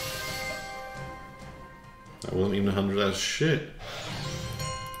 That wasn't even 100, that's shit.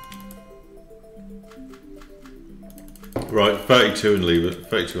 Right, 32 and leave it.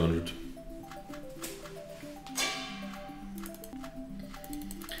 3200.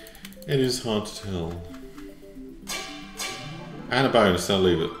 It is hard to tell. And a bonus, I'll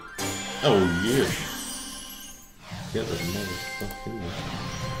leave it. Oh, yes. Get the motherfucking.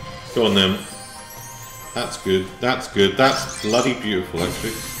 Go on then. That's good. That's good. That's bloody beautiful,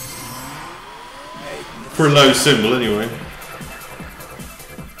 actually. For a low symbol, anyway.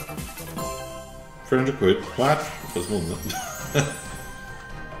 300 quid. What? It was more than that.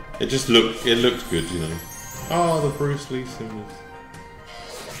 It looked good, you know. Oh, the Bruce Lee symbols.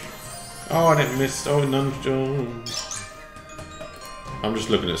 Oh, and it missed. Oh, Nunge Jones. I'm just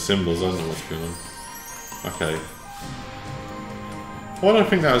looking at symbols. I don't know what's going on. Okay. Why do I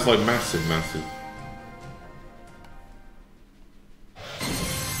think that was like massive, massive?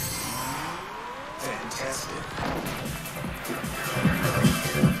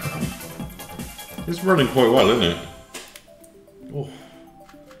 It's running quite well, isn't it? Oh,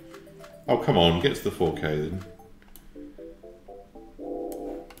 oh come on, get to the 4K then.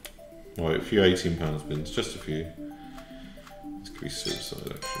 Right, a few £18 spins, just a few. This could be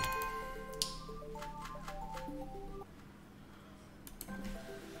suicide actually.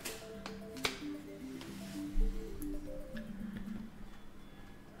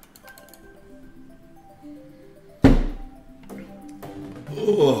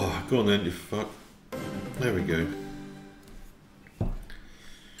 Oh, go on then, you fuck. There we go.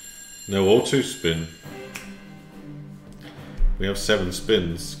 No auto spin. We have 7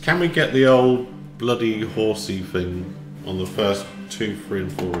 spins. Can we get the old bloody horsey thing on the first 2, 3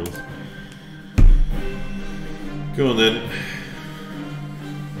 and 4 reels? Go on then.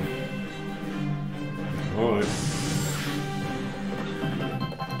 Alright.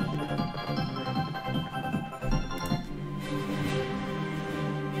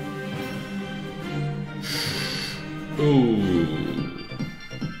 Ooh,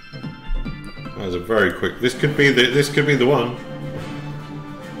 that was a very quick. This could be the one.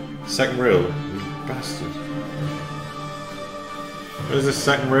 Second reel, you bastard. Where's the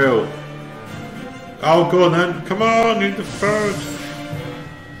second reel? Oh, go on then. Come on, need the third.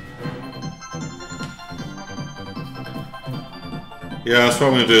 Yeah, that's what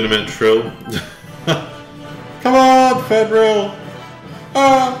I'm going to do in a minute, Trill. Come on, third reel.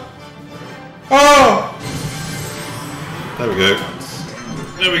 Ah, ah. There we go.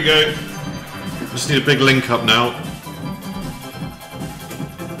 There we go. Just need a big link up now.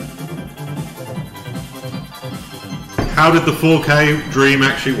 How did the 4K dream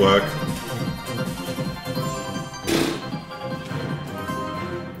actually work?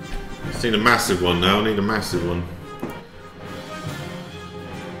 Just need a massive one now. I need a massive one.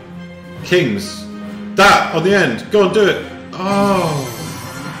 Kings. That on the end. Go on, do it. Oh.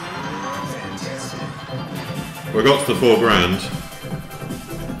 We got to the 4 grand.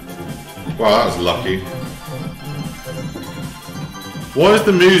 Wow, that was lucky. Why is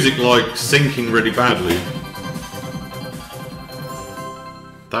the music like syncing really badly?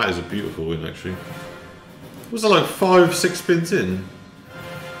 That is a beautiful win, actually. Was it like 5, 6 spins in?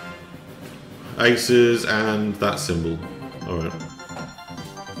 Aces and that symbol. Alright.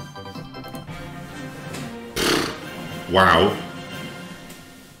 Wow.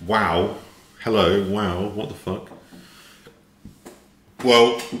 Wow. Hello, wow, what the fuck?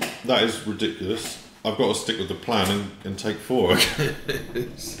 Well, that is ridiculous. I've got to stick with the plan and take 4.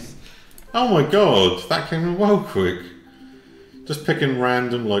 Oh my god, that came in well quick. Just picking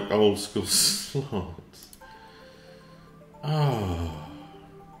random, like, old school slots. Oh.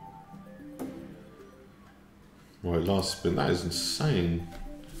 Right, last spin. That is insane.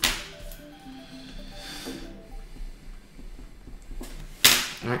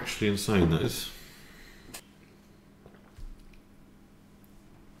 Actually insane, that is.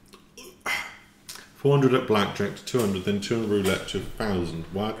 $400 at blackjack to 200, then 200 roulette to 1,000.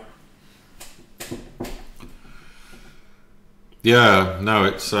 What? Yeah, no,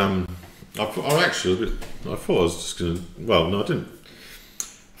 it's I thought I was just gonna. Well, no, I didn't.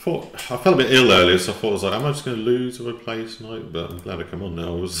 I felt a bit ill earlier, so I thought I was like, am I just going to lose if I play tonight? But I'm glad I come on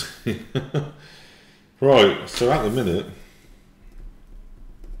now. I was right. So at the minute,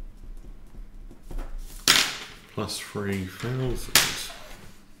 plus 3,000.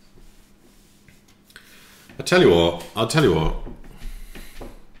 I'll tell you what.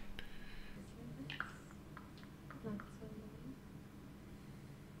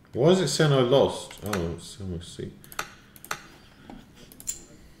 Why is it saying I lost? Oh, it's almost see.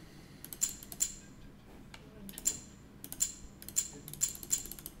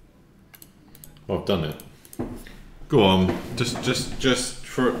 Oh, I've done it. Go on, just I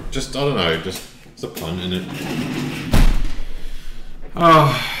don't know, just it's a punt, isn't it?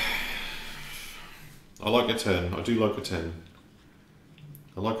 Ah, I like a 10. I do like a 10.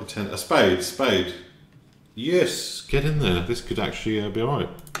 I like a 10. A spade. Yes, get in there. This could actually be alright.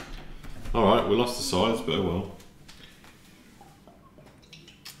 Alright, we lost the sides, but oh well.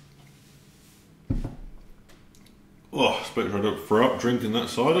 Oh, I suppose I don't throw up drinking that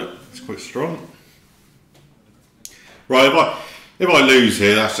cider. It's quite strong. Right, if I lose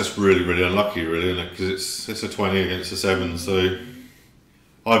here, that's just really, really unlucky, really, isn't it? Because it's a 20 against a 7, so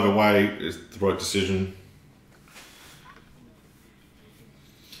either way, it's the right decision.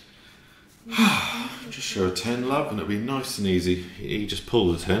 Just show a 10, love, and it'll be nice and easy. You just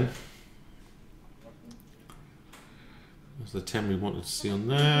pull the 10. That's the 10 we wanted to see on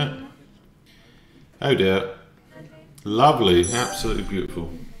there. Oh dear. Lovely, absolutely beautiful.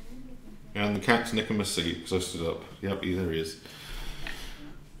 And the cat's nicking my seat because I stood up. Yep, there he is.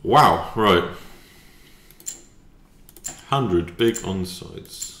 Wow, right. 100 big on the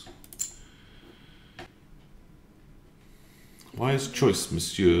sides. Why is choice,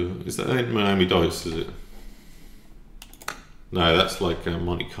 monsieur? Is that ain't Miami Dice, is it? No, that's like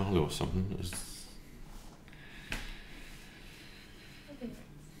Monte Carlo or something.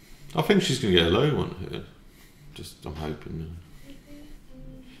 I think she's going to get a low one here. Just, I'm hoping.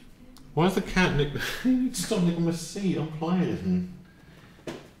 Why is the cat nick? You need to stop nicking my seat. I'm playing.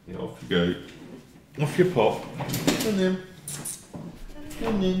 Yeah, off you go. Off you pop. And then.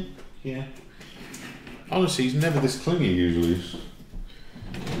 And then. Yeah. Honestly, he's never this clingy usually.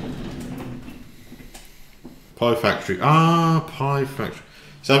 Pie Factory. Ah, Pie Factory.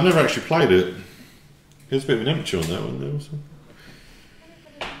 So I've never actually played it. There's a bit of an empty on that one there also.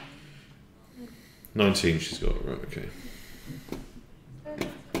 19 she's got, right, okay.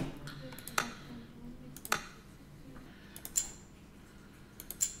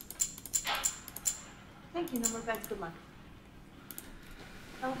 Thank you, no more bets, good luck.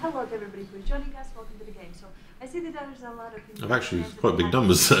 Oh, hello to everybody who is joining us, welcome to the game. So, I see that there's a lot of... I've actually quite big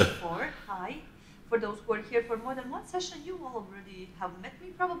numbers there. Hi. For those who are here for more than one session, you will already have met me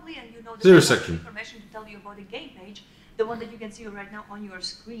probably, and you know that Zero section. Information to tell you about the game page, the one that you can see right now on your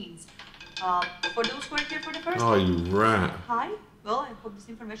screens. For those who are here for the first Oh, time, you rat. hi. Well, I hope this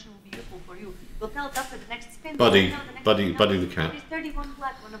information will be useful for you. We'll tell it after the next spin. Buddy the cat. It is 31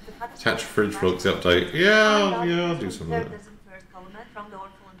 black, one of the hottest Attach fridge products vlogs update. Yeah, I'll do something like that. First column from the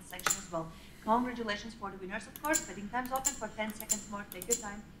orphan section as well. Congratulations for the winners, of course. Betting time's open for 10 seconds more. Take your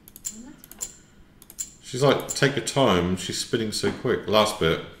time. And let's go. She's like, take your time. She's spinning so quick. Last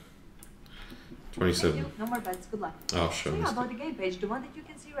bit. 27. Thank you. No more bets. Good luck. Oh, sure. So yeah, about the game page, the one that you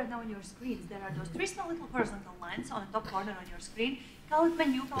can see right now on your screens, there are those 3 small little horizontal lines on the top corner on your screen. Call it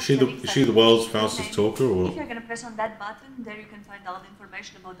menu. Is she the world's fastest talker or If what? you're gonna press on that button, there you can find all the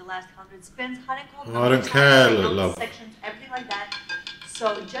information about the last 100 spins, honeycomb, Oh, I don't care, little love. sections, everything like that.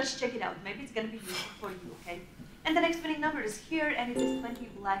 So just check it out. Maybe it's gonna be useful for you, okay? And the next winning number is here, and it is 20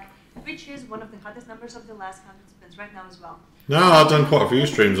 black, which is one of the hottest numbers of the last 100 spins right now as well. No, I've done quite a few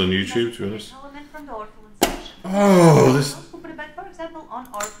streams on YouTube, to be honest. Element from the orphan section. Oh, this... Who put a bet, for example, on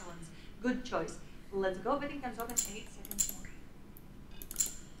orphans. Good choice. Let's go. Betting time's open 8 seconds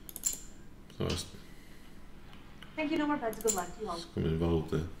more. Thank you, no more bets. Good luck. You all. I'm involved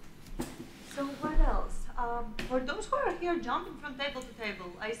there. So what else? For those who are here jumping from table to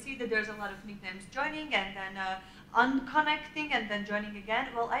table, I see that there's a lot of nicknames joining and then unconnecting and then joining again.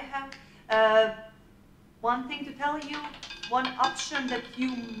 Well, I have one thing to tell you, one option that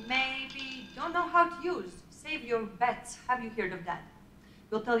you maybe don't know how to use. Save your bets. Have you heard of that?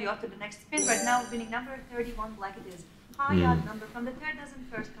 We'll tell you after the next spin. Right now, winning number 31 black it is. High odd number from the third dozen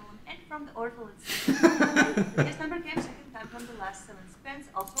first column and from the orphan. This number came second time from the last 7 spins.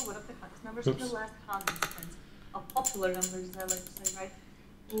 Also one of the hottest numbers of the last 100 spins. A popular number, as I like to say, right?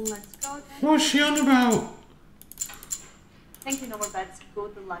 Let's go then. What's she on about? Thank you, no more bets.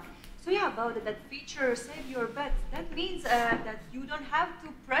 Good luck. So yeah, about that feature, save your bets. That means that you don't have to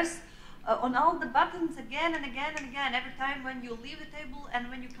press on all the buttons again and again and again every time when you leave the table and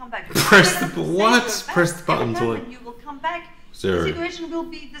when you come back. Press the what? Press the buttons. Every time when you will come back, Zero. the situation will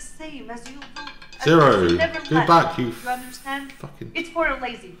be the same as you will. Zero. You never Go left. back, you understand? fucking... It's for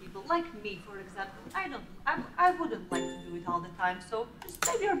lazy people like me, for example. I wouldn't like to do it all the time. So just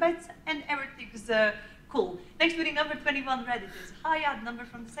save your bets and everything's cool. Next winning number 21 red. It is high odd number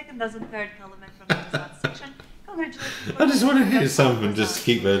from the second dozen third column and from the result section. Congratulations. I just want to hear something, just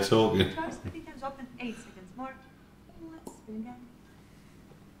keep there talking. Betting time's open 8 seconds more. Let's spin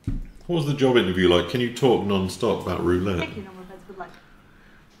again. What was the job interview like? Can you talk non-stop about roulette? Thank you, no more bets. Good luck.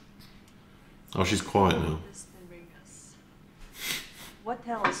 Oh, she's quiet now. This can bring us. What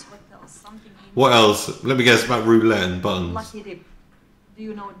else? What else? Something. What else? Let me guess about roulette and buttons. Lucky dip. Do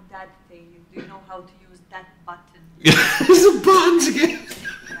you know that thing? Do you know how to use that button? There's a buttons again.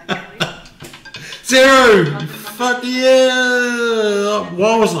 Zero! Fuck yeah!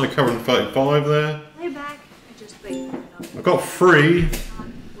 Why wasn't I covering 35 there? Lay back and just wait. I got 3.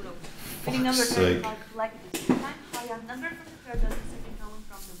 Winning number Fuck's sake. 35 black this time. High on number from the third dozen second column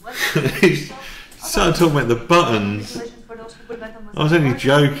from the He's starting talking about the buttons. Congratulations for those who put bet on I was only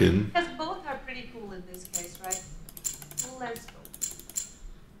joking. Because both are pretty cool in this case, right? Let's go.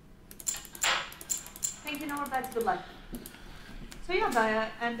 Thank you, no more bets. Good luck. So yeah, Baya,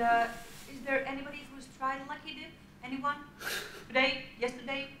 and is there anybody who's tried Lucky Dip? Anyone? Today?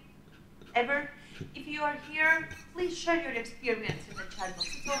 Yesterday? Ever? If you are here, please share your experience in the chat box.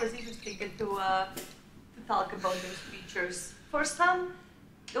 It's always interesting to talk about those features. For some,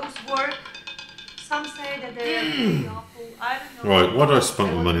 those work. Some say that they are really awful. I don't know. Right, why do I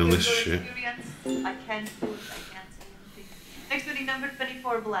spunk my money on this shit? I can't do it. I can't say anything. Next winning number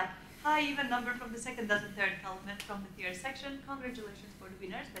 24 black. High even number from the second dozen third element from the tier section. Congratulations for the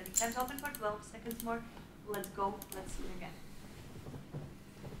winners. Betting time's open for 12 seconds more. Let's go. Let's see again.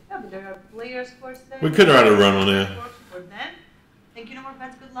 Yeah, but there are player scores there. We could have had a run on here. For them. Thank you, no more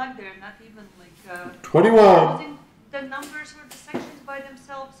fans. Good luck. They're not even like 21. The numbers or the sections by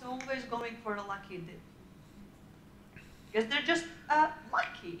themselves, always going for a lucky dip. Because they're just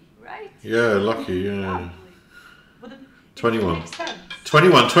lucky, right? Yeah, lucky, yeah. Wouldn't 21. make sense?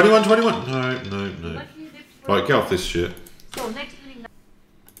 21. No. Lucky dips Right, get off this shit. So next winning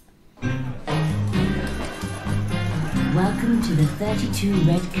Welcome to the 32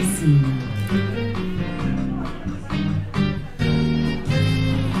 Red Casino.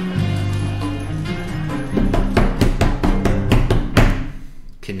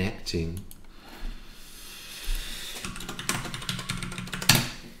 Connecting.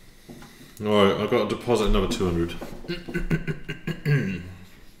 Alright, I've got to deposit another 200.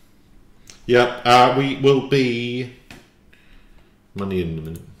 Yeah, we will be money in a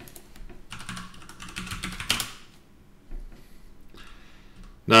minute.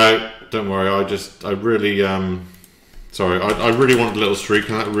 No, don't worry, I really sorry, I really wanted a little streak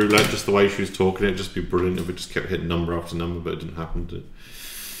on that roulette, just the way she was talking, it'd just be brilliant if it just kept hitting number after number, but it didn't happen, did it?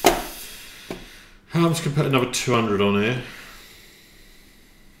 I'm just going to put another 200 on here.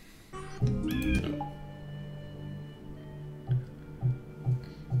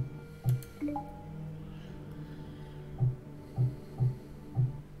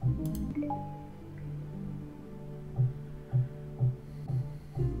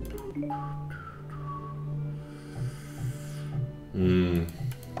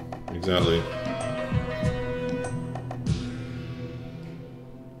 Exactly.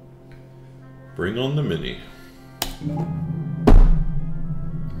 Bring on the mini.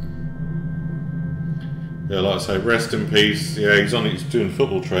 Yeah, like I say, rest in peace. Yeah, he's doing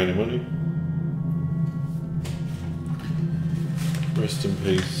football training, wasn't he? Rest in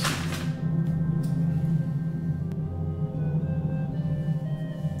peace.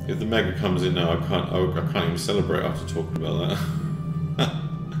 If the mega comes in now, I can't even celebrate after talking about that.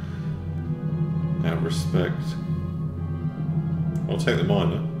 Out of respect. I'll take the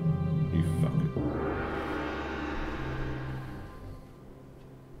minor. You fucker.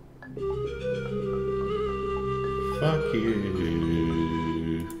 Fuck you.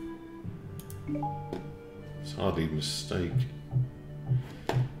 It's hardly a mistake.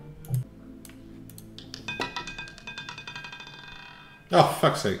 Oh,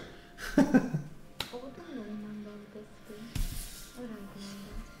 fuck's sake.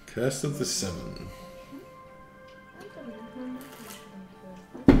 Curse of the Seven.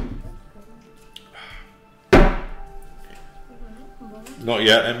 Not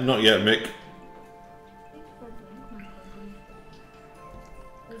yet, Mick.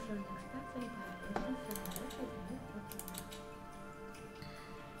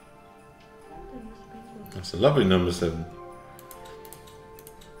 That's a lovely number 7.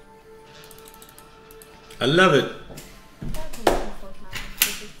 I love it.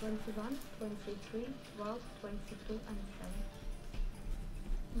 21, 23, 12, 22, and 7.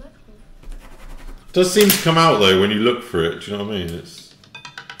 That's cool. Does seem to come out though when you look for it. Do you know what I mean? It's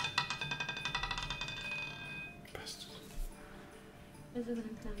Is it a number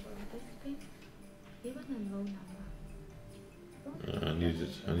on this screen? Even a low number.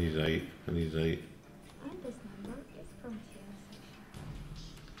 I need 8. I need 8. And this number is from TS.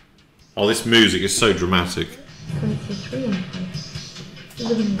 Oh, this music is so dramatic. 23 and 5.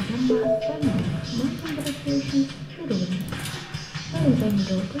 Even number 10. More congratulations, you're doing it. Well, then you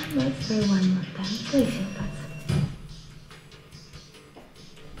open, let's try one more time. Place your bets.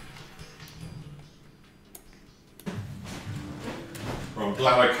 Well, I'm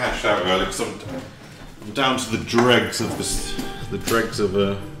glad I cashed out early because I'm down to the dregs of this. The dregs of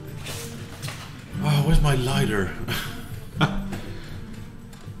Oh, where's my lighter?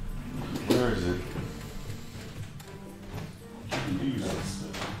 Where is it? Use that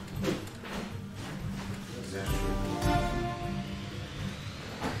stuff. Where's the actual...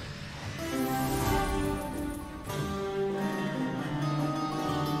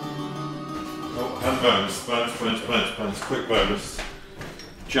 Oh, and bonus. Quick bonus.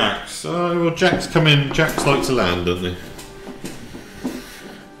 Jacks. Oh, well, Jacks come in. Jacks like to land, don't they?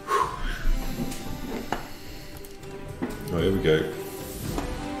 Right, here we go.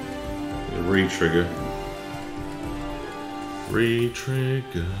 Re-trigger.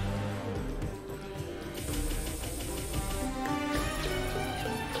 Re-trigger.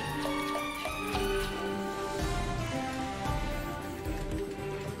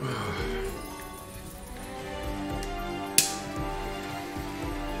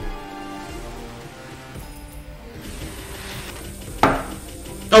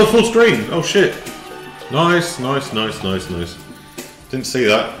 Oh, full screen! Oh shit! Nice, nice, nice, nice, nice. Didn't see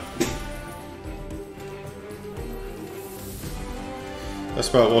that. That's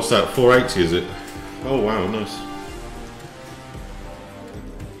about, what's that, 480 is it? Oh wow, nice.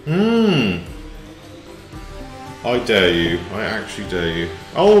 I dare you. I actually dare you.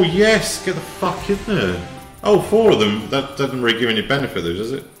 Oh yes! Get the fuck in there. Oh, 4 of them. That doesn't really give any benefit though,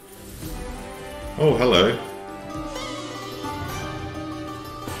 does it? Oh, hello.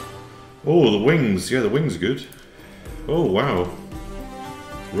 Oh, the wings. Yeah, the wings are good. Oh, wow.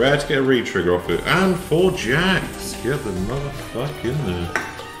 Rare to get a re-trigger off it. And 4 jacks. Get the motherfucker in there.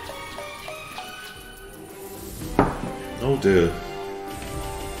 Oh, dear.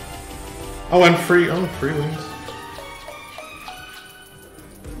 Oh, and 3 wings.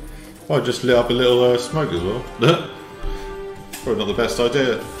 Oh, I just lit up a little smoke as well. Probably not the best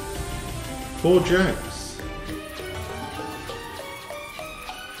idea. 4 jacks.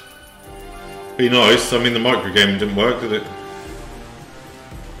 Be nice. I mean, the micro game didn't work, did it?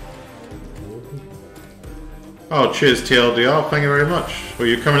 Oh, cheers TLDR. Thank you very much. Well,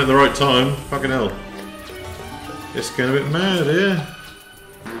 you're coming at the right time. Fucking hell. It's getting a bit mad here.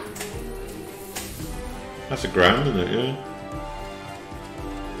 That's a grand, isn't it? Yeah.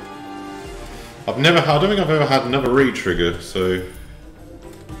 I don't think I've ever had another re-trigger, so...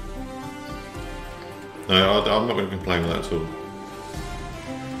 No, I'm not going to complain with that at all.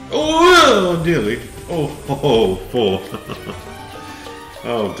 Oh, nearly. Oh, 4.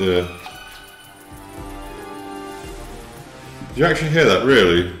 Oh dear. Did you actually hear that,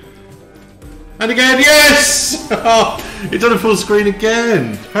 really? And again, yes! Oh, it done a full screen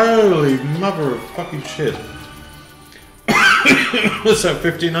again! Holy mother of fucking shit. What's that,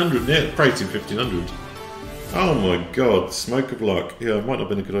 1500? Yeah, prating 1500. Oh my god, smoke of luck. Yeah, it might not have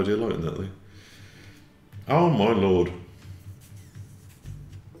been a good idea lighting that though. Oh my lord.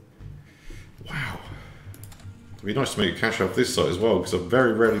 Wow. It'd be nice to make a cash off this site as well, because I've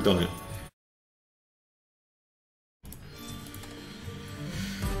very rarely done it.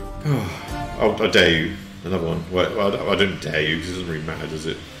 Oh, I dare you. Another one. Well, I don't dare you, because it doesn't really matter, does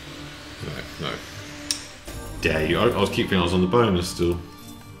it? No. Dare you. I was keeping I was on the bonus still.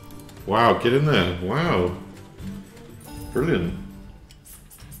 Wow, get in there. Wow. Brilliant.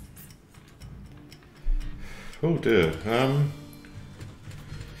 Oh dear.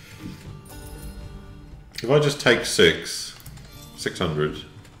 If I just take 600,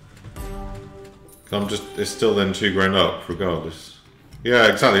 it's still then 2 grand up regardless. Yeah,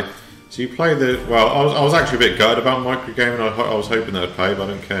 exactly. So you play the, well, I was actually a bit gutted about microgaming. I was hoping that would pay, but I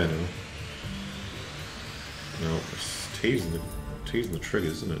don't care now. No, it's teasing the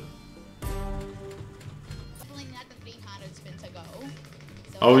triggers, isn't it?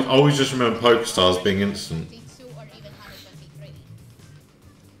 I always just remember PokerStars being instant.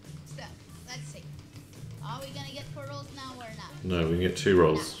 No, we can get 2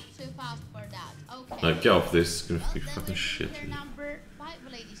 rolls. No, get off this. It's gonna be fucking shit. Number 5,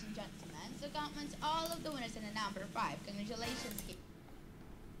 ladies and gentlemen. So comments all of the winners in the number 5. Congratulations.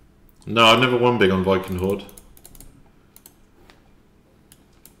 No, I've never won big on Viking Horde.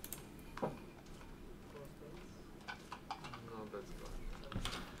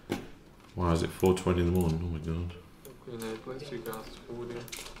 Wow, is it 4:20 in the morning? Oh my god.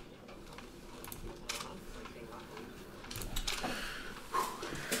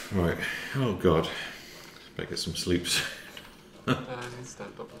 Right. Oh god. Better get some sleep soon.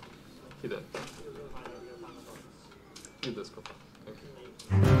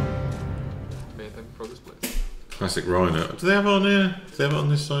 Classic Rhino. Do they have it on here? Do they have it on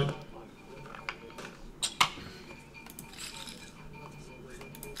this site?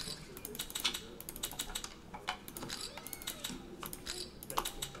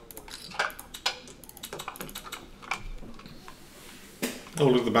 Oh,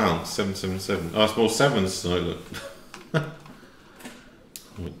 look at the bounce, 777. Oh, it's more 7s tonight, look. Oh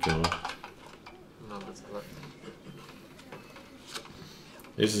my god.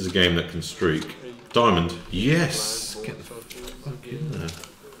 This is a game that can streak. Diamond. Yes! Get the fuck in there.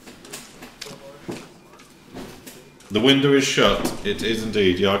 The window is shut. It is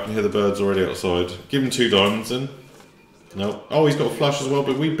indeed. Yeah, I can hear the birds already outside. Give him 2 diamonds then. No. Oh, he's got a flush as well,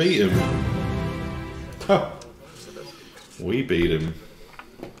 but we beat him. Huh. We beat him.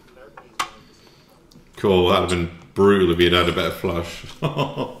 Cool, that'd have been brutal if he'd had a better flush.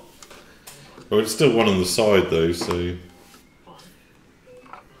 Well, it's still one on the side though, so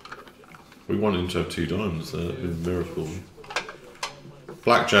we want him to have 2 diamonds there. That'd be a miracle.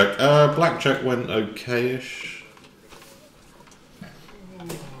 Blackjack. Blackjack went okay-ish.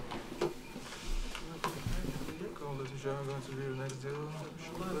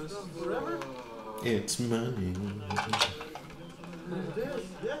 It's money.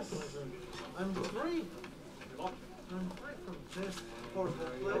 Yes, I'm free. I'm free from this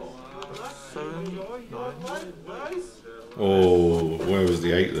Oh, where was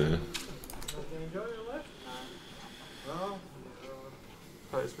the 8 there?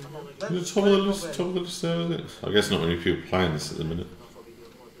 It's top of the list, top of the list there, isn't it? I guess not many people playing this at the minute.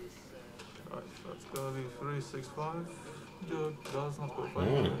 Right, that's gonna be 365. Dude, that's not good.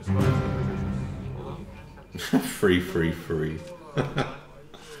 Alright. Free.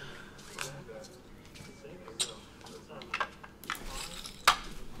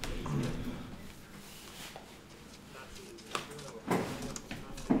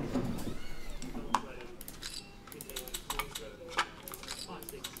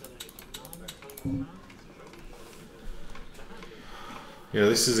 Yeah,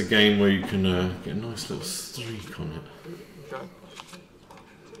 this is a game where you can get a nice little streak on it. Okay.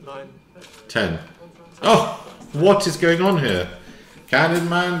 9. 10. Oh! What is going on here? Cannon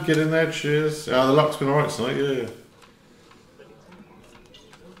man, get in there, cheers. The luck's been alright tonight, yeah.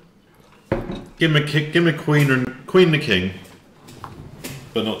 Give me queen and king.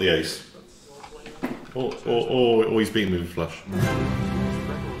 But not the ace. Or he's beating me with flush.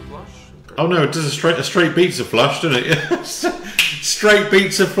 Oh no, it does a straight beats a flush, doesn't it? Straight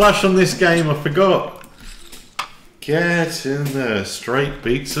beats a flush on this game, I forgot. Get in there, straight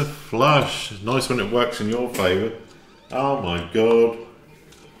beats a flush. Nice when it works in your favour. Oh my god.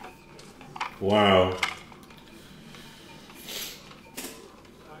 Wow.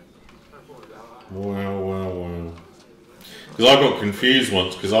 Wow. Because I got confused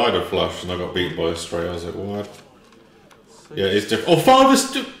once because I had a flush and I got beaten by a straight. I was like, what? Yeah, it's different. Oh, 5 is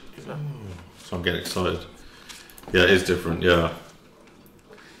so I'm getting excited. Yeah, it is different, yeah.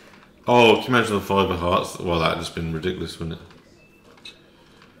 Oh, can you imagine the 5 of hearts? Well, that would have just been ridiculous, wouldn't it?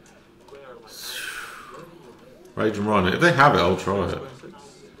 Rage and Rhino. If they have it, I'll try it.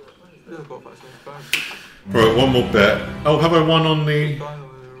 Right, one more bet. Oh, have I won on the...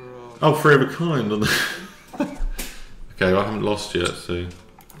 Oh, 3 of a kind on the... Okay, I haven't lost yet, so...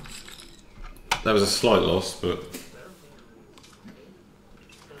 That was a slight loss, but...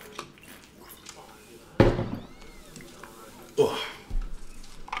 Oh.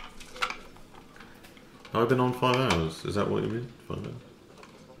 I've been on 5 hours. Is that what you mean? 5 hours.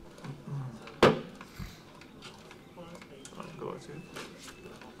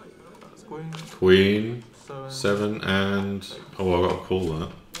 Queen, 7, and oh, I've got to call that.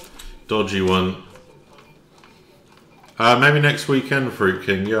 Dodgy one. Maybe next weekend, Fruit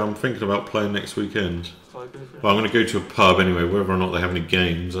King. Yeah, I'm thinking about playing next weekend. Well, I'm going to go to a pub anyway. Whether or not they have any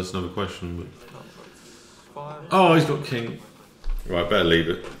games, that's another question. But... Oh, he's got king. Right, better leave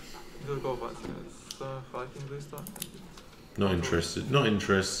it. Not interested. Not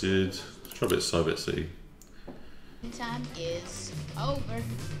interested. Let's try a bit side, bit C. Time is over.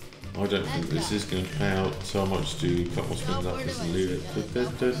 I don't think this is going to pay out, so I might just do a couple spins after this and leave it.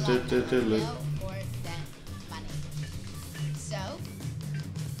 So,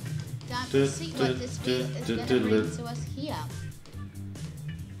 time to see what this field is going to bring to us here.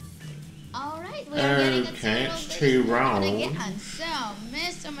 Alright, we are getting a it's 2 rounds. So,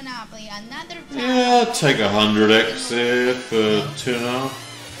 Mr. Monopoly, another time. Yeah, I'll take 100x here for 2.5.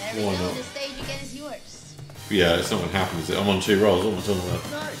 Why not? The stage again is yours. Yeah, it's not going to happen, is it? I'm on 2 rolls. What am I talking about?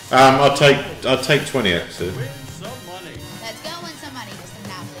 I'll take 20x here. Let's go win some money, Mr.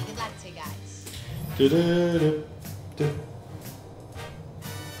 Monopoly. Good luck to you guys.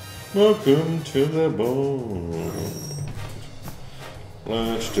 Welcome to the ball.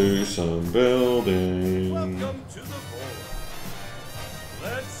 Let's do some building. Welcome to the ball.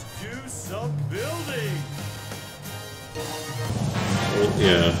 Let's do some building. Well,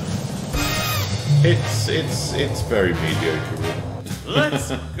 yeah. It's very mediocre. Really.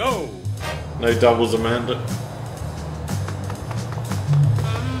 Let's go. No doubles, Amanda.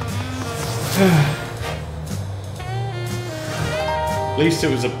 At least it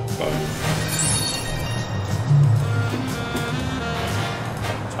was a bone.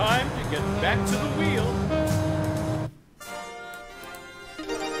 Time to get back to the wheel.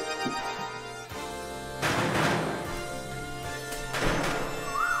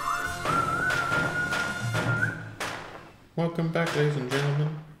 Welcome back, ladies and gentlemen.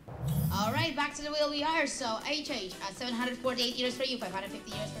 Alright, Alright, back to the wheel we are. So HH at 748 euros for you,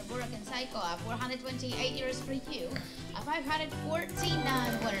 550 euros for Burak and Psycho, 428 euros for you,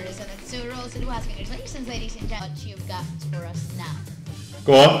 549 winners, and that's 2 rolls and was. Congratulations, ladies and gentlemen. What you've got for us now.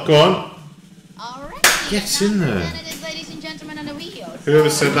 Go on, go on. Alright. Get in there. It is, ladies and gentlemen, on the wheel. Whoever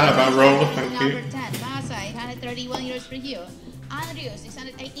said that about roller, thank you. Number 10, Masa, 831 euros for you. Andrew,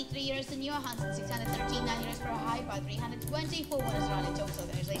 683 euros, and Johansson, 639 euros for a high five, 324 winners around in total.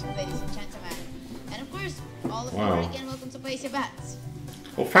 Congratulations, ladies and gentlemen. And of course, all of you are again welcome to place your bets.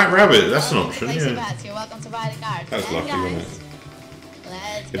 Well, Fat Rabbit, that's an option, Place your yeah. bets. You're welcome to buy the cards. That's and lucky, guys, wasn't it?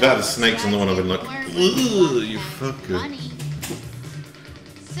 Let's If go. that had the snakes on the one, I've been like, ugh, you fucker.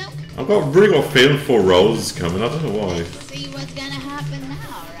 So, I've really got a feeling 4 rolls is coming, I don't know why. let's see what's gonna happen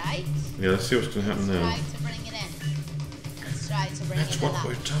now, right? Yeah, let's see what's going to happen now. Try to bring it in. Let's try to bring That's it what in.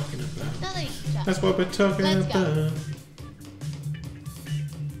 we're talking about. Let's That's what we're talking Let's go. about.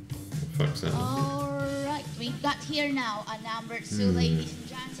 Fuck's that? Alright, we've got here now a number 2, ladies and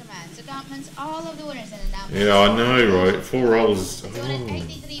gentlemen. So compliments all of the winners in the number 2. Yeah, I know, right? 4 rolls.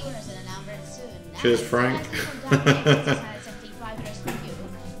 283 winners in the number 2. Cheers, Frank. 675 euros for you.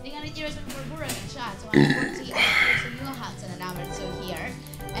 300 euros for Burak and Shah. 248 euros for Johansson in the number 2 here.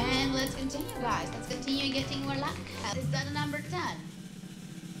 And let's continue, guys. Let's continue getting more luck. Is that a number 10?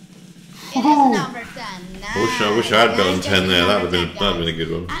 It is a number 10. Nice. I wish I had gotten 10 there. That would have been a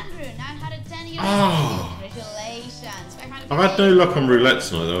good one. Andrew, 910 euros. Oh. Congratulations. I've had no luck on roulette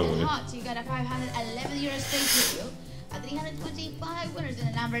tonight, though, haven't I? Hot, you got a 511 euros straight to you. A 325 winners in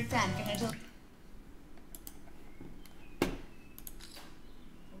the number 10. Congratulations.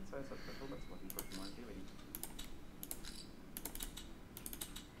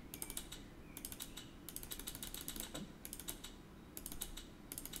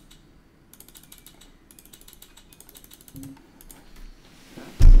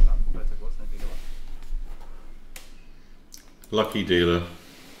 Lucky dealer.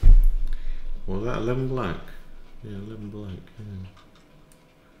 What was that? 11 black? Yeah, 11 black. Yeah.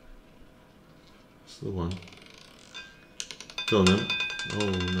 That's the one. Go on then. Oh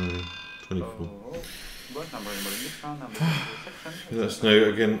no. 24. That's no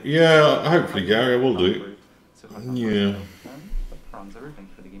again. Yeah, hopefully Gary, I will do. Yeah.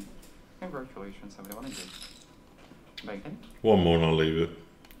 Congratulations, everyone. Enjoy. One more and I'll leave it.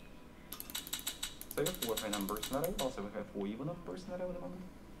 So we have 4 high numbers in a row. Also, we have 4 even numbers in a row at the moment.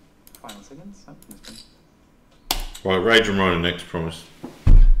 Final seconds. Right, Rage and Rhino next, promise.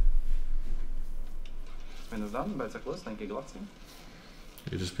 Spin is done. Bets are closed. Thank you, Galaxy.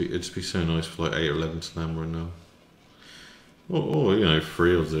 It'd just be so nice for like 8 or 11 slam right now. Or you know,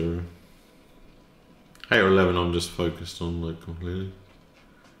 3 or 0. 8 or 11 I'm just focused on like completely.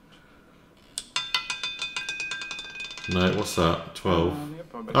 No, what's that? 12.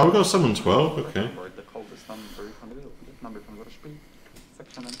 Oh, we got someone 12, okay. The coldest number from the wheel. Number from the speed.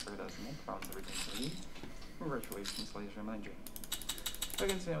 Section and third decimal. Crowns everything for you. Congratulations, ladies and gentlemen. We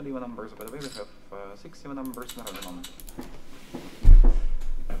can see only 1 numbers, by the way. We have 6 even numbers now at the moment.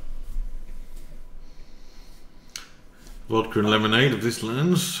 Vodka and lemonade if this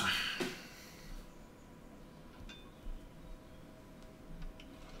lands.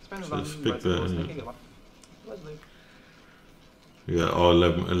 So it's a big bet, isn't it? Yeah, oh,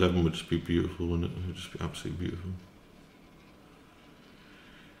 11 would just be beautiful, wouldn't it? It would just be absolutely beautiful.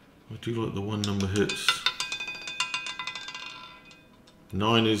 I do like the 1 number hits.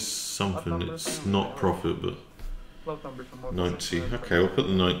 9 is something, it's not profit, but 90. Okay, we'll put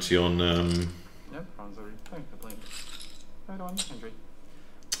the 90 on. Yep, rounds are going to play. Right on, enjoy.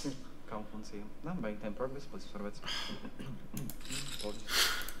 Count see. Not buying 10 progress, please for it.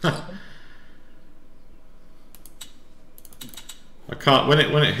 I can't when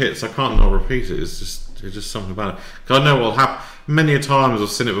it hits. I can't not repeat it. It's just something about it. Because I know what'll happen. Many a times I've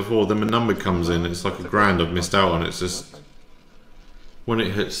seen it before. Then the number comes in. It's like a grand I've missed out on. It's just when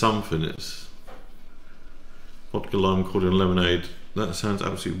it hits something. It's vodka, lime, cordial, lemonade. That sounds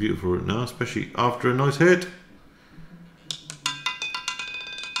absolutely beautiful right now, especially after a nice hit.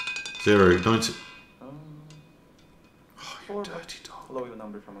 0, 90. Oh, you dirty dog.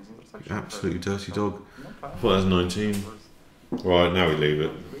 You absolutely dirty dog. I thought that was 19. Right, now we leave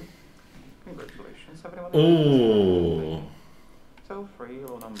it. Congratulations, everyone. Oh. So 3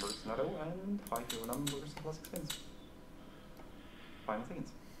 low numbers in a row and 5 low numbers plus expense. Final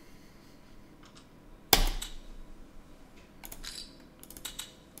seconds.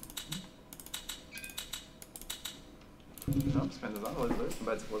 No, spend is on. Let's do it.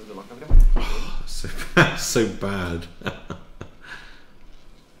 Bets close. Good luck, everyone. Oh, so bad.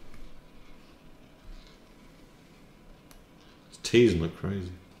 It's teasing like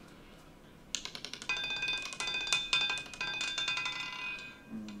crazy.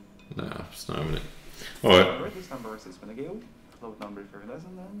 It's not having it. Alright. This number is Spinagale. Float number for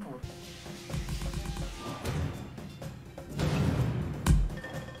lesson then, or...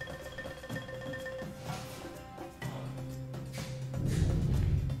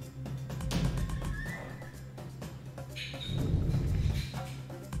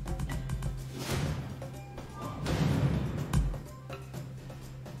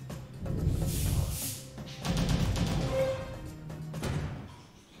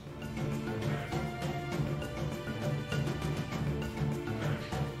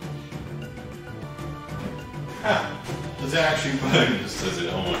 Does it actually bonus, does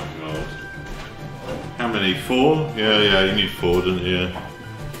it? Oh my god. How many? 4? Yeah, you need 4, don't you? Yeah.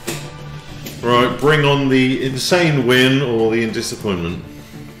 Right, bring on the insane win or the disappointment.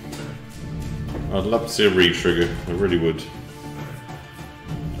 I'd love to see a re-trigger, I really would.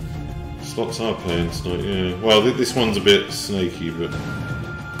 Slots are playing tonight, yeah. Well, this one's a bit snaky, but...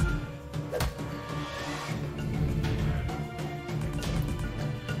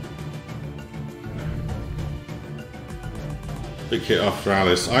 Big hit after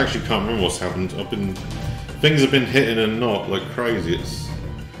Alice. I actually can't remember what's happened. Things have been hitting and not like crazy. It's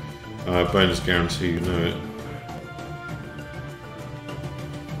bonus guarantee, you know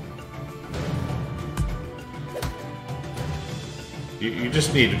it. You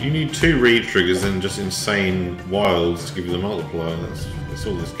just need 2 read triggers and just insane wilds to give you the multiplier. That's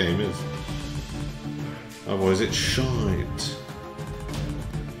all this game is. Otherwise it's shite.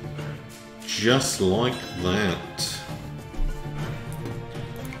 Just like that.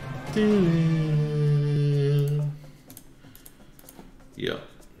 Yeah.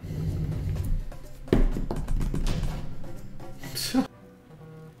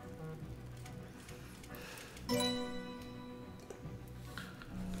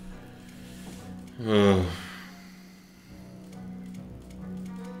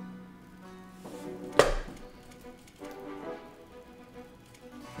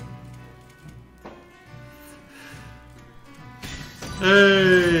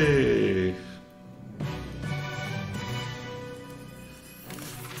 Hey!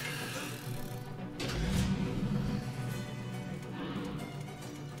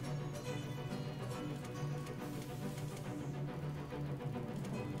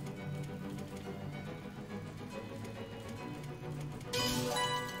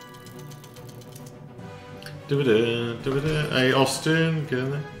 Hey, Austin, get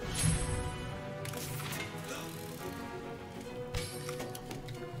in there.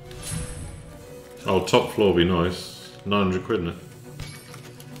 Oh, top floor would be nice. 900 quid, innit?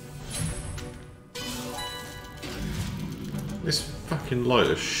 This fucking light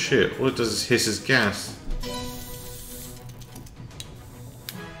is shit. All it does is hisses gas.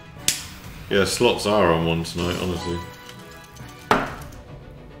 Yeah, slots are on one tonight, honestly.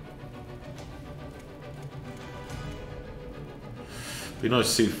 Be nice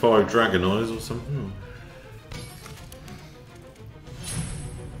to see 5 dragon eyes or something.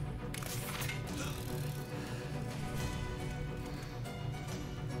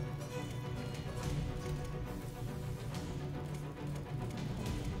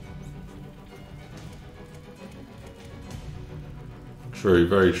 True,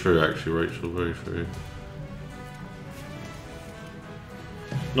 very true actually, Rachel, very true.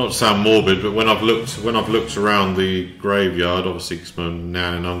 Not to sound morbid, but when I've looked around the graveyard, obviously because my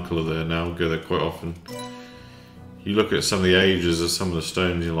nan and uncle are there now, I go there quite often. You look at some of the ages of some of the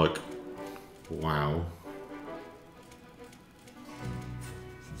stones, you're like, wow.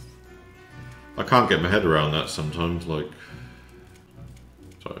 I can't get my head around that sometimes, like,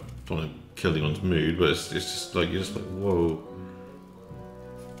 sorry, I don't want to kill anyone's mood, but it's just like, you're just like, whoa.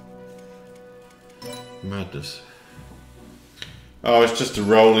 Madness. Oh, it's just a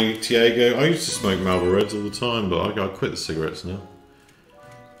rolling Tiago. I used to smoke Marlboro Reds all the time, but I quit the cigarettes now.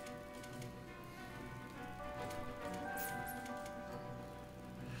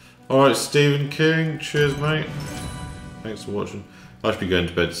 Alright, Stephen King. Cheers, mate. Thanks for watching. I should be going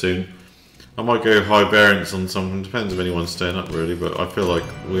to bed soon. I might go high variance on something. Depends if anyone's staying up, really, but I feel like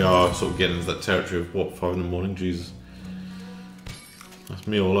we are sort of getting into that territory of, what, 5 in the morning? Jesus. That's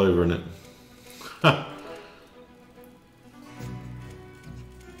me all over, innit?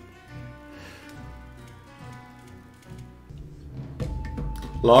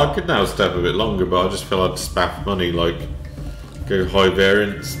 Like, I could now step a bit longer, but I just feel I'd spaff money, like go high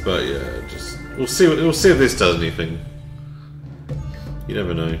variance. But yeah, just we'll see if this does anything. You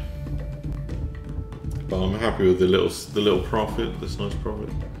never know. But I'm happy with the little profit. This nice profit.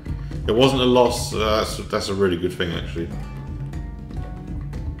 It wasn't a loss. That's a really good thing, actually.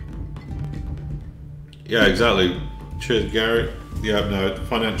 Yeah, exactly. Cheers, Garrett. Yeah, no,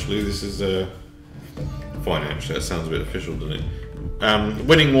 financially this is financially, that sounds a bit official, doesn't it?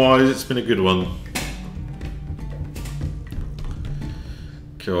 Winning wise, it's been a good one.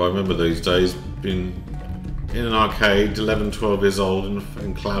 Cool, I remember those days being in an arcade, 11, 12 years old, in a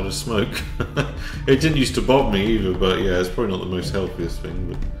fucking cloud of smoke. It didn't used to bother me either, but yeah, it's probably not the most healthiest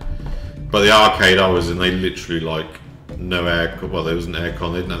thing. But the arcade I was in, they literally like no air. Well, there wasn't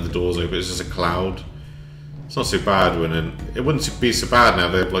aircon. They didn't have the doors open. It was just a cloud. It's not so bad when it wouldn't be so bad now.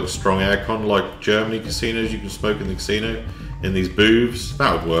 They have like strong aircon, like Germany casinos. You can smoke in the casino in these booths.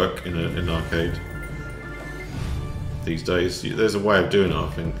 That would work in an arcade these days. There's a way of doing it, I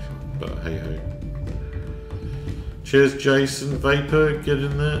think. But hey ho. Cheers, Jason Vapor. Get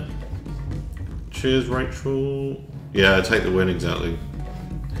in there. Cheers, Rachel. Yeah, take the win, exactly.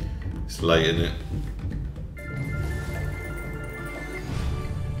 It's late, isn't it?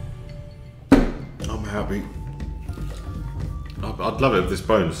 I'm happy. I'd love it if this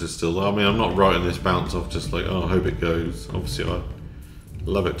bonus is still there. I mean, I'm not writing this bounce off just like, oh, I hope it goes. Obviously, I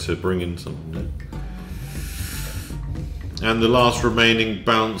love it to bring in something. And the last remaining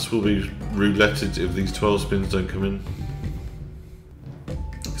bounce will be rouletted if these 12 spins don't come in.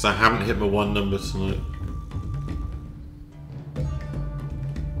 Because I haven't hit my one number tonight.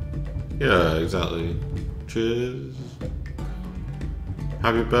 Yeah, exactly. Cheers.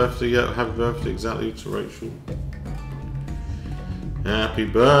 Happy birthday, yeah, happy birthday exactly to Rachel. Happy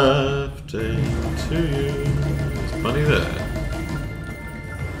birthday to you. There's money there.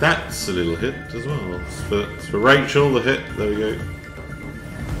 That's a little hit as well. It's for Rachel, the hit. There we go.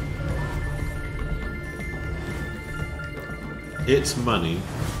 It's money.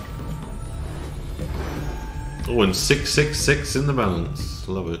 Oh, and 666 in the balance.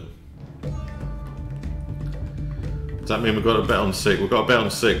 Love it. Does that mean we've got to bet on 6? We've got to bet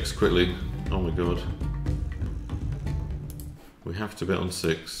on 6 quickly. Oh my god. We have to bet on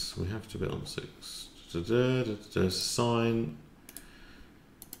 6. We have to bet on 6. Sign.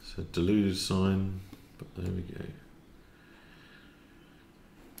 It's a deluded sign, but there we go.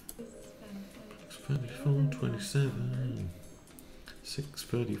 634.27.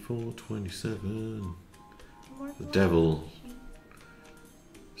 634.27. The devil.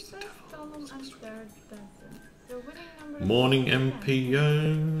 It's the devil. Morning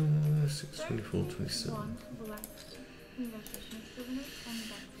MPO. 624.27.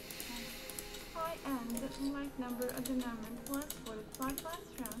 Like number of the amendment was for the 5 last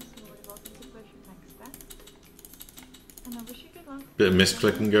rounds, you are welcome to push your next bet. And I wish you good luck. Bit of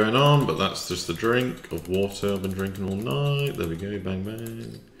misclicking going on, but that's just the drink of water I've been drinking all night. There we go, bang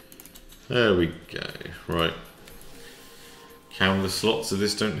bang. There we go. Right. Count the slots if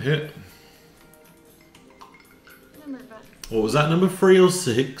this don't hit. What was that, number 3 or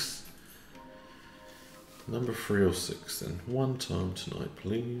 6? Number 3 or 6 then. One time tonight,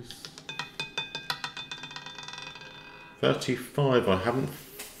 please. 35, I haven't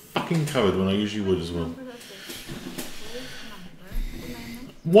fucking covered when I usually would as well.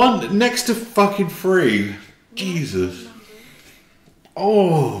 1 next to fucking 3. Jesus.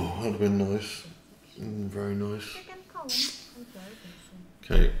 Oh, that'd have been nice. Very nice.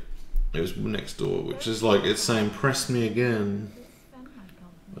 Okay, it was next door, which is like it's saying press me again.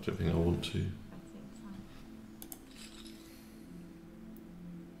 I don't think I want to.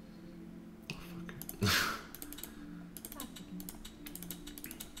 Oh, fuck it.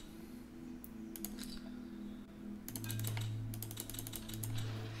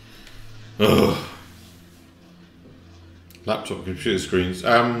 Ugh. Laptop computer screens.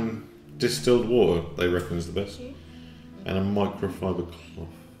 Distilled water, they reckon is the best. And a microfiber cloth.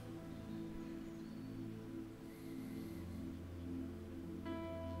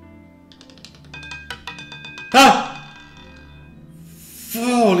 Ah!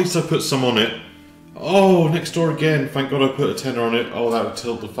 Oh, at least I put some on it. Oh, next door again. Thank God I put a tenner on it. Oh, that would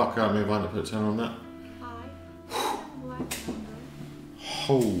tilt the fuck out of me if I hadn't put a tenner on that.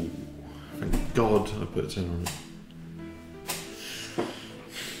 Oh. Thank God I put a 10 on it.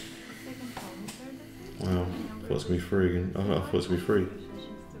 Wow, I thought it was going to be free again. Oh, I thought it was going to be free.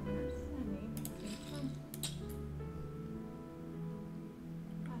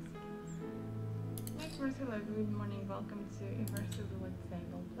 Good morning, welcome to Immersive Roulette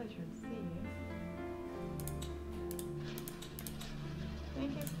Table. Pleasure to see you.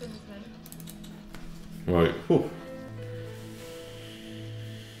 Thank you, Spencer. Right, whew.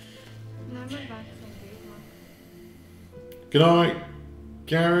 Good night,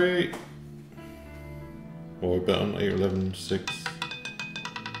 Gary. Oh, I bet on 8, 11, 6,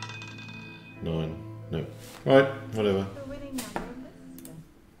 9. No. Right, whatever.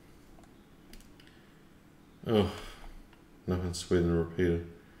 Oh. No hands to win a repeater.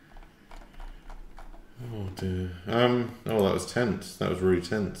 Oh dear. Oh, that was tense. That was really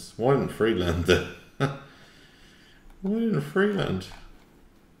tense. Why didn't Freeland there? Why didn't Freeland?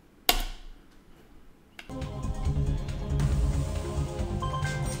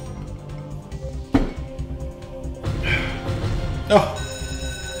 Oh!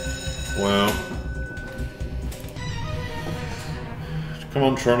 Wow. Come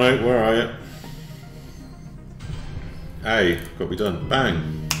on, Toronto, where are you? A, got to be done.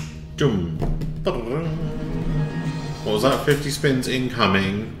 Bang! Jum! What was that? 50 spins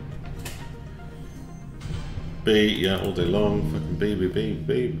incoming. B, yeah, all day long. Fucking B, B, B,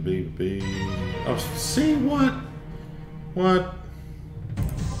 B, B, B. Oh, see what? What?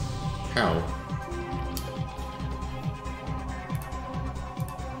 How?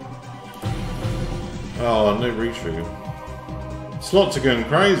 Oh, no retrigger. Slots are going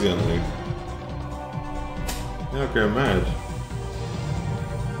crazy, aren't they? They're going mad.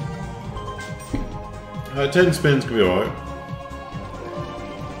 10 spins can be alright.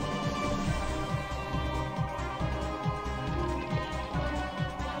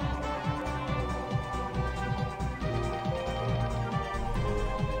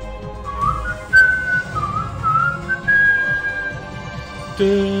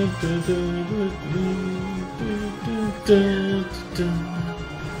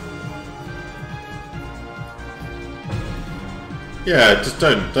 Yeah, just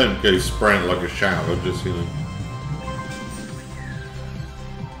don't go spraying like a shower, just, you know.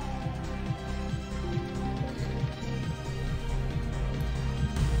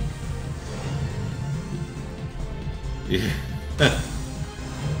 Yeah.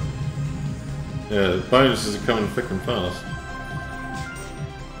 Yeah, the bonuses are coming thick and fast.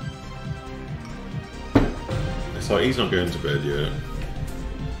 It's like he's not going to bed yet.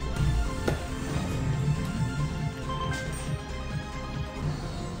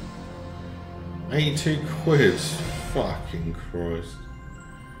 £82. Fucking Christ.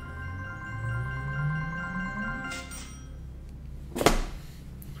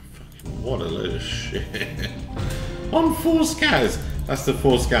 Fucking what a load of shit. On 4 scatters! That's the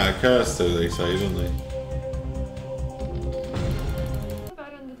 4 scatter curse, though, they say, don't they?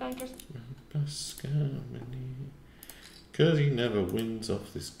 Because he never wins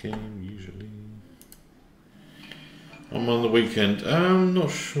off this game, usually. I'm on the weekend. I'm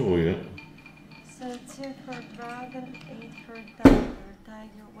not sure yet. So 2 for dragon, 8 for tiger.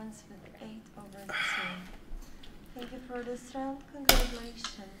 Tiger wins with 8/2. Thank you for this round.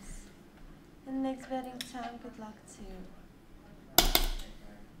 Congratulations. And next betting time, good luck to you.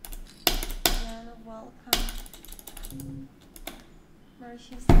 Diana, welcome.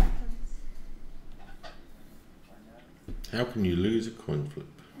 Mercy seconds. How can you lose a coin flip?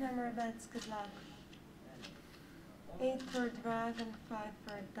 Number bets, good luck. 8 for dragon, 5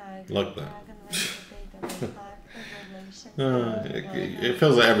 for tiger. Like that. Dragon wins with 8/5. Congratulations. It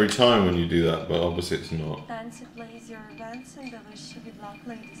feels like every time when you do that, but obviously it's not. Fancy plays your events and I wish you good luck,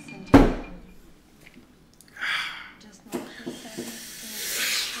 ladies and gentlemen. Just not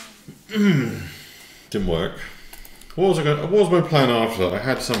Didn't work. What was my plan after that? I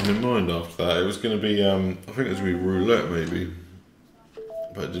had something in mind after that. It was going to be, I think it was going to be roulette maybe.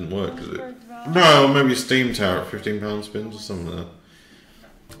 But it didn't work, did it? No, maybe Steam Tower at £15 spins or something like that.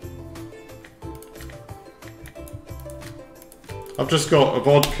 I've just got a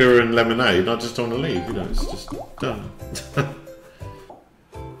vodka and lemonade and I just don't want to leave, you know, it's just done.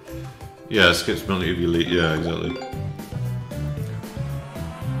 Yeah, skips penalty if you leave, yeah, exactly.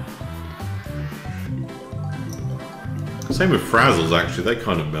 Same with Frazzles actually, they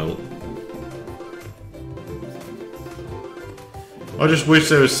kind of melt. I just wish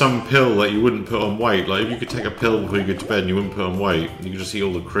there was some pill that you wouldn't put on weight. Like if you could take a pill before you go to bed and you wouldn't put on weight, and you could just eat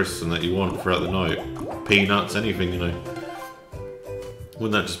all the crisps and that you want throughout the night. Peanuts, anything, you know.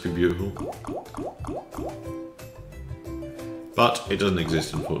 Wouldn't that just be beautiful? But it doesn't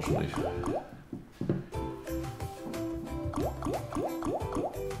exist, unfortunately.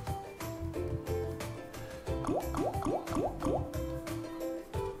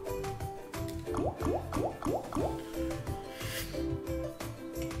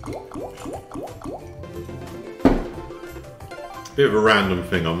 Bit of a random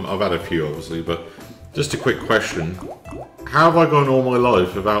thing, I've had a few obviously, but just a quick question. How have I gone all my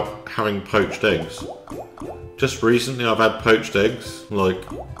life without having poached eggs? Just recently I've had poached eggs, like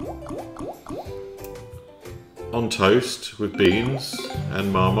on toast with beans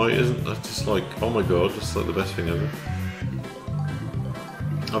and Marmite. Isn't that just like, oh my god, that's like the best thing ever.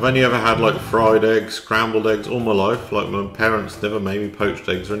 I've only ever had like fried eggs, scrambled eggs all my life. Like my parents never made me poached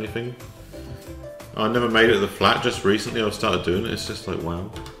eggs or anything. I never made it at the flat. Just recently, I've started doing it. It's just like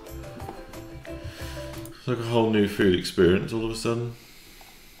wow. It's like a whole new food experience all of a sudden.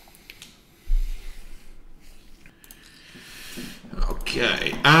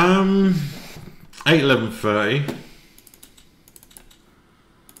 Okay. 8:11:30.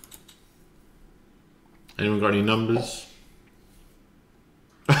 Anyone got any numbers?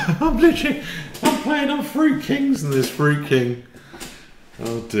 I'm playing on Fruit Kings and there's Fruit King.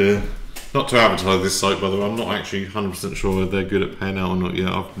 Oh dear. Not to advertise this site, by the way. I'm not actually 100% sure whether they're good at paying out or not yet.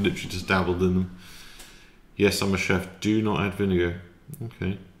 I've literally just dabbled in them. Yes, I'm a chef. Do not add vinegar.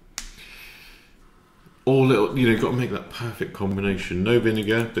 Okay. All little, you know, got to make that perfect combination. No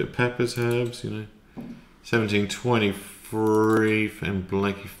vinegar, bit of peppers, herbs, you know. 17.23 for M.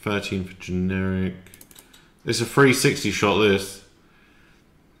 Blakey, 13 for generic. It's a 360 shot, this.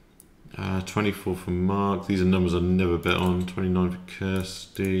 24 for Mark. These are numbers I never bet on. 29 for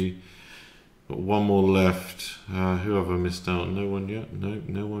Kirsty. Got one more left. Who have I missed out? No one yet? No,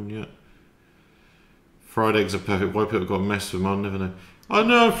 no one yet. Fried eggs are perfect. Why people got messed with them, I'll never know. I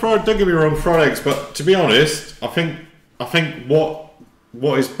know fried. Don't get me wrong, fried eggs. But to be honest, I think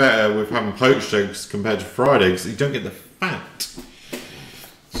what is better with having poached eggs compared to fried eggs, you don't get the fat.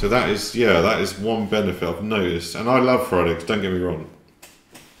 So that is one benefit I've noticed. And I love fried eggs. Don't get me wrong.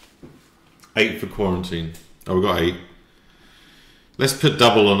 8 for quarantine. Oh, we got 8. Let's put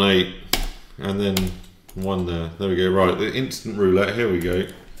double on 8, and then 1 there. There we go. Right, the instant roulette. Here we go.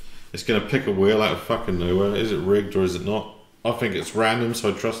 It's going to pick a wheel out of fucking nowhere. Is it rigged or is it not? I think it's random,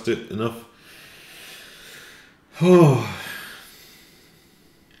 so I trust it enough. Oh.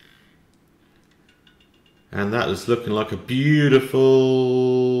 And that is looking like a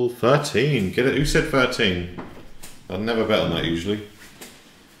beautiful 13. Get it? Who said 13? I'd never bet on that usually.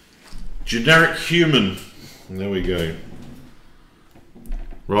 Generic human. There we go.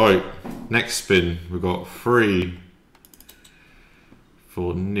 Right, next spin. We've got 3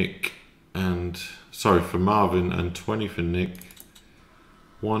 for Nick and for Marvin, and 20 for Nick.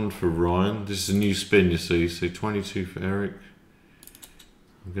 1 for Ryan. This is a new spin, you see. So 22 for Eric.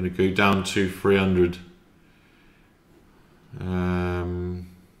 I'm going to go down to 300.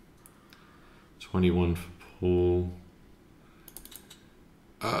 21 for Paul.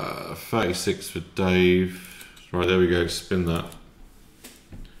 36 for Dave. Right, there we go. Spin that.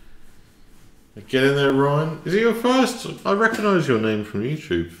 Get in there, Ryan. Is it your first? I recognise your name from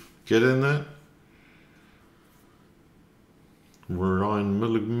YouTube. Get in there. Ryan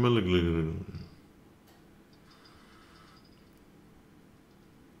Mulligan.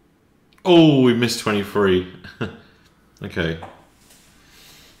 Oh, we missed 23. Okay.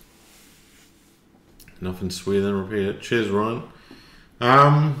 Nothing sweeter than repeat it. Cheers, Ryan.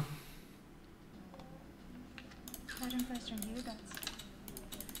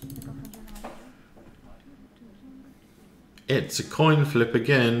 It's a coin flip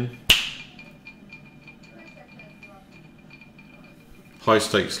again. High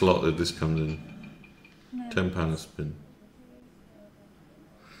stakes slot that this comes in. £10 a spin.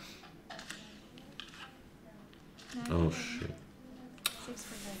 Oh shit.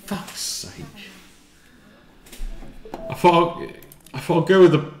 Fuck's sake. I thought I'd go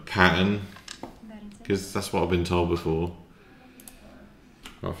with the pattern, because that's what I've been told before.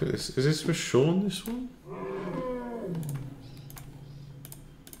 I think is this for Sean, this one?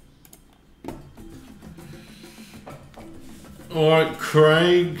 Alright,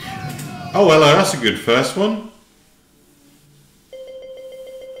 Craig. Oh, hello, that's a good first one.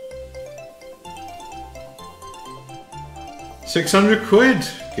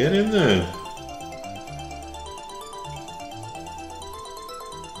 £600. Get in there.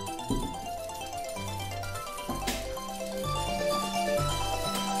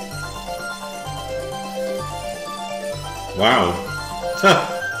 Wow.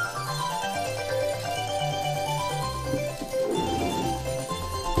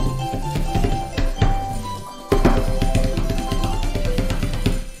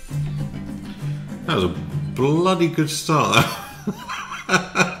 That was a bloody good start.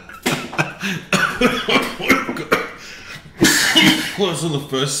 What's on the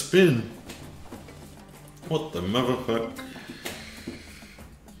first spin? What the motherfucker?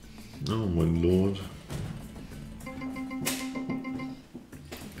 Oh my lord.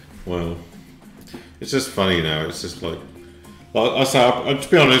 Wow. It's just funny now. It's just like I say. To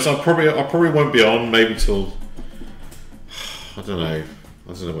be honest, I probably won't be on maybe till I don't know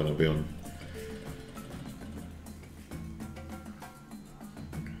when I'll be on.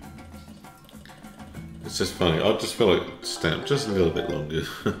 It's just funny. I just feel like stamp just a little bit longer.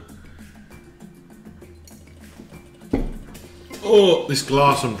 Oh, this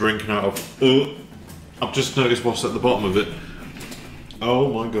glass I'm drinking out of. Oh, I've just noticed what's at the bottom of it.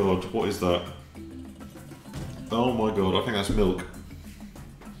 Oh my god, what is that? Oh my god, I think that's milk.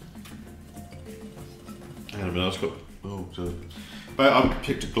 Hang on a minute, I've got... Oh, God. But I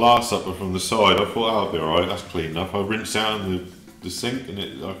picked a glass up from the side. I thought, oh, that'll be alright, that's clean enough. I rinsed out in the sink and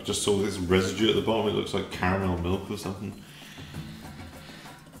I just saw this residue at the bottom. It looks like caramel milk or something.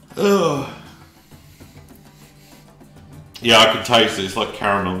 Ugh. Yeah, I can taste it. It's like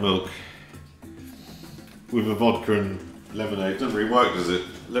caramel milk with a vodka and lemonade. Doesn't really work, does it?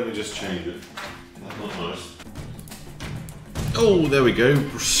 Let me just change it. That's not nice. Oh, there we go.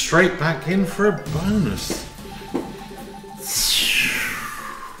 Straight back in for a bonus.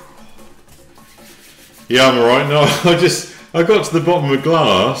 Yeah, I'm alright. No, I got to the bottom of a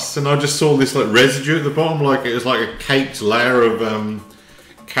glass and I just saw this like residue at the bottom, like it was like a caked layer of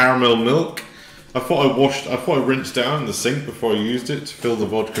caramel milk. I thought I rinsed it out in the sink before I used it to fill the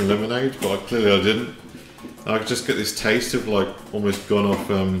vodka and lemonade, but clearly I didn't. I could just get this taste of like almost gone off.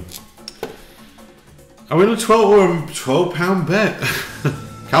 I win a £12 bet.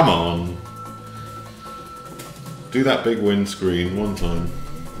 Come on, do that big win screen one time.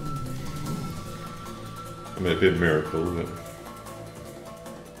 I mean, it'd be a miracle, but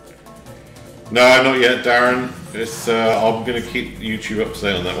no, not yet, Darren. It's I'm gonna keep YouTube up to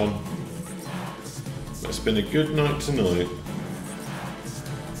date on that one. It's been a good night tonight.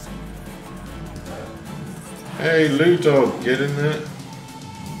 Hey, Lou Dog, get in there.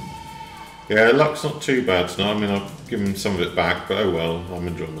 Yeah, luck's not too bad tonight. I mean, I've given some of it back, but oh well, I'm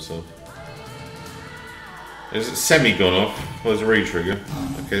enjoying myself. Is it semi gone off? Well, there's a re-trigger.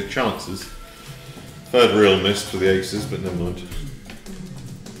 Okay, chances. Third real miss for the aces, but never mind.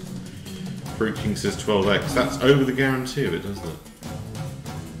 Fruit King says 12x. That's over the guarantee of it, doesn't it?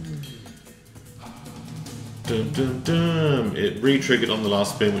 Dun dun dun! It re-triggered on the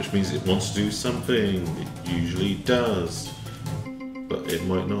last spin, which means it wants to do something. It usually does. But it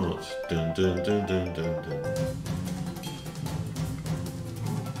might not. Dun dun dun dun dun dun.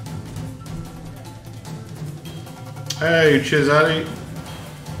 Hey, cheers, Addy.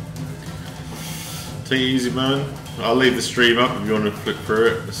 Take it easy, man. I'll leave the stream up if you want to flick through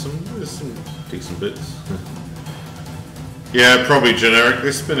it. There's some decent bits. Yeah, probably generic.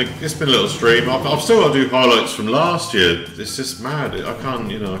 It's been a little stream. I've still got to do highlights from last year. It's just mad. I can't.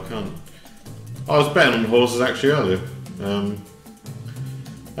 I was betting on horses actually earlier.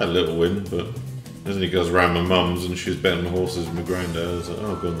 Had a little win, but as it goes around my mum's and she was betting on horses with my granddad. I was like,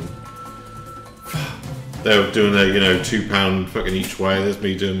 oh, go on then. They were doing their, £2 fucking each way. There's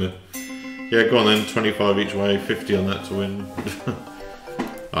me doing the, yeah, go on then, 25 each way, 50 on that to win.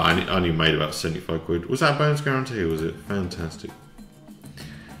 I only made about 75 quid. Was that a bonus guarantee or was it? Fantastic.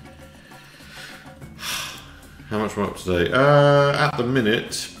 How much am I up today? At the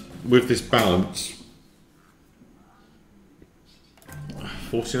minute, with this balance,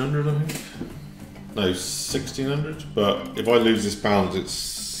 1400 I think? No, 1600, but if I lose this balance it's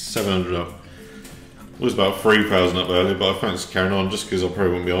 700 up. It was about 3,000 up earlier, but I fancy carrying on just because I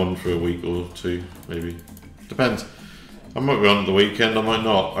probably won't be on for a week or two, maybe. Depends. I might be on at the weekend, I might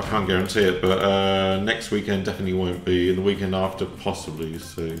not. I can't guarantee it, but next weekend definitely won't be, and the weekend after possibly,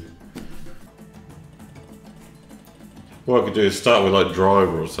 so. What I could do is start with like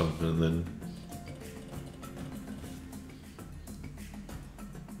driver or something and then.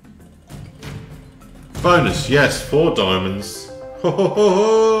 Bonus, yes, 4 diamonds. Ho ho ho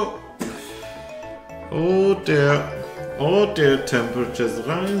ho! Oh dear, temperature's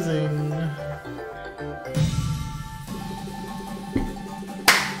rising.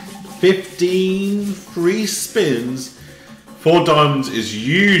 15 free spins. 4 diamonds is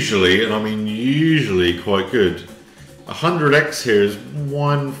usually, and I mean usually, quite good. 100x here is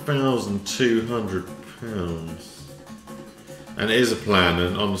 £1,200. And it is a plan,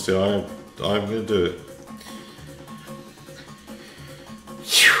 and honestly, I'm going to do it.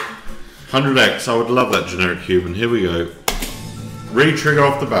 100x, I would love that generic human. Here we go. Re-trigger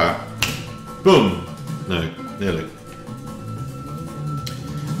off the bat. Boom. No, nearly.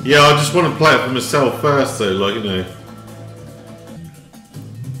 Yeah, I just want to play it for myself first though, like,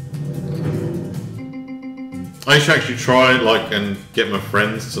 I used to actually try it, like, and get my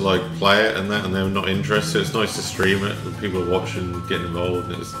friends to, like, play it and that, and they were not interested. It's nice to stream it, and people are watching, getting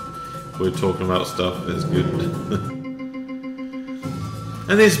involved, and we're talking about stuff, and it's good.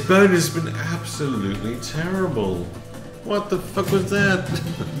 And this bonus has been absolutely terrible. What the fuck was that?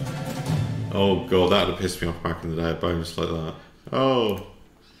 Oh god, that would have pissed me off back in the day, a bonus like that. Oh.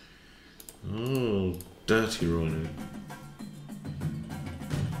 Oh, dirty Rhino.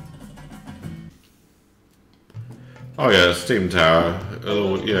 Oh yeah, Steam Tower.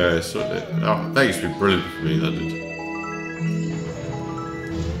 Oh yeah, that used to be brilliant for me. That did.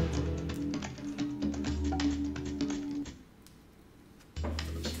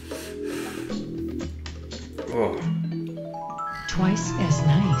 Oh. Twice as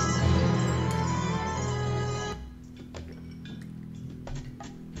nice.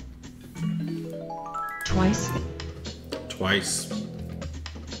 Twice. Twice.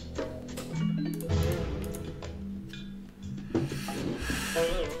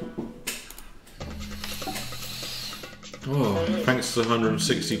 Oh, thanks to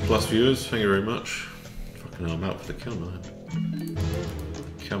 160 plus viewers. Thank you very much. Fucking hell, I'm out for the kill, man.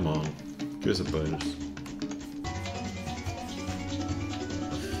 Come on. Give us a bonus.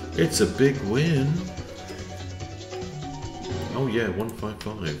 It's a big win. Oh yeah,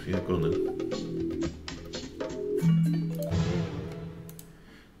 155. Yeah, go on then.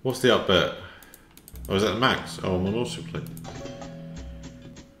 What's the up bet? Oh, is that the max? Oh, I'm on also play.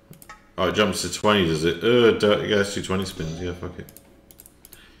 Oh, it jumps to 20, does it? Yeah, let's do 20 spins. Yeah, fuck it.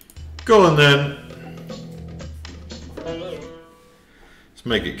 Go on then. Let's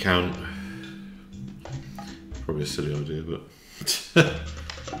make it count. Probably a silly idea, but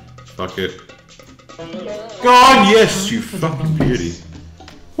fuck it. Go on, yes, you fucking beauty.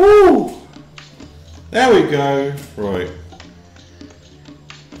 Woo! There we go. Right.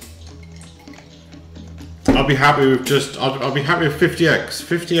 I'll be happy with just. I'll be happy with 50x.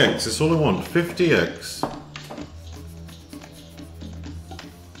 50x. That's all I want. 50x.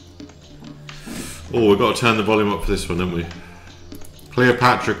 Oh, we've got to turn the volume up for this one, haven't we?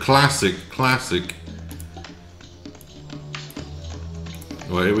 Cleopatra, classic.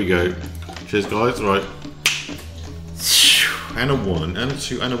 Right, here we go. Cheers, guys. Right. And a 1, and a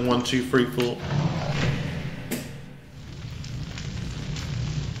 2, and a 1, 2, 3, 4.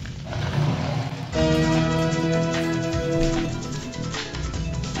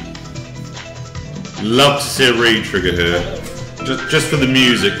 Love to see a re-trigger here. Just for the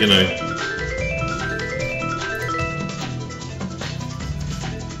music, you know.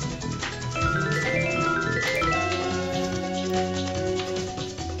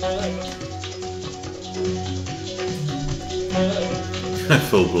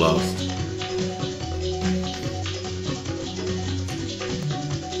 Full blast.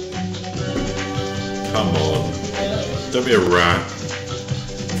 Come on. Don't be a rat.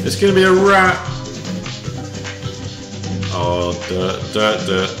 It's gonna be a rat. Oh, dirt.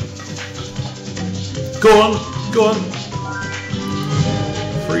 Go on.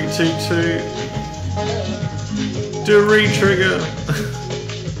 3, 2, 2. Do a re-trigger.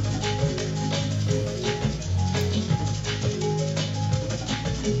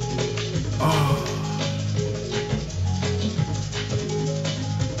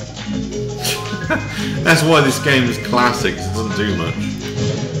 That's why this game is classic, 'cause it doesn't do much.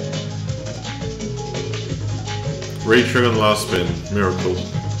 Re-trigger on the last spin. Miracle.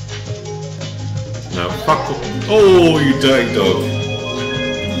 No, fuck. Oh, you dirty dog.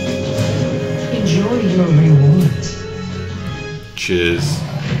 Enjoy your rewards. Cheers.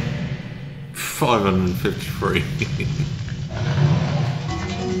 553.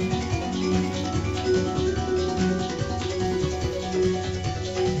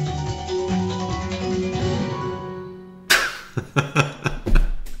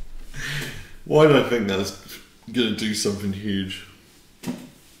 Why did I think that was going to do something huge?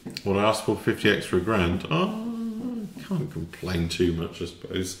 Well, I asked for 50x for a grand. Oh, can't complain too much, I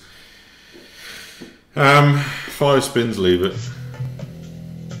suppose. 5 spins, leave it.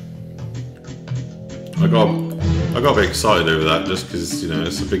 I got a bit excited over that just because, you know,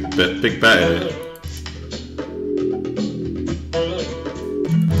 it's a big bet here.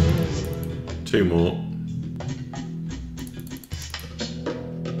 2 more.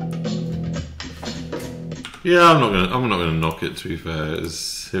 Yeah, I'm not gonna knock it. To be fair, it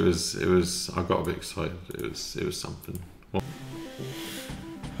was. I got a bit excited. It was something.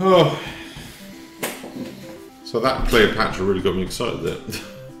 Oh, so that Cleopatra really got me excited there.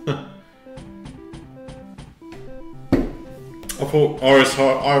 I thought I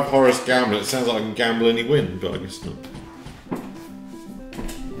have Horace Gamble. It sounds like I can gamble any win, but I guess not.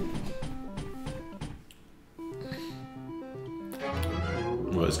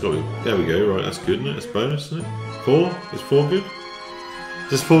 Right, it's got. There we go. Right, that's good, isn't it? It's bonus, isn't it? 4? Is 4 good?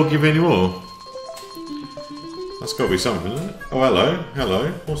 Does 4 give any more? That's got to be something, isn't it? Oh,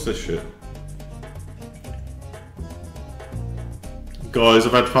 hello. What's this shit? Guys,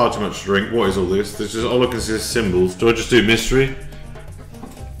 I've had far too much to drink. What is all this? There's just all I can see is symbols. Do I just do mystery?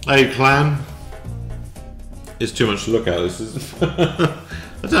 Hey, clan. It's too much to look at. This is. I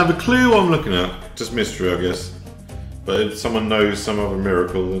don't have a clue what I'm looking at. Just mystery, I guess. But if someone knows some other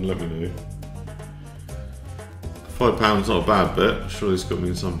miracle, then let me know. £5 not a bad bet. Surely it's got to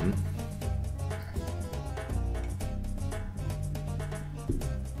mean something.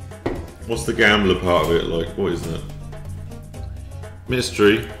 What's the gambler part of it like? What is that?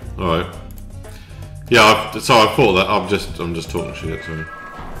 Mystery. All right. Yeah. Sorry, I thought that. I'm just talking shit. Sorry.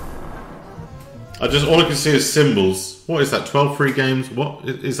 All I can see is symbols. What is that? 12 free games. What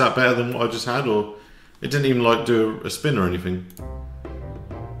is that better than what I just had, or it didn't even like do a spin or anything?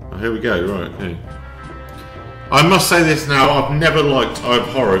 Oh, here we go. Right. Okay. I must say this now. I've never liked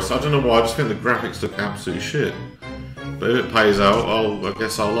Horus. I don't know why. I just think the graphics look absolutely shit. But if it pays out, I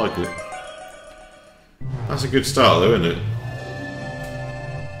guess I'll like it. That's a good start, though, isn't it?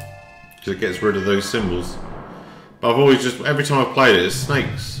 Because it gets rid of those symbols. But I've always just, every time I've played it, it's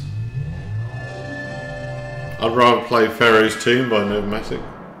snakes. I'd rather play Pharaoh's Tomb by Novomatic.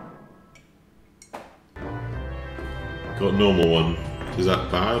 Got a normal one. Is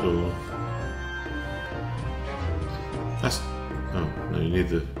that bad, or...? That's... Oh, no, you need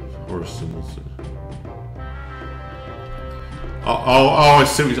the Horus symbols. I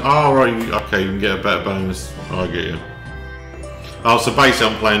see what you... Oh, right, okay, you can get a better bonus. Oh, I get you. Oh, so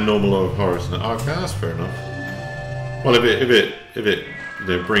basically I'm playing normal over Horus now. Okay, that's fair enough. Well, if it you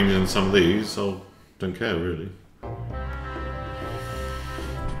know, brings in some of these, I don't care, really.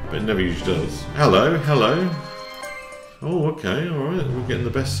 But it never usually does. Hello, hello. Oh, okay, alright. We're getting the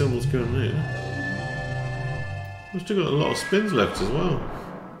best symbols going there. We've still got a lot of spins left as well.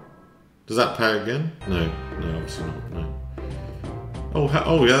 Does that pay again? No, obviously not, no. Oh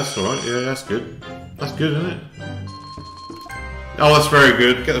yeah, that's alright. Yeah, that's good. That's good, isn't it? Oh, that's very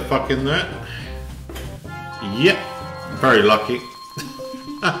good. Get the fuck in there. Yep. Very lucky.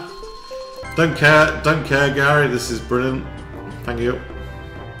 Don't care, Gary. This is brilliant. Thank you.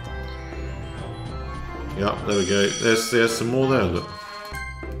 Yep, there we go. There's some more there, look.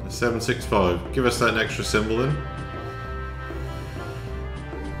 765. Give us that extra symbol then.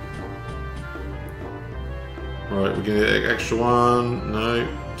 Right, we're gonna get an extra one. No,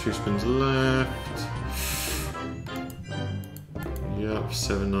 2 spins left. Yep,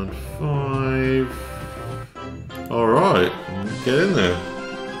 795. Alright, get in there.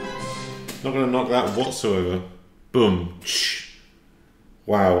 Not gonna knock that whatsoever. Boom.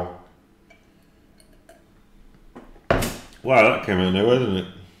 Wow. Wow, that came out of nowhere, didn't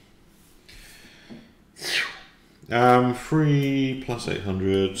it? 3 plus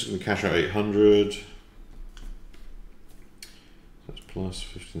 800. Just gonna cash out 800. That's plus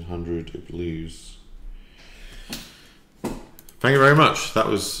 1500 if lose. Thank you very much. That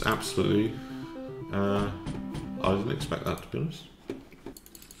was absolutely... I didn't expect that, to be honest.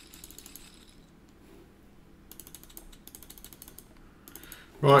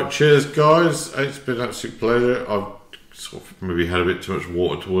 Right, cheers guys. It's been an absolute pleasure. I've sort of maybe had a bit too much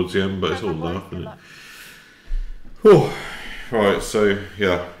water towards the end, but it's all laugh, isn't it? Whew. Right, so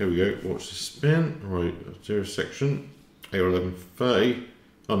yeah, here we go. Watch the spin. Right, 0 section. 8 or 11, 30.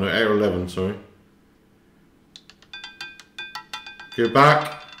 Oh no, 8 or 11, sorry. Go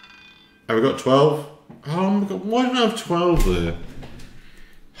back. Have we got 12? Oh my god, why don't I have 12 there?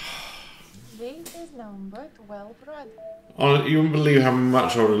 This is number 12, Rod. Oh, you wouldn't believe how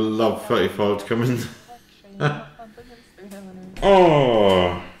much I would love 35 to come in. Oh!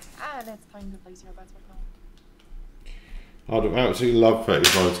 And it's time to place your bets with I'd have absolutely loved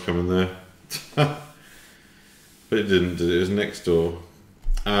 35 to come in there. But it didn't, did it? It was next door.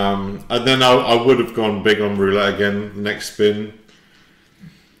 And then I would have gone big on roulette again, the next spin.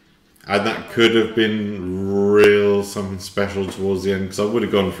 And that could have been real something special towards the end, because I would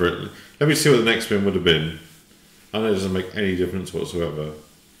have gone for it. Let me see what the next spin would have been. I know it doesn't make any difference whatsoever.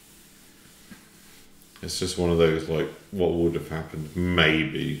 It's just one of those, like, what would have happened?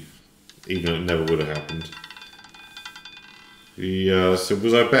 Maybe. Even though it never would have happened. Yeah, so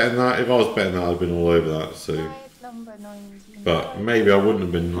was I betting that? If I was betting that, I'd have been all over that, so... But maybe I wouldn't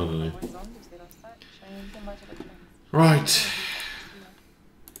have been, I don't know. Right.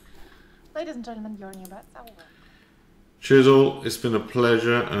 Ladies and gentlemen, your new bets are over. Cheers all, it's been a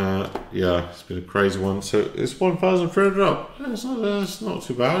pleasure. Yeah, it's been a crazy one. So it's 1,300 up. It's not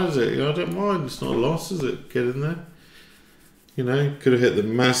too bad, is it? You know, I don't mind. It's not a loss, is it? Get in there. You know, could have hit the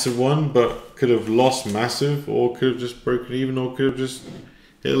massive one, but could have lost massive, or could have just broken even, or could have just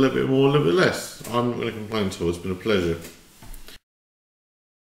hit a little bit more, a little bit less. I'm not going to complain at all. It's been a pleasure.